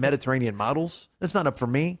to meet any Mediterranean models. That's not up for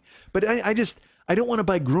me. But I don't want to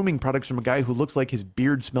buy grooming products from a guy who looks like his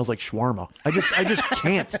beard smells like shawarma. I just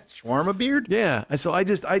can't. Shawarma beard? Yeah. And so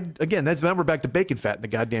again, now we're back to bacon fat in the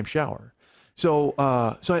goddamn shower. So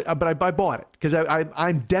I bought it because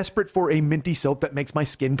I'm desperate for a minty soap that makes my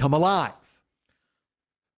skin come alive.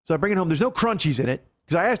 So I bring it home. There's no crunchies in it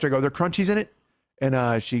because I asked her, are there crunchies in it?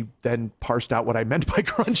 And she then parsed out what I meant by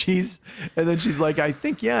crunchies. And then she's like, I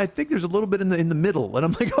think there's a little bit in the middle. And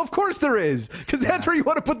I'm like, of course there is, because that's where you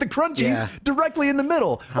want to put the crunchies, directly in the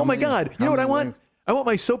middle. Oh my God. You know what I want? I want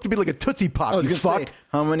my soap to be like a Tootsie Pop. I was going to say,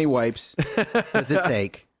 how many wipes does it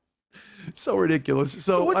take? So ridiculous.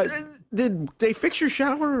 So did they fix your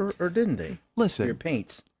shower or didn't they? Listen, your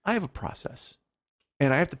paints. I have a process,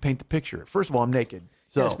 and I have to paint the picture. First of all, I'm naked.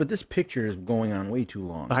 So yes, but this picture is going on way too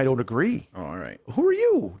long. I don't agree. Oh, all right. Who are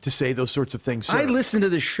you to say those sorts of things, sir? I listen to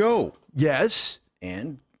the show. Yes.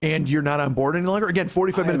 And you're not on board any longer? Again,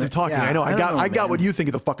 45 minutes of talking. Yeah, I know. I got man. what you think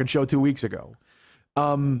of the fucking show 2 weeks ago.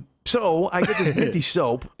 So I get this minty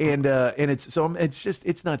soap, and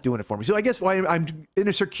it's not doing it for me. So I guess why I'm in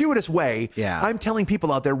a circuitous way. Yeah. I'm telling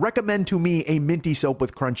people out there, recommend to me a minty soap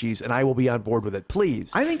with crunchies, and I will be on board with it.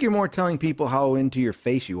 Please. I think you're more telling people how into your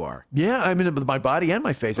face you are. Yeah, I'm into my body and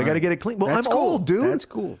my face. I got to get it clean. Well, That's I'm cool. old, dude. That's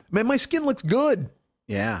cool. Man, my skin looks good.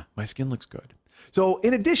 Yeah. My skin looks good. So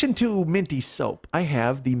in addition to minty soap, I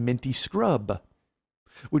have the minty scrub,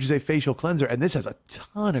 which is a facial cleanser, and this has a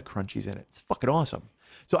ton of crunchies in it. It's fucking awesome.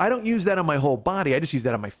 So I don't use that on my whole body. I just use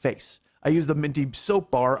that on my face. I use the minty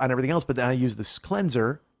soap bar on everything else, but then I use this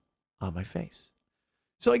cleanser on my face.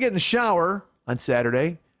 So I get in the shower on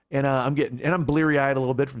Saturday, and I'm bleary-eyed a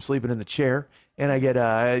little bit from sleeping in the chair. And I get,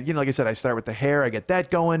 like I said, I start with the hair. I get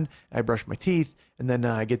that going. I brush my teeth. And then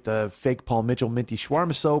I get the fake Paul Mitchell minty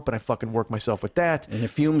shawarma soap, and I fucking work myself with that. And the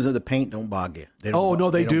fumes of the paint don't bog you. They do.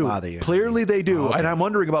 Don't bother you. Clearly they do. Oh, okay. And I'm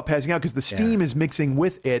wondering about passing out because the steam is mixing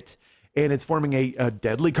with it, and it's forming a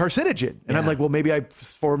deadly carcinogen. And I'm like, well, maybe I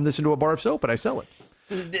form this into a bar of soap and I sell it.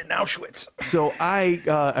 In Auschwitz. So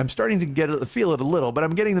I'm starting to feel it a little, but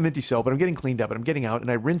I'm getting the minty soap, and I'm getting cleaned up, and I'm getting out,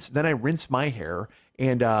 and I rinse my hair,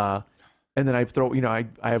 and then I throw, I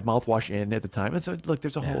have mouthwash in at the time. And so look,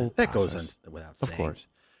 there's a whole that goes process. in without saying. Of course.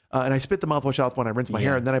 And I spit the mouthwash out when I rinse my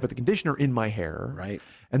hair, and then I put the conditioner in my hair. Right.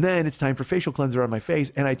 And then it's time for facial cleanser on my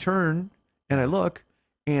face, and I turn and I look,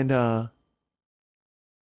 and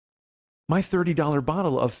my $30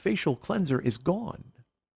 bottle of facial cleanser is gone.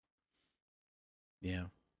 Yeah.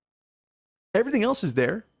 Everything else is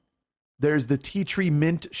there. There's the tea tree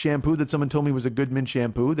mint shampoo that someone told me was a good mint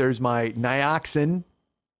shampoo. There's my Nioxin.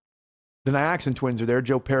 The Nioxin twins are there,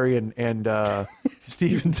 Joe Perry and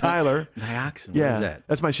Steven Tyler. Nioxin, yeah, what is that?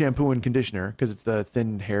 That's my shampoo and conditioner because it's the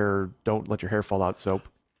thin hair, don't let your hair fall out soap.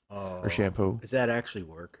 or shampoo. Does that actually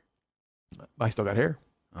work? I still got hair.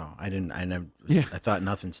 Oh, I didn't. I never. Yeah. I thought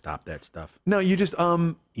nothing stopped that stuff. No, you just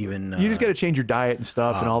Even you just got to change your diet and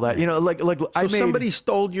stuff and all that. man. You know, like So I made somebody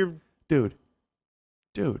stole your. dude.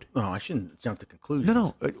 No, I shouldn't jump to conclusions.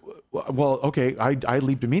 No. Well, okay. I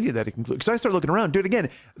leaped immediately to that conclusion because I started looking around, dude. Again,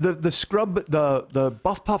 the scrub, the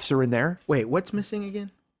buff puffs are in there. Wait, what's missing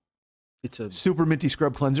again? It's a Super minty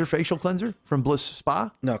scrub cleanser, facial cleanser from Bliss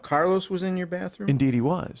Spa. no. Carlos was in your bathroom. Indeed, he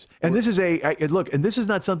was. And this is look, and this is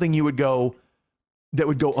not something you would go that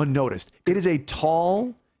would go unnoticed. It is a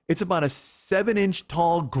tall. It's about a 7-inch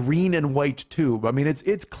tall green and white tube. I mean,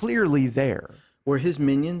 it's clearly there. Were his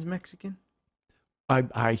minions Mexican?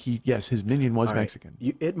 Yes, his minion was All right. Mexican.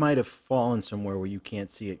 It might have fallen somewhere where you can't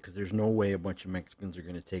see it because there's no way a bunch of Mexicans are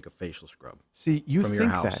going to take a facial scrub. See, you from your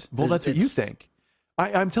think house. that? Well, that's what you It's- think.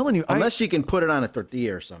 I'm telling you. Unless you can put it on a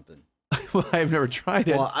tortilla or something. Well, I've never tried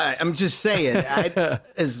it. Well, I'm just saying,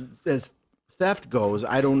 as theft goes,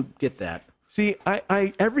 I don't get that. See,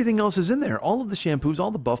 I everything else is in there. All of the shampoos, all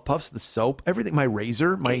the buff puffs, the soap, everything. My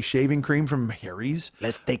razor, my shaving cream from Harry's.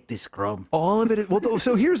 Let's take this scrub. All of it. Well,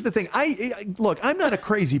 so here's the thing. Look. I'm not a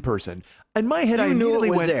crazy person. In my head, I You knew it immediately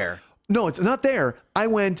was went there. No, it's not there. I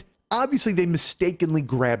went. Obviously, they mistakenly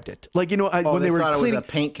grabbed it. Like, you know, when they they were thought it was cleaning. a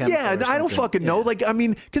paint chemical Yeah, or I don't something. fucking know. Yeah. Like, I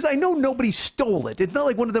mean, because I know nobody stole it. It's not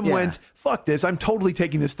like one of them Yeah. went, "Fuck this! I'm totally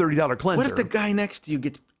taking this $30 cleanser." What if the guy next to you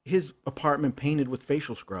gets his apartment painted with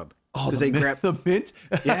facial scrub? Oh, Because the they mint, grab. the mint?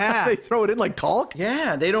 Yeah. They throw it in like caulk.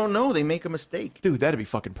 Yeah, they don't know. They make a mistake. Dude, that'd be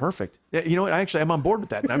fucking perfect. Yeah, you know what? I'm on board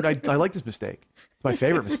with that. I like this mistake. It's my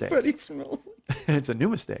favorite mistake. Everybody smells. It's a new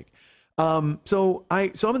mistake. So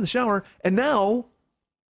I'm in the shower, and now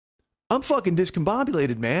I'm fucking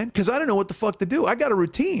discombobulated, man, because I don't know what the fuck to do. I got a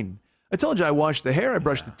routine. I told you I washed the hair, I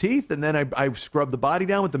brushed the teeth, and then I scrub the body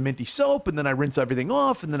down with the minty soap, and then I rinse everything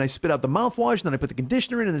off, and then I spit out the mouthwash, and then I put the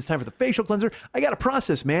conditioner in, and it's time for the facial cleanser. I got a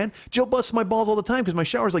process, man. Jill busts my balls all the time because my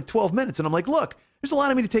shower's like 12 minutes, and I'm like, look, there's a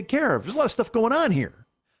lot of me to take care of. There's a lot of stuff going on here.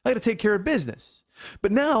 I got to take care of business.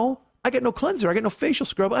 But now I got no cleanser. I got no facial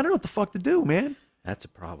scrub. I don't know what the fuck to do, man. That's a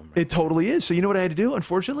problem. Right? It totally is. So you know what I had to do,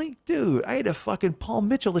 unfortunately? Dude, I had to fucking Paul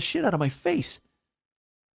Mitchell the shit out of my face.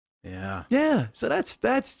 Yeah. Yeah, so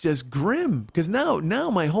that's just grim because now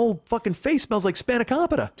my whole fucking face smells like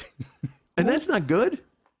spanakopita, and that's not good.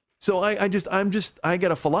 So I got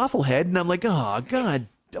a falafel head, and I'm like, oh god,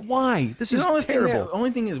 why? This is terrible. The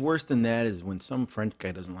only thing is worse than that is when some French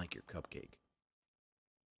guy doesn't like your cupcake.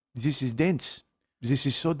 This is dense. This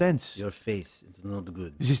is so dense. Your face, it's not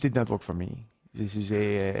good. This did not work for me. This is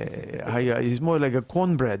it's more like a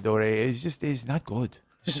cornbread or it's not good.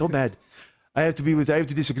 It's so bad. I have to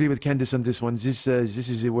disagree with Candace on this one. This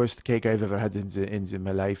is the worst cake I've ever had in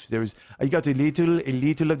my life. I got a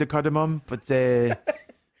little of the cardamom, but the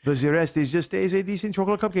rest is just a decent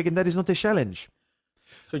chocolate cupcake, and that is not a challenge.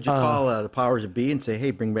 So did you call the powers of B and say,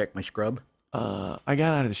 "Hey, bring back my scrub"? I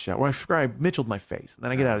got out of the shower. Well, I Mitchelled my face, and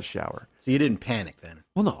then I get out of the shower. So you didn't panic then?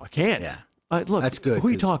 Well, no, I can't. Yeah. Look, That's good. Who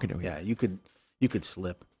are you 'cause, talking to? Yeah, you could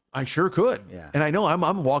slip. I sure could. Yeah. And I know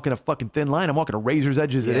I'm walking a fucking thin line. I'm walking a razor's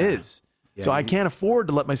edge as it Yeah. is. Yeah, So I can't afford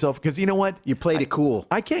to let myself, because you know what? You played it cool.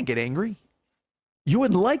 I can't get angry. You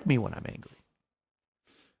wouldn't like me when I'm angry.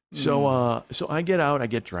 So so I get out, I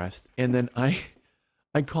get dressed, and then I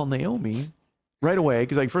call Naomi right away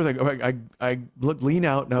because first I lean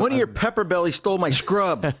out. And One of your pepper bellies stole my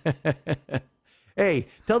scrub. Hey,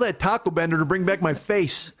 tell that taco bender to bring back my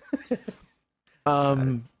face.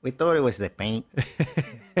 We thought it was the paint.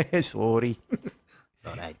 Sorry,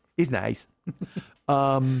 All right. he's nice.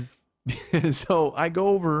 So I go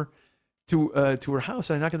over to her house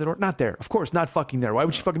and I knock on the door. Not there, of course, not fucking there. Why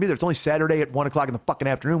would she fucking be there? It's only Saturday at 1:00 in the fucking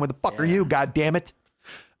afternoon. Where the fuck are you? God damn it!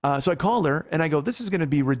 So I call her and I go, "This is going to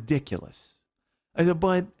be ridiculous." I said,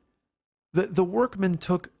 "But the workman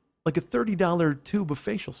took like a $30 tube of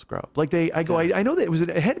facial scrub. Like I know that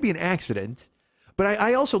it had to be an accident, but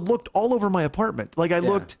I also looked all over my apartment. Like I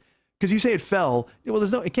looked, because you say it fell. Well,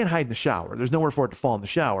 it can't hide in the shower. There's nowhere for it to fall in the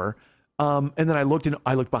shower. And then I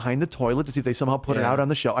looked behind the toilet to see if they somehow put it out on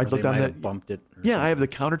the shelf. I looked on the bumped it. I have the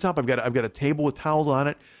countertop. I've got a table with towels on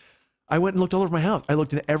it. I went and looked all over my house. I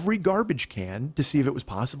looked in every garbage can to see if it was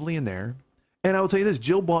possibly in there. And I will tell you this: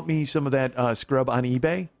 Jill bought me some of that scrub on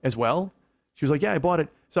eBay as well. She was like, "Yeah, I bought it."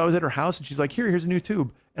 So I was at her house, and she's like, "Here's a new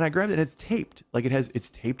tube." And I grabbed it, and it's taped. Like it's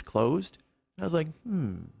taped closed. And I was like,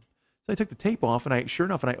 So I took the tape off, and sure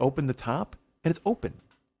enough, I opened the top, and it's open.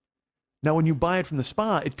 Now, when you buy it from the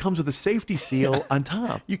spa, it comes with a safety seal on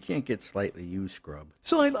top. You can't get slightly used scrub.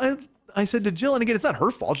 So I said to Jill, and again, it's not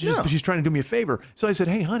her fault. She's trying to do me a favor. So I said,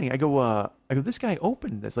 "Hey, honey," I go, this guy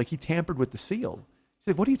opened this. Like he tampered with the seal.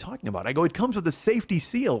 She's like, what are you talking about? I go, it comes with a safety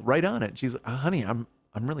seal right on it. She's like, honey, I'm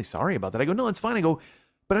really sorry about that. I go, no, it's fine. I go,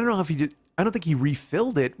 but I don't know if he did. I don't think he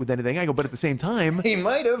refilled it with anything. I go, but at the same time, He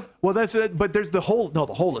might have. well, that's it. But there's the hole. No,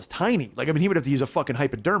 the hole is tiny. Like, I mean, he would have to use a fucking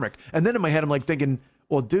hypodermic. And then in my head, I'm like thinking,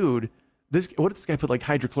 well, dude, what if this guy put like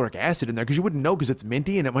hydrochloric acid in there? Because you wouldn't know because it's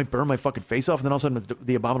minty and it might burn my fucking face off. And then all of a sudden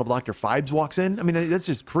the abominable Dr. Phibes walks in. I mean, that's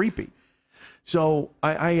just creepy. So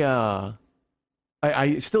I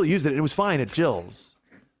still used it. And it was fine at Jill's.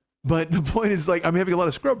 But the point is, like, I'm having a lot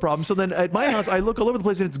of scrub problems. So then at my house, I look all over the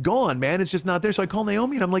place and it's gone, man. It's just not there. So I call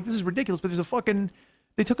Naomi and I'm like, this is ridiculous. But there's a fucking,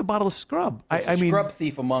 they took a bottle of scrub. I mean, scrub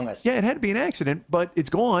thief among us. yeah, it had to be an accident, but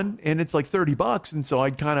it's gone and it's like $30. And so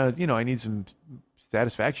I kind of, I need some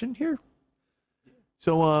satisfaction here.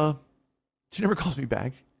 So she never calls me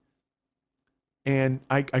back. And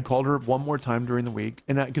I called her one more time during the week.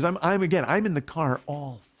 And because I'm in the car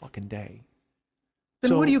all fucking day.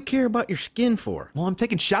 Then what do you care about your skin for? Well, I'm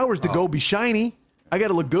taking showers to go be shiny. I got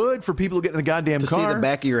to look good for people who get in the goddamn car. To see the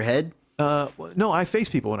back of your head? No, I face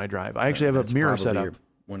people when I drive. I actually have a mirror set up.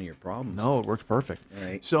 One of your problems. No, it works perfect. All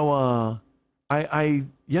right. So I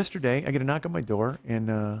yesterday I get a knock on my door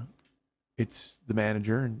and it's the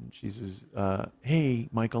manager and she says, "Hey,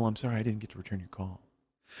 Michael, I'm sorry I didn't get to return your call."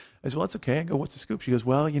 I said, "Well, that's okay." I go, "What's the scoop?" She goes,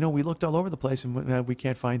 "Well, we looked all over the place and we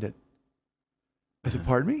can't find it." I said,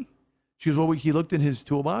 "Pardon me?" She goes, "Well, he looked in his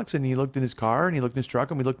toolbox and he looked in his car and he looked in his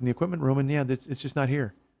truck and we looked in the equipment room and yeah, it's just not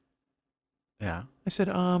here." Yeah. I said,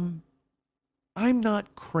 "I'm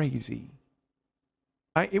not crazy.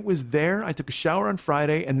 It was there. I took a shower on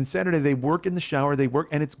Friday and then Saturday they work in the shower. They work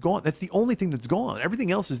and it's gone. That's the only thing that's gone.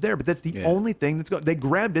 Everything else is there, but that's the only thing that's gone. They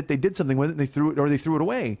grabbed it. They did something with it and they threw it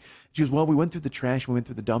away." She goes, "Well, we went through the trash. We went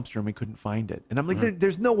through the dumpster and we couldn't find it." And I'm like,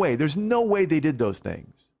 there's no way. There's no way they did those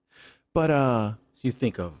things. But, so you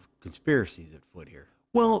think of conspiracies at foot here.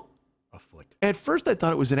 Well, afoot. At first I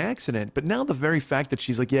thought it was an accident, but now the very fact that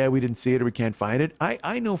she's like, yeah, we didn't see it or we can't find it.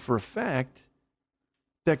 I know for a fact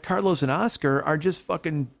that Carlos and Oscar are just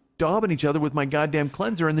fucking daubing each other with my goddamn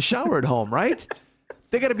cleanser in the shower at home, right?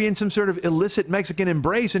 They got to be in some sort of illicit Mexican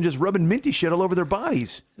embrace and just rubbing minty shit all over their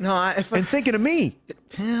bodies. No, and thinking of me.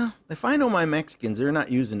 Yeah, if I know my Mexicans, they're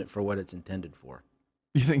not using it for what it's intended for.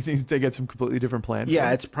 You think they got some completely different plans?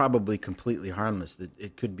 Yeah, it's probably completely harmless.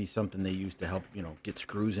 It could be something they use to help, get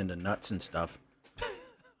screws into nuts and stuff.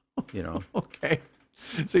 Okay.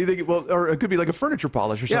 So you think, well, or it could be like a furniture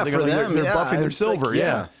polish or something. Yeah, for they're them, buffing their silver. like,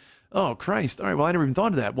 yeah. Oh Christ! All right. Well, I never even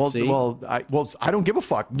thought of that. Well, See? I don't give a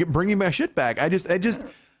fuck. Bring me my shit back. I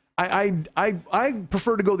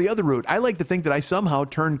prefer to go the other route. I like to think that I somehow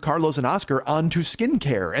turned Carlos and Oscar onto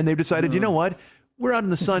skincare, and they've decided, you know what? We're out in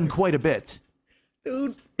the sun quite a bit.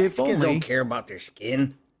 Dude, if Mexicans only don't care about their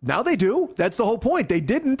skin. Now they do. That's the whole point. They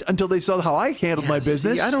didn't until they saw how I handled my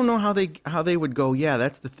business. See, I don't know how they would go, yeah,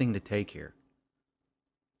 that's the thing to take here.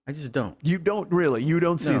 I just don't. You don't really. You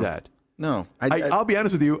don't see that. No. I'll be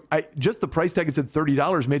honest with you. Just the price tag that said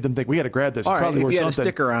 $30 made them think we got to grab this. All It's right, probably if worth you had something. a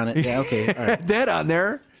sticker on it, yeah, okay. All right. That on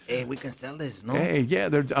there. Hey, we can sell this, no? Hey, yeah.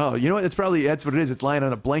 You know what? That's what it is. It's lying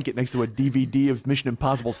on a blanket next to a DVD of Mission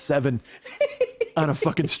Impossible 7 on a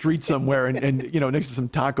fucking street somewhere and next to some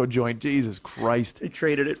taco joint. Jesus Christ. They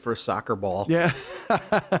traded it for a soccer ball. Yeah.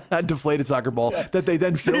 A deflated soccer ball that they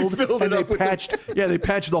then filled and they patched. They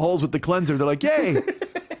patched the holes with the cleanser. They're like, yay.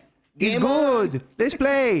 He's good. Let's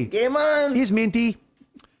play. Game on. He's minty.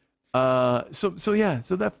 So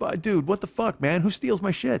that dude, what the fuck, man? Who steals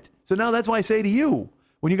my shit? So now that's why I say to you,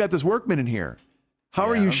 when you got this workman in here, how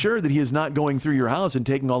are you sure that he is not going through your house and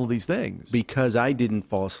taking all of these things? Because I didn't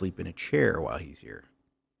fall asleep in a chair while he's here.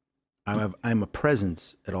 I'm a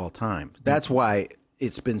presence at all times. That's why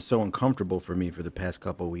it's been so uncomfortable for me for the past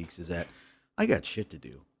couple of weeks, is that I got shit to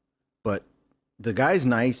do. But the guy's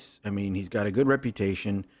nice. I mean, he's got a good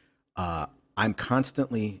reputation. I'm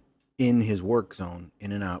constantly in his work zone,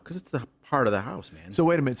 in and out, because it's the part of the house, man. So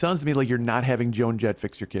wait a minute. It sounds to me like you're not having Joan Jett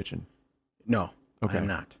fix your kitchen. No, okay. I'm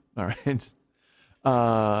not. All right.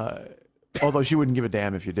 Although she wouldn't give a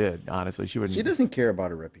damn if you did, honestly. She wouldn't. She doesn't care about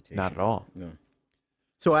her reputation. Not at all. No.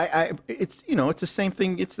 So it's it's the same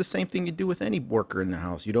thing. It's the same thing you do with any worker in the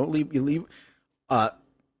house. You don't leave. You leave.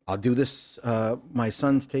 I'll do this. My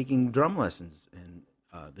son's taking drum lessons, and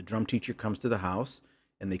the drum teacher comes to the house,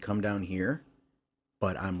 and they come down here,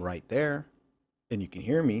 but I'm right there, and you can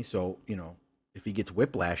hear me. So if he gets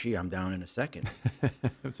whiplashy, I'm down in a second. If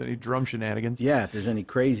there's any drum shenanigans. Yeah, if there's any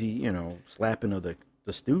crazy, slapping of the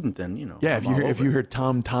student, then Yeah, if you hear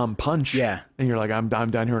Tom punch. Yeah, and you're like, I'm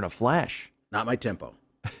down here in a flash. Not my tempo.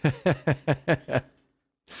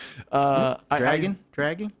 Dragging.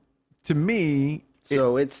 Dragging. To me,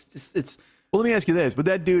 so it's Well, let me ask you this: with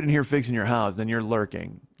that dude in here fixing your house, then you're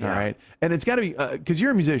lurking, all Yeah. right? And it's got to be because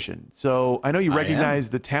you're a musician, so I know you I recognize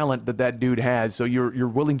the talent that dude has, so you're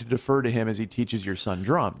willing to defer to him as he teaches your son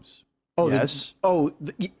drums. Oh, yes.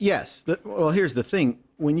 Yes. Well, here's the thing: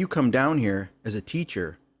 when you come down here as a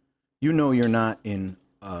teacher, you know you're not in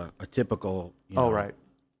a typical, Right.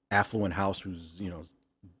 affluent house who's,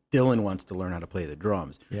 Dylan wants to learn how to play the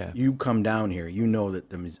drums. Yeah. You come down here, you know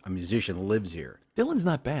that a musician lives here. Dylan's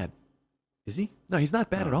not bad. Is he? No, he's not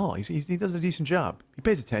bad at all. He does a decent job. He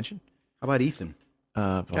pays attention. How about Ethan?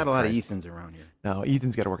 Oh, Got a lot of Christ. Ethans around here. No,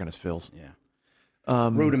 Ethan's got to work on his fills. Yeah.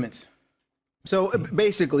 Rudiments. So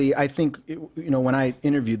basically, I think when I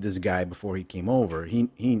interviewed this guy before he came over,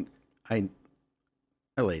 I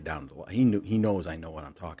laid down the law. He knows I know what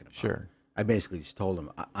I'm talking about. Sure. I basically just told him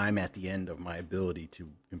I'm at the end of my ability to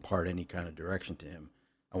impart any kind of direction to him.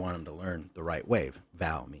 I want him to learn the right way.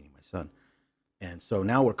 Val, meaning my son. And so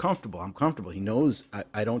now we're comfortable. I'm comfortable. He knows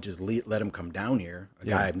I don't just let him come down here, a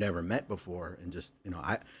guy I've never met before, and just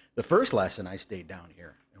the first lesson I stayed down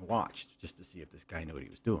here and watched just to see if this guy knew what he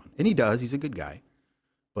was doing. And he does. He's a good guy.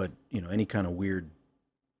 But any kind of weird,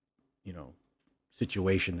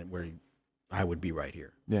 situation where I would be right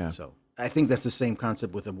here. Yeah. So I think that's the same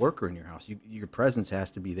concept with a worker in your house. Your presence has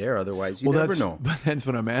to be there, otherwise you never know. But that's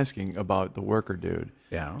what I'm asking about the worker dude.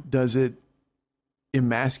 Yeah. Does it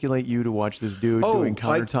emasculate you to watch this dude doing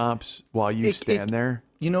countertops while you stand there?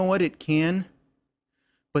 You know what? It can.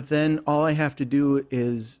 But then all I have to do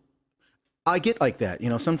is, I get like that.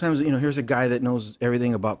 Sometimes, here's a guy that knows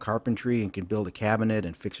everything about carpentry and can build a cabinet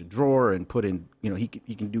and fix a drawer and put in, he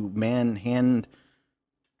can do hand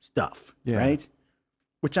stuff, right?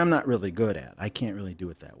 Which I'm not really good at. I can't really do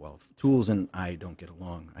it that well. Tools and I don't get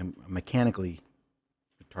along. I'm mechanically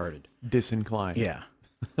retarded. Disinclined. Yeah.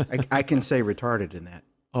 I can say retarded in that.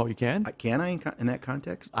 Oh, you can? Can I in that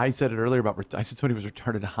context? I said it earlier I said somebody was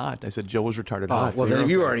retarded hot. I said Joe was retarded hot. Well, so then you're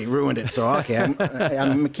you okay. already ruined it. So okay,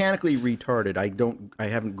 I'm mechanically retarded. I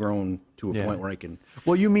haven't grown to a point where I can.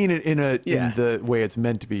 Well, you mean it in the way it's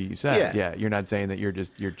meant to be said. Yeah. You're not saying that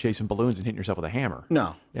you're chasing balloons and hitting yourself with a hammer.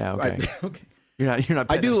 No. Yeah. Okay. Okay. You're not.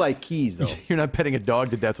 I do like keys though. You're not petting a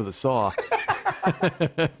dog to death with a saw.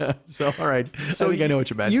 So all right. So I think I know what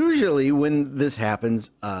you meant. Usually when this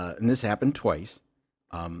happens, and this happened twice,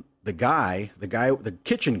 the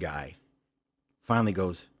kitchen guy finally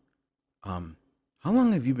goes, how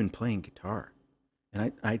long have you been playing guitar?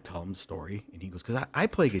 And I tell him the story, and he goes, because I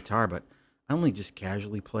play guitar, but I only just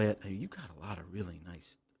casually play it. You got a lot of really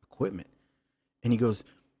nice equipment. And he goes,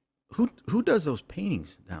 who does those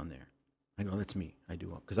paintings down there? I go, that's me. I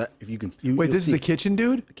do. Because if you can, Wait, this is the kitchen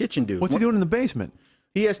dude? The kitchen dude. What's he doing in the basement?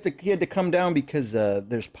 He had to come down because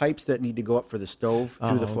there's pipes that need to go up for the stove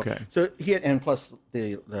through the floor. Okay. So and plus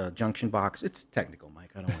the junction box. It's technical, Mike.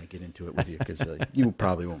 I don't want to get into it with you because you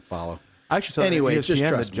probably won't follow. I actually saw Anyway, ESPN, just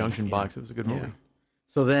trust the me, Junction yeah. Box. It was a good movie. Yeah.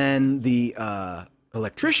 So then the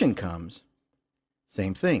electrician comes.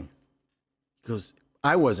 Same thing. He goes,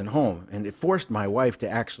 I wasn't home, and it forced my wife to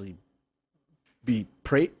actually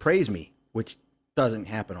praise me, which doesn't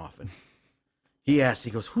happen often. He asked.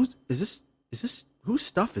 He goes, "Whose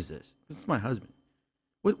stuff is this? This is my husband.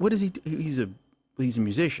 What does he do? He's a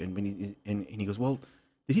musician." And he goes, "Well,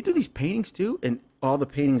 did he do these paintings too?" And all the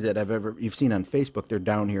paintings that you've seen on Facebook, they're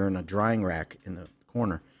down here in a drying rack in the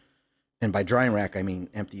corner. And by drying rack, I mean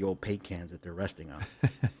empty old paint cans that they're resting on.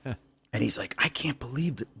 And he's like, "I can't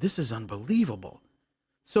believe that. This is unbelievable."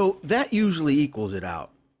 So that usually equals it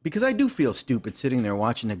out. Because I do feel stupid sitting there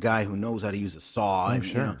watching a guy who knows how to use a saw. Oh, and,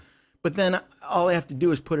 sure. But then all I have to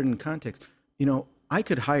do is put it in context. I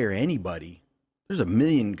could hire anybody. There's a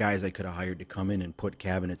million guys I could have hired to come in and put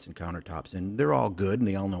cabinets and countertops in. They're all good and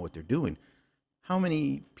they all know what they're doing. How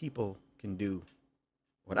many people can do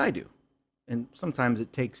what I do? And sometimes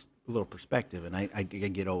it takes a little perspective, and I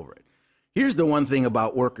get over it. Here's the one thing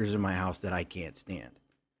about workers in my house that I can't stand.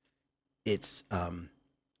 It's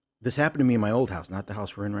this happened to me in my old house, not the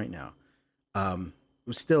house we're in right now. It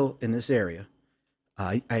was still in this area.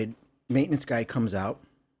 Maintenance guy comes out,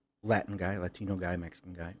 Latin guy, Latino guy,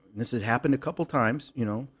 Mexican guy. And this had happened a couple times,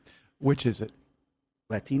 Which is it?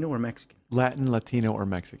 Latino or Mexican? Latin, Latino, or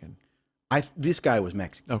Mexican? This guy was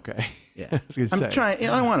Mexican. Okay. Yeah. I was gonna I'm say. trying.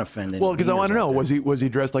 I don't want to offend anyone. Well, because I want to know, He knows was he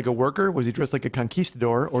dressed like a worker? Was he dressed like a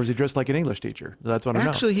conquistador? Or was he dressed like an English teacher? That's what I know.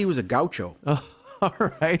 Actually, he was a gaucho. All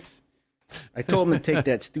right. I told him to take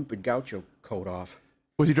that stupid gaucho coat off.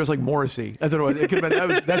 Was he dressed like Morrissey? That's what it was. It could have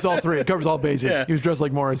been, that's all three. It covers all bases. Yeah. He was dressed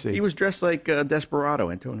like Morrissey. He was dressed like Desperado,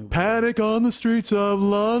 Antonio. Panic on the streets of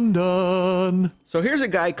London. So here's a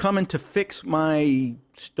guy coming to fix my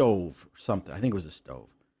stove or something. I think it was a stove.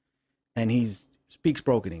 And he's speaks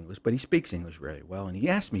broken English, but he speaks English very well. And he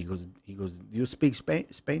asked me, he goes, do you speak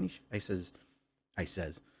Spanish? I said,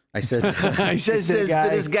 I says to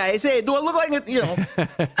this guy, I say, do I look like it? You know,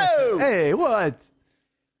 oh, hey, what?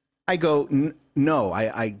 I go, no,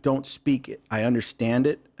 I don't speak it. I understand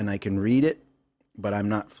it and I can read it, but I'm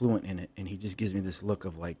not fluent in it. And he just gives me this look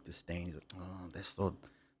of like disdain. He's like, oh,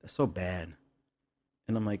 that's so bad.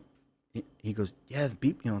 And I'm like, he goes, yeah,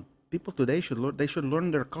 people today should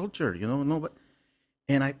learn their culture, you know. No, but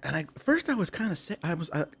and I first I was kind of sad. I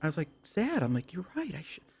was like sad. I'm like, you're right.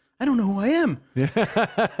 I don't know who I am.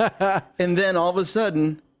 And then all of a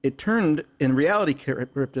sudden it turned and reality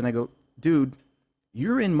ripped, and I go, dude,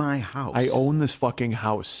 you're in my house. I own this fucking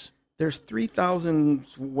house. There's 3,000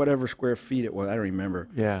 whatever square feet it was. I don't remember.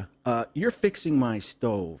 Yeah. You're fixing my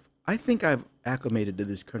stove. I think I've acclimated to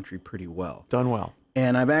this country pretty well. Done well.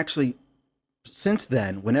 And I've actually, since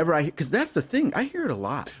then, whenever because that's the thing, I hear it a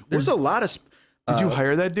lot. There's a lot of. Did you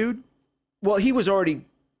hire that dude? Well, he was already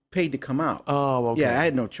paid to come out. Oh, okay. Yeah, I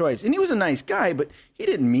had no choice. And he was a nice guy, but he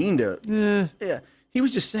didn't mean to. Yeah. He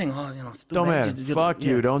was just saying, oh, you know, it's don't matter. Fuck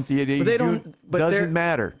you. Don't. But they don't. But doesn't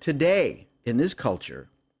matter. Today, in this culture,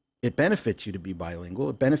 it benefits you to be bilingual.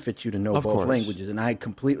 It benefits you to know both languages, and I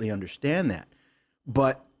completely understand that.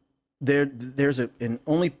 But there's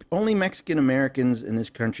only Mexican Americans in this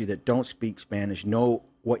country that don't speak Spanish know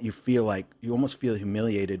what you feel like. You almost feel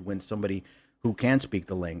humiliated when somebody who can speak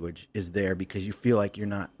the language is there because you feel like you're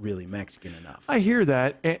not really Mexican enough. I hear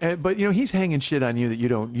that, but you know he's hanging shit on you that you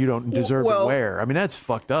don't deserve to wear. I mean that's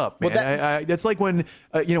fucked up, man. Well, that's like when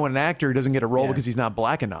when an actor doesn't get a role because he's not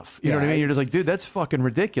black enough. You know what I mean? You're just like, dude, that's fucking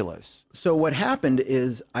ridiculous. So what happened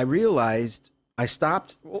is I realized I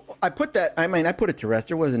stopped. Well, I put it to rest.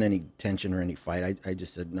 There wasn't any tension or any fight. I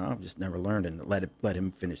just said no. I've just never learned and let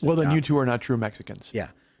him finish. Well, then you two are not true Mexicans. Yeah.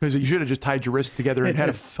 Because you should have just tied your wrists together and had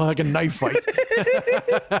a fucking knife fight.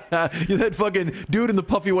 That fucking dude in the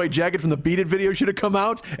puffy white jacket from the Beat It video should have come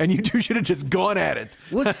out, and you two should have just gone at it.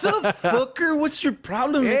 What's up, fucker? What's your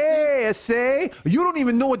problem? Hey, I say, you don't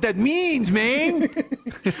even know what that means, man.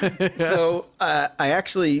 So I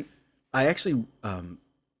actually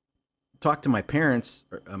talked to my parents,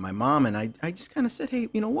 my mom, and I just kind of said, hey,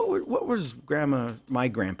 you know, what was my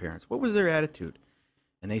grandparents? What was their attitude?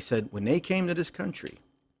 And they said when they came to this country.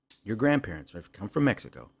 Your grandparents have come from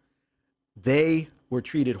Mexico. They were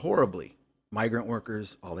treated horribly. Migrant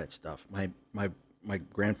workers, all that stuff. My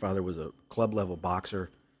grandfather was a club level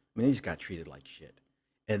boxer. I mean, he just got treated like shit.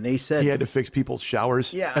 And they said he had to fix people's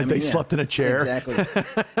showers as they slept in a chair. Exactly.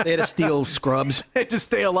 They had to steal scrubs. They had to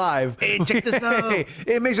stay alive. Hey, check this out. Hey,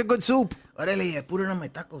 it makes a good soup. Orale, put it on my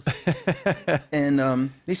tacos.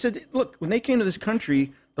 And they said, look, when they came to this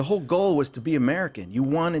country, the whole goal was to be American. You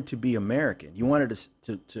wanted to be American. You wanted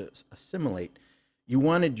to assimilate. You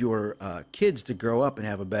wanted your kids to grow up and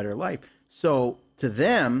have a better life. So to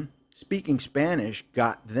them, speaking Spanish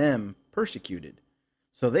got them persecuted.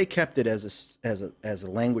 So they kept it as a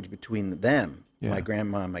language between them, my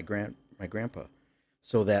grandma and my grandpa,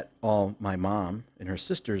 so that all my mom and her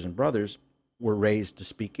sisters and brothers were raised to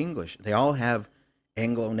speak English. They all have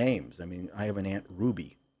Anglo names. I mean, I have an Aunt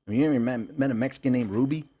Ruby. I mean, you ever met a Mexican named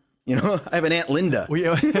Ruby? You know, I have an Aunt Linda. Well,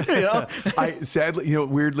 yeah. You know? Sadly,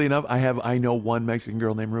 weirdly enough, I know one Mexican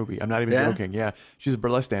girl named Ruby. I'm not even joking. Yeah, she's a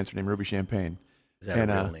burlesque dancer named Ruby Champagne. Is that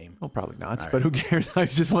a real name? Well, probably not, but who cares? I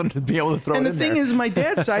just wanted to be able to throw it in there. And the thing is, my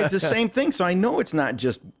dad's side's the same thing, so I know it's not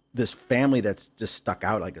just this family that's just stuck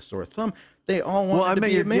out like a sore thumb. They all want to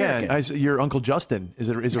be American. Yeah, your Uncle Justin is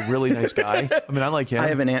a really nice guy. I mean, I like him. I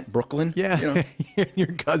have an Aunt Brooklyn. Yeah, you know.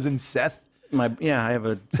 Your cousin Seth. I have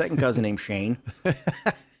a second cousin named Shane.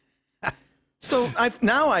 So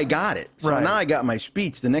now I got it. So now I got my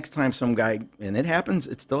speech. The next time some guy, and it happens,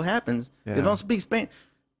 it still happens. Yeah. They don't speak Spanish.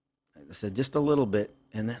 I said just a little bit,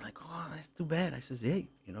 and they're like, "Oh, that's too bad." I says, "Hey,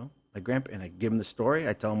 you know, my grandpa," and I give them the story.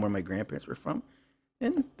 I tell them where my grandparents were from,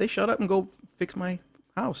 and they shut up and go fix my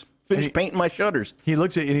house, finish painting my shutters. He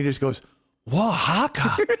looks at you and he just goes,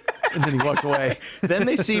 "Oaxaca," and then he walks away. Then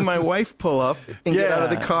they see my wife pull up and get out of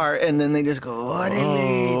the car, and then they just go,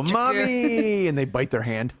 "Oh, mommy," and they bite their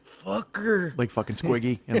hand. Fucker. Like fucking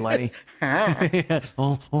Squiggy and Lenny. And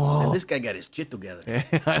this guy got his shit together.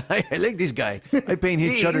 I like this guy. I paint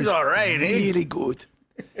his shutters. He's all right. Really good.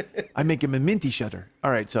 I make him a minty shutter.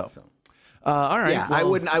 All right, so. All right. Yeah,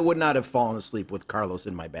 well, I would not have fallen asleep with Carlos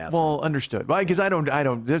in my bathroom. Well, understood. Well, because I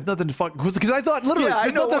don't, there's nothing to fuck, because I thought literally,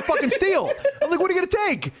 there's nothing to fucking steal. I'm like, what are you going to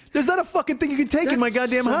take? There's not a fucking thing you can take in my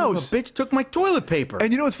goddamn house. Of a bitch took my toilet paper.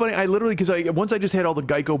 And you know what's funny? I literally, because once I just had all the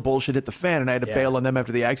Geico bullshit hit the fan and I had to bail on them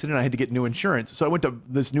after the accident, I had to get new insurance. So I went to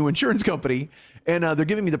this new insurance company and they're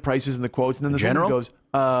giving me the prices and the quotes. And then this woman goes,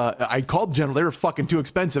 I called General. They were fucking too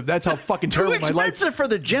expensive. That's how fucking terrible my life. Expensive for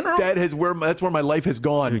the General. That's where my life has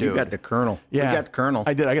gone, dude. You got the Colonel. Yeah, you got the Colonel.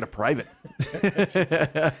 I did. I got a private.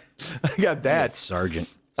 I got that. Sergeant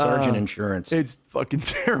insurance. It's fucking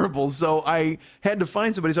terrible. So I had to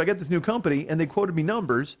find somebody. So I got this new company, and they quoted me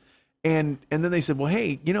numbers, and then they said, well,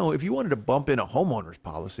 hey, if you wanted to bump in a homeowner's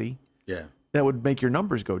policy, Yeah. that would make your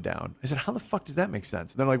numbers go down. I said, how the fuck does that make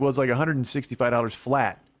sense? And they're like, well, it's like $165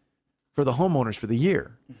 flat for the homeowners for the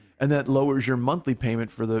year, and that lowers your monthly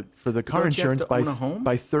payment for the car insurance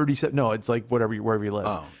by 37. No, it's like wherever you live.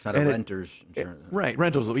 Oh, it's not a renter's insurance. Right,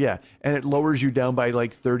 rentals, yeah, and it lowers you down by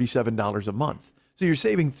like $37 a month. So you're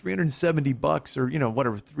saving $370 or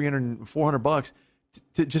whatever, 400 bucks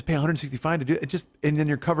to just pay 165 to do it. And then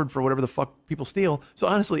you're covered for whatever the fuck people steal. So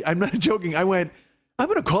honestly, I'm not joking. I'm going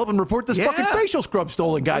to call up and report this fucking facial scrub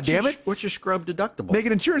stolen, goddammit. What's your scrub deductible? Make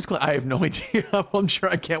an insurance claim. I have no idea. I'm sure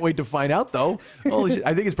I can't wait to find out, though. Holy shit.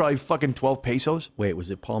 I think it's probably fucking 12 pesos. Wait,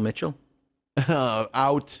 was it Paul Mitchell?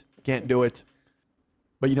 Out. Can't do it.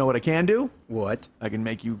 But you know what I can do? What? I can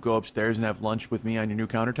make you go upstairs and have lunch with me on your new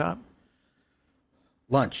countertop.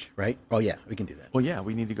 Lunch, right? Oh, yeah, we can do that. Well, yeah,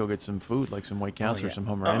 we need to go get some food, like some White Castle or some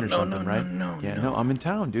Home Run or something, right? No, I'm in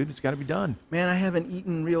town, dude. It's got to be done. Man, I haven't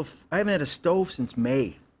had a stove since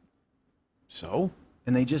May. So?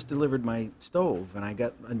 And they just delivered my stove, and I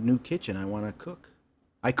got a new kitchen. I want to cook.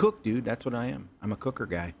 I cook, dude. That's what I am. I'm a cooker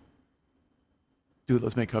guy. Dude,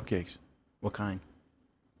 let's make cupcakes. What kind?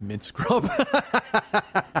 Mint scrub.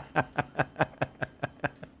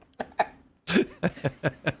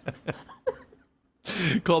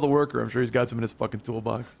 Call the worker. I'm sure he's got some in his fucking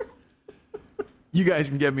toolbox. You guys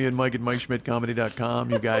can get me at Mike at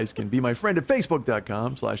MikeSchmidtComedy.com. You guys can be my friend at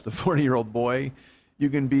Facebook.com/the40-year-old-boy. You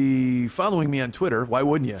can be following me on Twitter. Why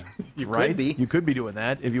wouldn't you? You right? could be. You could be doing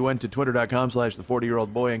that if you went to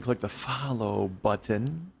Twitter.com/the40-year-old-boy and click the follow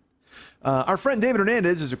button. Our friend David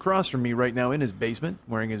Hernandez is across from me right now in his basement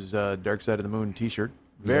wearing his Dark Side of the Moon t-shirt.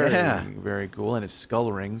 Very cool. And his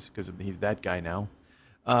skull rings because he's that guy now.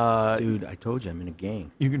 Dude, I told you I'm in a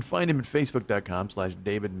gang. You can find him at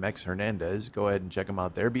Facebook.com/DavidMexHernandez. Go ahead and check him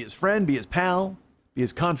out there. Be his friend, be his pal, be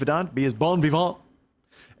his confidant, be his bon vivant.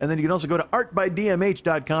 And then you can also go to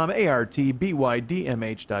artbydmh.com,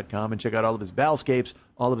 ARTBYDMH.com, and check out all of his Valscapes,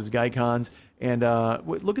 all of his Gycons, and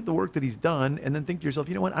look at the work that he's done, and then think to yourself,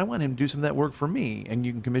 you know what, I want him to do some of that work for me. And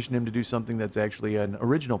you can commission him to do something that's actually an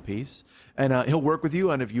original piece. And he'll work with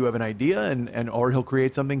you on if you have an idea, or he'll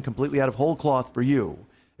create something completely out of whole cloth for you.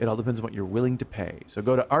 It all depends on what you're willing to pay. So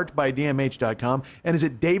go to artbydmh.com. And is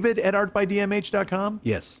it David at artbydmh.com?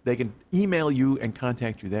 Yes. They can email you and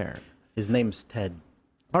contact you there. His name's Ted.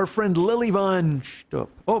 Our friend Lily Von Stupp.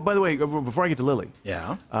 Oh, by the way, before I get to Lily,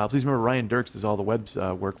 Yeah. please remember Ryan Dirks does all the webs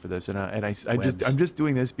work for this, I'm just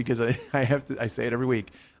doing this because I say it every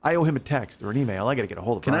week. I owe him a text or an email. I got to get a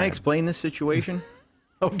hold of. Can Ryan. I explain this situation?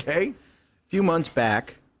 Okay. A few months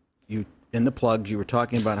back, in the plugs, you were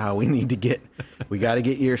talking about how we got to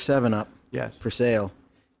get year 7 up. Yes. For sale,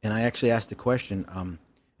 and I actually asked the question. Am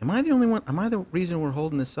I the only one? Am I the reason we're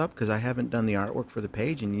holding this up? Because I haven't done the artwork for the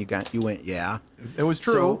page, and you went, yeah. It was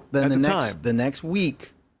true. So then at the next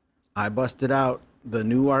week, I busted out the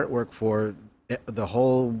new artwork for the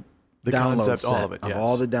whole download concept, set all of it, yes.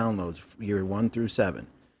 all the downloads, year 1 through 7.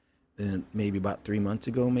 Then maybe about 3 months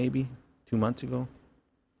ago, maybe 2 months ago.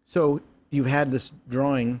 So you've had this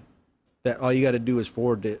drawing that all you got to do is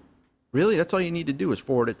forward it. Really, that's all you need to do is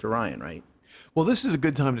forward it to Ryan, right? Well, this is a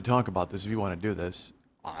good time to talk about this if you want to do this.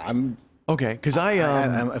 I'm Okay, because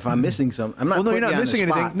if I'm missing some, I'm not. Well, no, you're putting not you on missing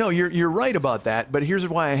the spot. anything. No, you're right about that. But here's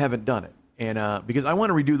why I haven't done it, and because I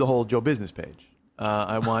want to redo the whole Joe Business page.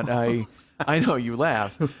 I know you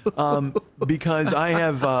laugh because I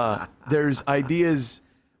have there's ideas.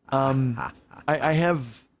 I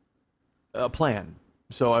have a plan,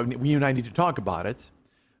 so you and I need to talk about it.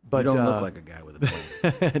 But you don't look like a guy with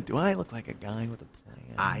a plan. Do I look like a guy with a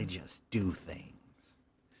plan? I just do things.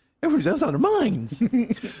 Everyone's out of their minds.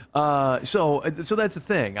 So that's the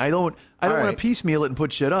thing. I don't want to piecemeal it and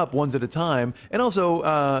put shit up ones at a time. And also,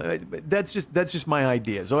 that's just my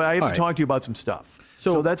idea. So I have to talk to you about some stuff.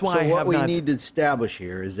 So that's why what we need to establish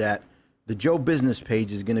here is that the Joe Business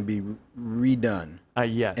page is going to be redone.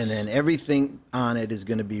 Yes. And then everything on it is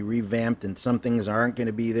going to be revamped, and some things aren't going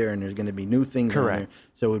to be there, and there's going to be new things on there.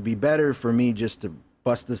 So it would be better for me just to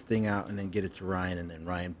bust this thing out and then get it to Ryan, and then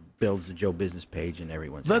Ryan builds the Joe Business page, and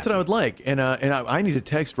everyone's That's happy. what I would like. And I need to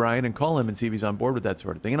text Ryan and call him and see if he's on board with that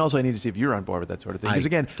sort of thing. And also I need to see if you're on board with that sort of thing. Because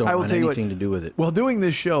again, don't I will want tell you anything to do with it. Well, doing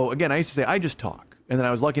this show, again, I used to say, I just talk. And then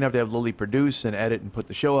I was lucky enough to have Lily produce and edit and put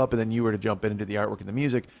the show up, and then you were to jump in and do the artwork and the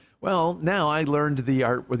music. Well, now I learned the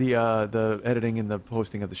art, the editing and the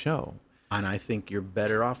posting of the show. And I think you're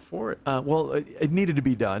better off for it. Well, it needed to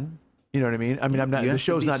be done. You know what I mean? I mean, I'm not. The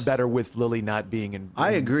show's not better with Lily not being in.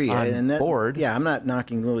 I agree. On board. Yeah, I'm not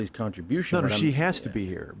knocking Lily's contribution. No, she has to be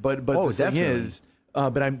here. But the thing definitely. is,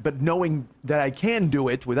 but knowing that I can do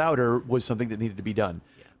it without her was something that needed to be done.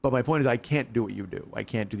 Yeah. But my point is, I can't do what you do. I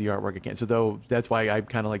can't do the artwork. I can't. So that's why I'm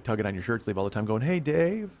kind of like tugging on your shirt sleeve all the time, going, "Hey,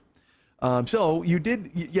 Dave." So you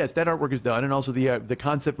did, yes, that artwork is done, and also the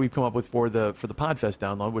concept we've come up with for the Podfest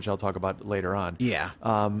download, which I'll talk about later on. Yeah.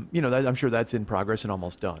 I'm sure that's in progress and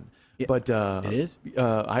almost done. Yeah, but it is.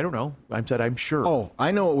 I don't know. I'm sure. Oh, I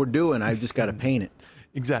know what we're doing. I've just got to paint it.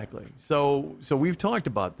 Exactly. So we've talked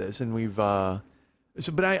about this, and we've.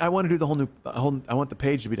 But I want to do the whole new. I want the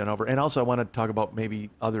page to be done over, and also I want to talk about maybe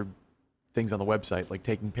other things on the website, like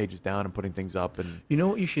taking pages down and putting things up. And you know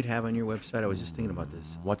what you should have on your website? I was just thinking about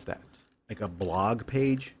this. What's that? Like a blog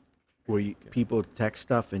page where people text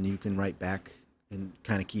stuff and you can write back and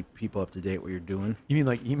kind of keep people up to date what you're doing. You mean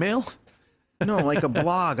like email? No, like a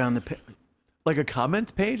blog on the like a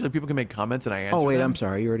comment page, like people can make comments and I answer. Oh wait, them? I'm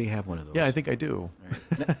sorry, you already have one of those. Yeah, I think I do.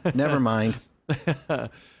 Right. Never mind.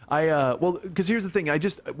 Well, because here's the thing,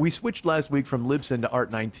 we switched last week from Libsyn to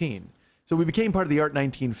Art19. So we became part of the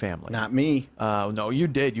Art19 family. Not me. No, you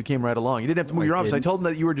did. You came right along. You didn't have to move your office. I told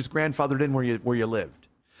them that you were just grandfathered in where you lived.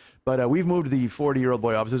 But we've moved the 40-year-old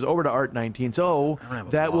boy offices over to Art19. So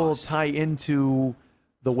that will tie into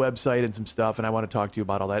the website and some stuff, and I want to talk to you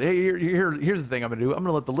about all that. Hey, here's the thing I'm going to do. I'm going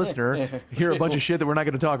to let the listener hear a bunch of shit that we're not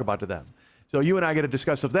going to talk about to them. So you and I got to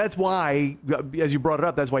discuss stuff. That's why, as you brought it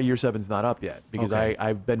up, that's why Year 7's not up yet, because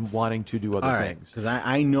I've been wanting to do other things. Because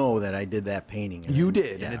I know that I did that painting. You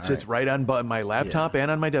did, and it sits right on my laptop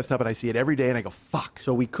and on my desktop, and I see it every day, and I go, fuck.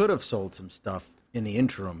 So we could have sold some stuff in the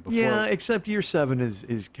interim before. Yeah, except Year 7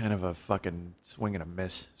 is kind of a fucking swing and a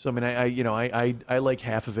miss. So I mean, I like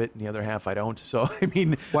half of it and the other half I don't. So I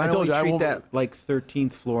mean, why don't we treat I that like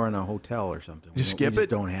 13th floor in a hotel or something? Just skip it. Just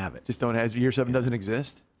don't have it. Just don't have Year 7 doesn't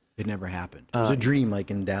exist. It never happened. It was a dream,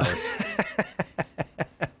 like in Dallas.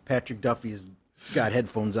 Patrick Duffy's got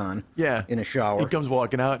headphones on. Yeah, in a shower. He comes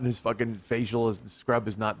walking out, and his fucking facial scrub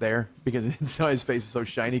is not there because his face is so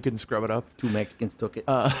shiny, he couldn't scrub it up. 2 Mexicans took it.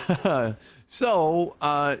 So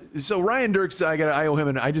Ryan Dirks, I owe him,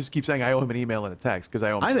 and I just keep saying I owe him an email and a text because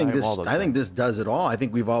I owe him. I think this does it all. I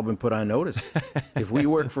think we've all been put on notice. If we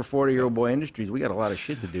work for 40-Year-Old Boy Industries, we got a lot of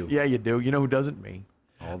shit to do. Yeah, you do. You know who doesn't? Me.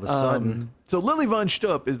 All of a sudden. So Lily Von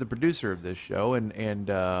Stupp is the producer of this show,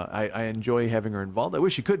 and I enjoy having her involved. I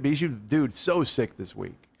wish she could be. She was, dude, so sick this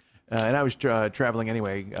week. And I was traveling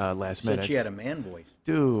anyway last minute. Said she had a man voice.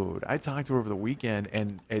 Dude, I talked to her over the weekend,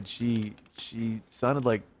 and she sounded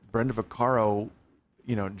like Brenda Vaccaro,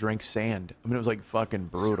 drank sand. I mean, it was like fucking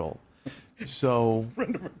brutal. So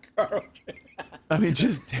Brenda Vaccaro. I mean,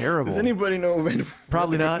 just terrible. Does anybody know Brenda?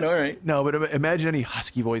 Probably not. All right. No, but imagine any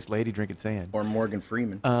husky voiced lady drinking sand. Or Morgan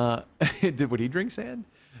Freeman. Would he drink sand?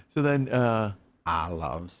 So then, I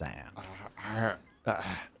love sand.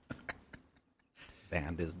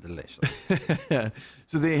 Sand is delicious.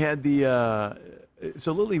 So they had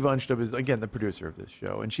so Lily Von Stupp is, again, the producer of this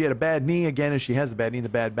show. And she had a bad knee, again, as she has the bad knee and the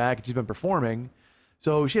bad back, and she's been performing.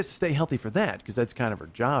 So she has to stay healthy for that, because that's kind of her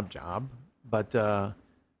job. But,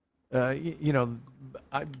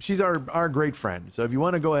 she's our great friend. So if you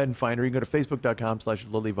want to go ahead and find her, you can go to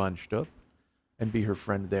facebook.com/Lily Von Stupp and be her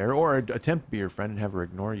friend there, or attempt to be her friend and have her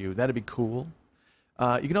ignore you. That'd be cool.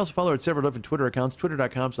 You can also follow her at several different Twitter accounts,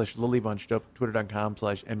 twitter.com/Lily Von Stupp,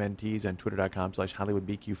 twitter.com/MNTs, and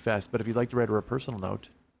twitter.com/HollywoodBQFest. But if you'd like to write her a personal note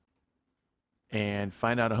and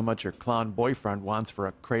find out how much her clown boyfriend wants for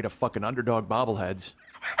a crate of fucking Underdog bobbleheads.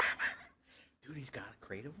 Dude, he's got a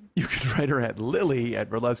crate of them? You can write her at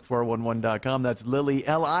Lily@burlesque411.com. That's Lily,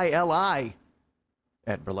 Lili,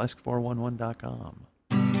 at burlesque411.com.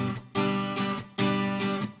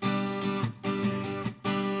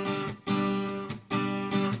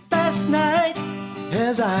 Last night,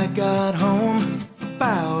 as I got home,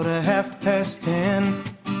 about 10:30,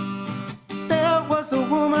 there was the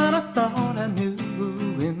woman I thought I knew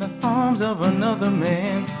in the arms of another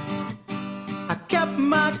man. I kept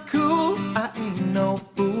my cool, I ain't no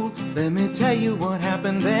fool. Let me tell you what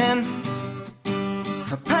happened then.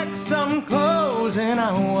 I packed some clothes and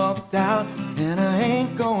I walked out, and I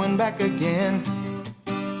ain't going back again.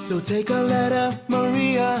 So take a letter,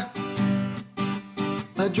 Maria,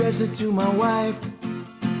 address it to my wife.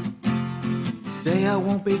 Say I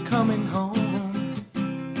won't be coming home,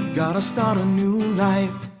 gotta start a new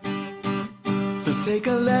life. So take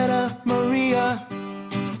a letter, Maria,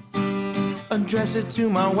 address it to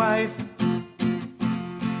my wife,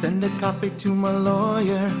 send a copy to my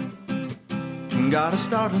lawyer. Gotta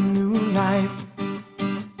start a new life.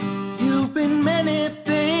 You've been many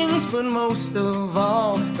things, but most of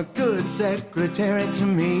all, a good secretary to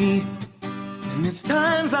me. And it's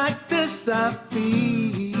times like this I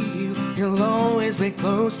feel you'll always be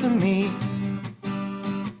close to me.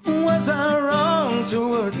 Was I wrong to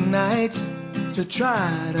work nights to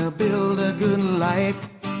try to build a good life?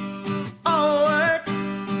 All work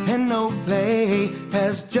and no play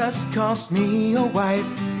has just cost me a wife.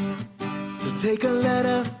 So take a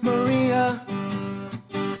letter, Maria,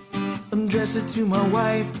 address it to my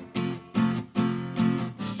wife.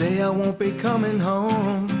 Say I won't be coming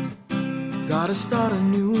home, gotta start a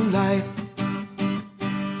new life.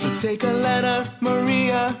 So take a letter,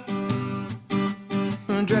 Maria,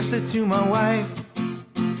 address it to my wife.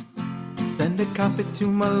 Send a copy to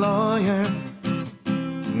my lawyer,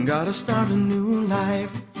 gotta start a new life.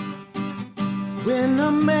 When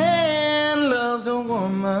a man loves a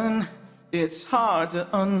woman, it's hard to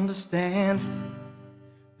understand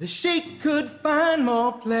that she could find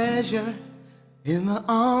more pleasure in the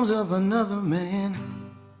arms of another man.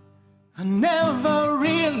 I never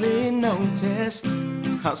really noticed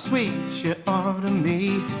how sweet you are to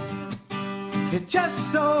me. It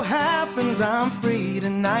just so happens I'm free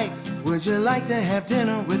tonight. Would you like to have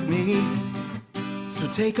dinner with me? So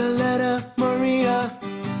take a letter, Maria,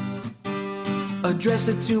 address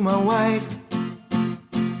it to my wife.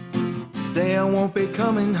 Say I won't be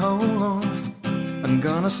coming home, I'm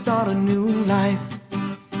gonna start a new life.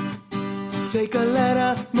 So take a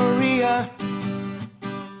letter, Maria,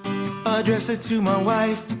 address it to my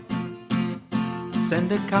wife. Send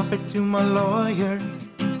a copy to my lawyer,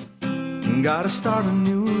 gotta start a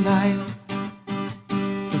new life.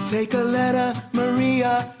 So take a letter,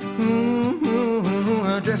 Maria,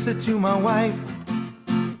 address it to my wife.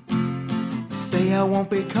 Say I won't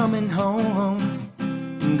be coming home,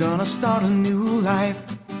 I'm gonna start a new life.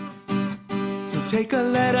 So take a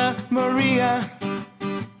letter, Maria,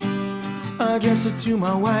 address it to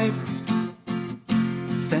my wife.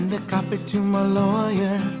 Send a copy to my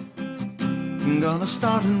lawyer, I'm gonna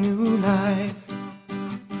start a new life.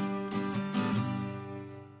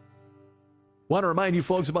 Want to remind you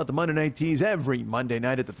folks about the Monday Night Teas every Monday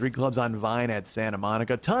night at the 3 Clubs on Vine at Santa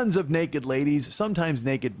Monica. Tons of naked ladies, sometimes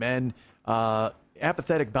naked men,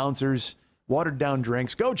 apathetic bouncers, watered down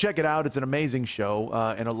drinks. Go check it out. It's an amazing show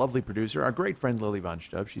and a lovely producer. Our great friend Lily Von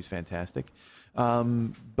Stubb. She's fantastic.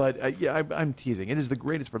 Yeah, I'm teasing. It is the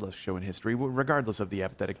greatest burlesque show in history, regardless of the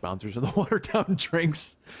apathetic bouncers or the watered down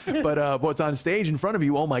drinks. But what's on stage in front of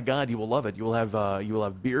you, oh my God, you will love it. You will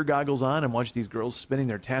have beer goggles on and watch these girls spinning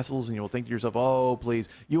their tassels, and you will think to yourself, oh, please.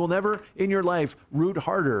 You will never in your life root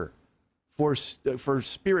harder for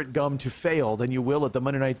Spirit Gum to fail than you will at the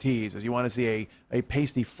Monday Night Teas, as you want to see a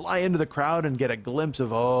pasty fly into the crowd and get a glimpse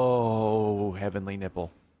of, oh, heavenly nipple.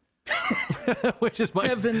 Which is my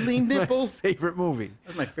Heavenly Nipple. my favorite movie.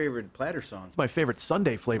 That's my favorite platter song. It's my favorite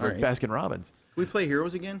Sunday flavor, All right. Baskin Robbins. Can we play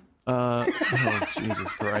Heroes again? Oh Jesus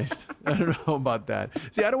Christ! I don't know about that.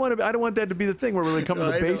 See, I don't want that to be the thing where we come to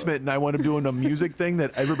the basement and I want to do a music thing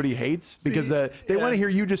that everybody hates because they want to hear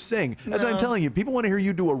you just sing. That's what I'm telling you. People want to hear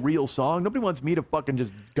you do a real song. Nobody wants me to fucking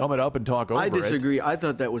just gum it up and talk over it. I disagree. I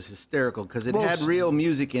thought that was hysterical because it had real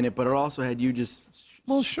music in it, but it also had you just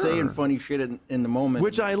saying funny shit in the moment,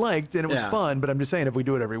 which I liked, and it was fun. But I'm just saying, if we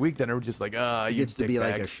do it every week, then it would just like, it gets to be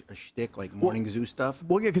like a shtick, like morning zoo stuff.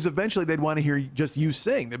 Well, yeah, because eventually they'd want to hear just you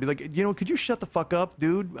sing. They'd be like, could you shut the fuck up,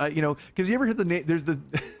 dude? Because you ever hear the name? There's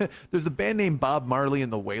the band named Bob Marley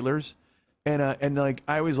and the Wailers. And like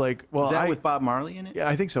I was like, well, is that with Bob Marley in it? Yeah,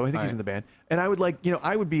 I think so. I think he's in the band. And I would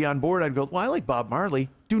I would be on board. I'd go, well, I like Bob Marley.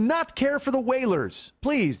 Do not care for the Wailers.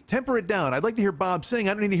 Please temper it down. I'd like to hear Bob sing.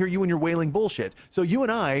 I don't need to hear you and your wailing bullshit. So you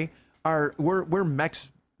and I we're Max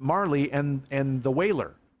Marley and the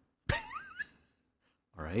Wailer.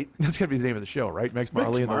 All right, that's gonna be the name of the show, right? Max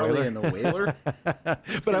Marley, and the Wailer.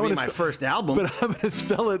 But I want my first album. But I'm gonna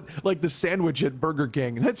spell it like the sandwich at Burger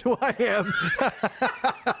King. That's who I am.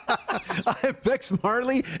 I'm Max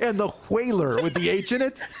Marley and the Wailer with the H in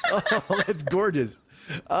it. Oh, that's gorgeous.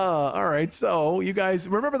 All right, so you guys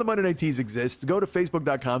remember the Monday Night Teas exists. Go to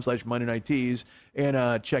facebook.com/Monday Night Teas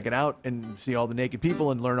and check it out and see all the naked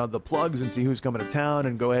people and learn all the plugs and see who's coming to town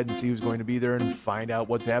and go ahead and see who's going to be there and find out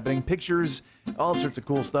what's happening. Pictures, all sorts of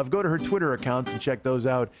cool stuff. Go to her Twitter accounts and check those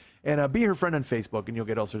out. And be her friend on Facebook, and you'll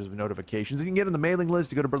get all sorts of notifications. And you can get on the mailing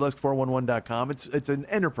list. You go to burlesque411.com. It's an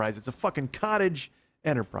enterprise. It's a fucking cottage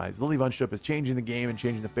enterprise. Lily Von Stupp is changing the game and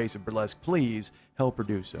changing the face of burlesque. Please help her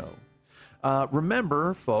do so.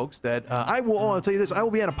 Remember, folks, that I'll tell you this, I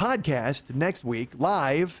will be on a podcast next week,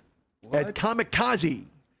 live at Kamikaze.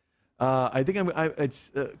 I think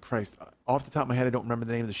Christ, off the top of my head, I don't remember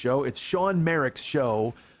the name of the show. It's Sean Merrick's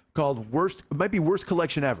show called Worst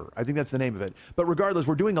Collection Ever. I think that's the name of it. But regardless,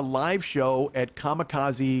 we're doing a live show at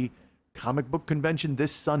Kamikaze Comic Book Convention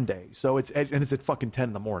this Sunday. So it's at fucking 10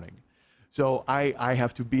 in the morning. So I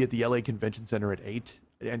have to be at the LA Convention Center at 8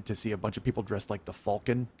 and to see a bunch of people dressed like the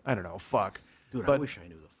Falcon. I don't know, fuck. Dude, I wish I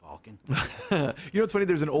knew the Falcon. You know what's funny?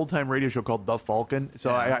 There's an old-time radio show called The Falcon.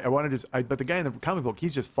 So I wanted to, but the guy in the comic book,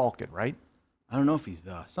 he's just Falcon, right? I don't know if he's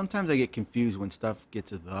the. Sometimes I get confused when stuff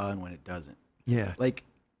gets a the and when it doesn't. Yeah. Like,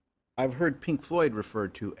 I've heard Pink Floyd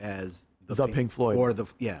referred to as the Pink Floyd. Or the,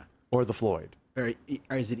 yeah. Or the Floyd. Or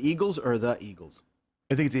is it Eagles or the Eagles?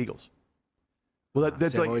 I think it's Eagles. Well,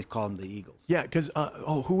 that's I like, always call them the Eagles. yeah, because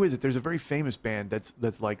who is it? There's a very famous band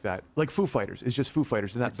that's like that, like Foo Fighters. It's just Foo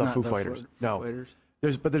Fighters, and that's not Foo Fighters. No, Fighters?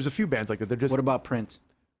 there's a few bands like that. They're just. What about Prince?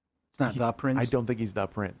 It's not the Prince. I don't think he's the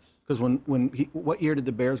Prince. Because what year did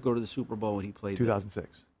the Bears go to the Super Bowl when he played?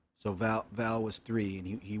 2006. So Val was 3,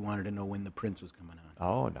 and he wanted to know when the Prince was coming on.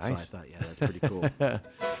 Oh, nice. So I thought, yeah, that's pretty cool.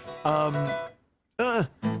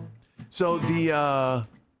 So the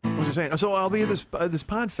what was I saying? So I'll be at this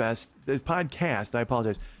podcast. I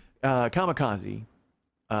apologize. Kamikaze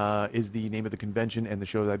is the name of the convention and the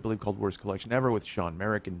show that I believe called Worst Collection Ever with Sean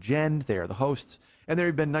Merrick and Jen. They are the hosts, and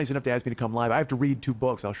they've been nice enough to ask me to come live. I have to read 2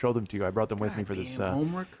 books. I'll show them to you. I brought them with me for this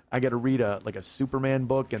homework. I got to read a Superman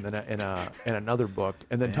book and then and another book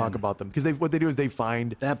and then talk about them because what they do is they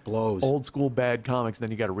find that blows old school bad comics and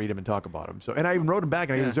then you got to read them and talk about them. So and I even wrote him back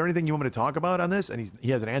and I go, is there anything you want me to talk about on this? And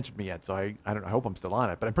he hasn't answered me yet. So I don't. I hope I'm still on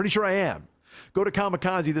it, but I'm pretty sure I am. Go to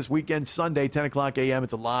Kamikaze this weekend, Sunday, 10 o'clock a.m.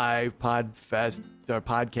 It's a live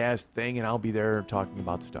podcast thing, and I'll be there talking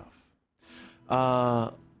about stuff.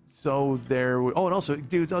 So there. Oh, and also,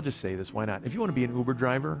 dudes, I'll just say this. Why not? If you want to be an Uber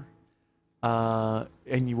driver,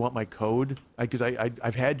 and you want my code, because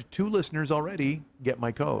I've had 2 listeners already get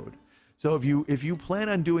my code. So if you plan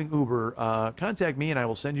on doing Uber, contact me and I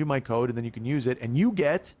will send you my code, and then you can use it, and you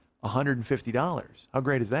get $150. How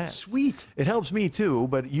great is that? Sweet. It helps me too,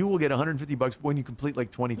 but you will get $150 when you complete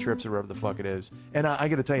like 20 trips or whatever the fuck it is. And I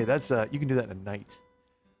got to tell you, that's you can do that in a night.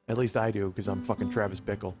 At least I do, because I'm fucking Travis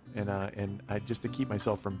Bickle, and I just to keep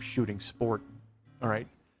myself from shooting sport. All right.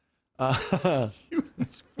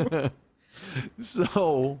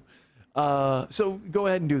 So go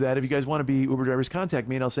ahead and do that. If you guys want to be Uber drivers, contact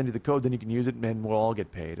me and I'll send you the code. Then you can use it, and we'll all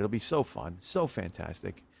get paid. It'll be so fun, so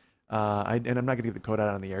fantastic. And I'm not going to get the code out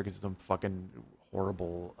on the air because it's some fucking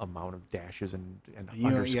horrible amount of dashes and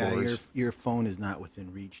underscores. Yeah, your phone is not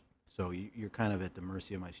within reach, so you're kind of at the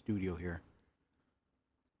mercy of my studio here.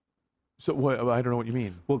 So what? I don't know what you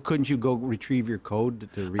mean. Well, couldn't you go retrieve your code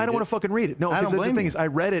to read it? I don't want to fucking read it. No, because the thing is, I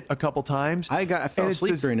read it a couple times. I fell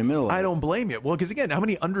asleep during the middle of it. I don't blame you. Well, because again, how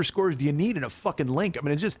many underscores do you need in a fucking link? I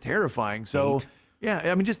mean, it's just terrifying. So. 8.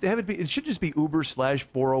 Yeah, I mean, just have it be. It should just be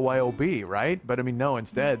Uber/40YOB, right? But I mean, no.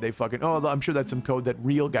 Instead, they fucking. Oh, I'm sure that's some code that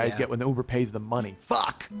real guys get when the Uber pays them money.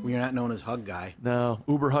 Fuck. Well, you're not known as Hug Guy. No,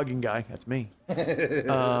 Uber hugging guy. That's me.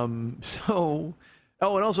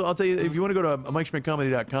 Oh, and also, I'll tell you, if you want to go to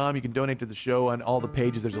MikeSchmidtComedy.com, you can donate to the show on all the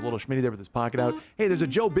pages. There's a little Schmitty there with his pocket out. Hey, there's a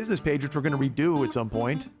Joe Business page, which we're going to redo at some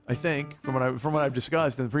point, I think, from what I've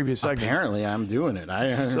discussed in the previous segment. Apparently, I'm doing it.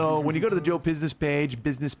 So when you go to the Joe Business page,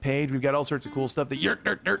 we've got all sorts of cool stuff. The Yurt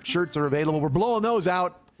Dirt Dirt shirts are available. We're blowing those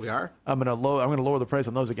out. We are? I'm gonna lower the price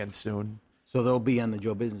on those again soon. So they'll be on the new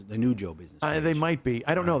Joe Business page. They might be.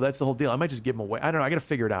 I don't know. That's the whole deal. I might just give them away. I don't know. I got to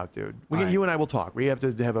figure it out, dude. You and I will talk. We have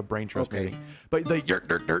to have a brain trust meeting. But the Yurt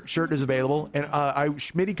Dirt Dirt shirt is available. And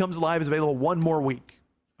Schmitty Comes Alive is available one more week.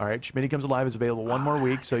 All right? Schmitty Comes Alive is available one more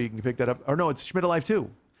week, so you can pick that up. Or no, it's Schmidt Alive 2.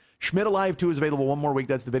 Schmidt Alive 2 is available one more week.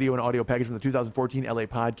 That's the video and audio package from the 2014 LA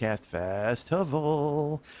Podcast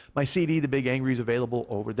Festival. My CD, The Big Angry, is available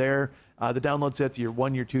over there. The download sets, year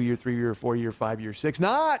 1, year 2, year 3, year 4, year 5, year 6.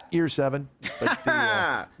 Not year 7. But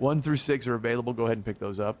the, 1 through 6 are available. Go ahead and pick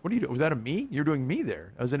those up. What are you doing? Was that a me? You're doing me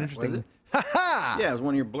there. That was an interesting... Was it? Yeah, it was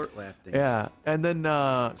one of your blurt laugh things. Yeah. And then,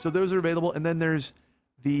 so those are available. And then there's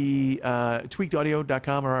the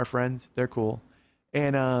tweakedaudio.com are our friends. They're cool.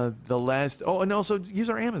 And the last, and also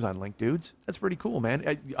use our Amazon link, dudes. That's pretty cool,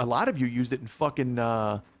 man. A lot of you used it in fucking,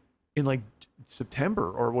 in like September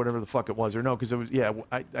or whatever the fuck it was, or no, because it was,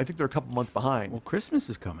 I think they're a couple months behind. Well, Christmas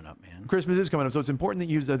is coming up, man. Christmas is coming up, so it's important that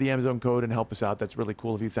you use the Amazon code and help us out. That's really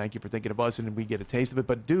cool of you. Thank you for thinking of us, and we get a taste of it.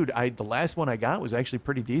 But dude, the last one I got was actually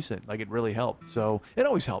pretty decent. Like, it really helped. So it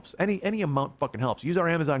always helps. Any amount fucking helps. Use our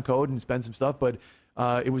Amazon code and spend some stuff, but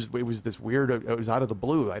It was this weird. It was out of the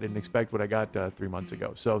blue. I didn't expect what I got 3 months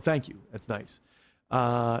ago. So thank you. That's nice.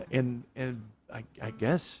 And I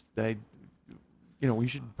guess that we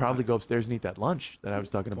should probably go upstairs and eat that lunch that I was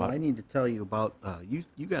talking about. Well, I need to tell you about you.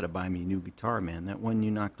 You got to buy me a new guitar, man. That one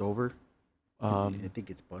you knocked over. I think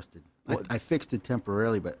it's busted. I fixed it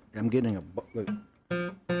temporarily, but I'm getting look.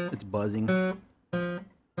 It's buzzing.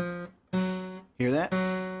 Hear that?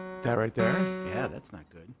 That right there. Yeah, that's not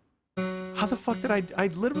good. How the fuck did I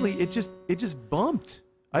literally? It just bumped.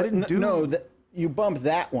 I didn't do. No, you bumped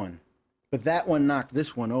that one, but that one knocked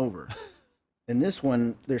this one over. And this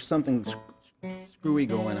one, there's something screwy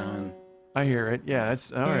going on. I hear it. Yeah,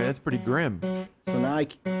 that's all right. That's pretty grim. So now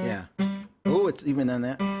yeah. Oh, it's even on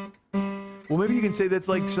that. Well, maybe you can say that's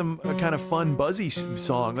like some kind of fun, buzzy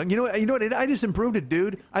song. Like, you know what? I just improved it,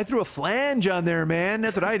 dude. I threw a flange on there, man.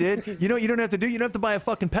 That's what I did. You know what you don't have to do? You don't have to buy a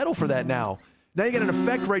fucking pedal for that now. Now you got an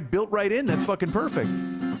effect built right in. That's fucking perfect.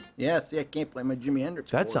 Yeah, see, I can't play my Jimi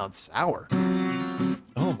Hendrix That chord. sounds sour.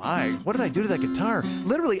 Oh my! What did I do to that guitar?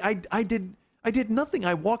 Literally, I did nothing.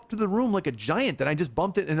 I walked through the room like a giant, and I just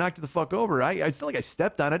bumped it and knocked it the fuck over. It's not like I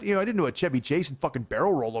stepped on it. I didn't do a Chevy Chase and fucking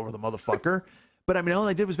barrel roll over the motherfucker. But I mean, all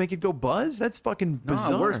I did was make it go buzz. That's fucking bizarre.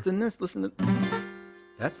 No, worse than this. Listen to.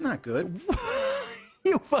 That's not good.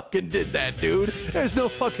 You fucking did that, dude. There's no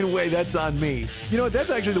fucking way that's on me. You know what? That's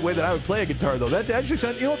actually the way that I would play a guitar, though. That actually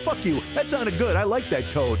sounded, you know what? Fuck you. That sounded good. I like that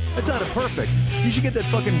code. That sounded perfect. You should get that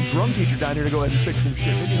fucking drum teacher down here to go ahead and fix some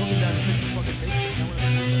shit. Maybe he'll get down and fix some fucking bass.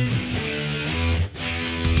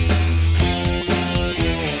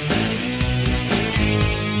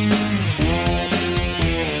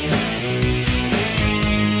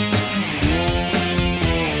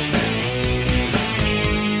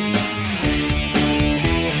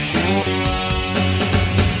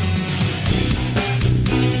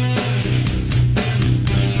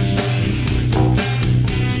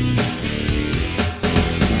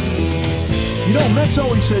 Max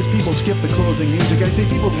always says people skip the closing music. I say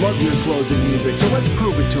people love your closing music, so let's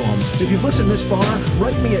prove it to them. If you've listened this far,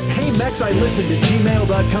 write me at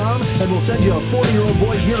heymexilistened@gmail.com and we'll send you a 40-year-old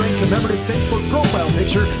boy hearing commemorative Facebook profile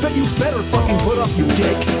picture that you better fucking put up, you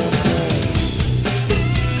dick.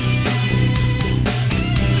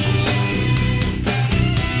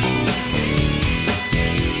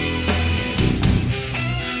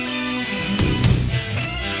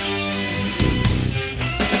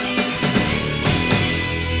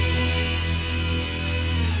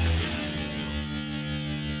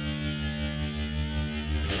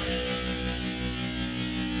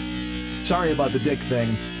 Sorry about the dick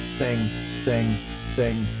thing. Thing.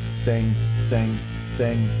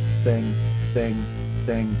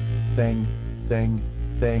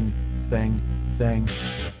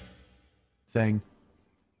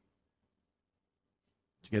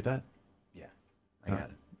 Did you get that? Yeah, I got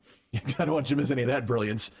it. I don't want you to miss any of that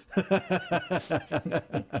brilliance.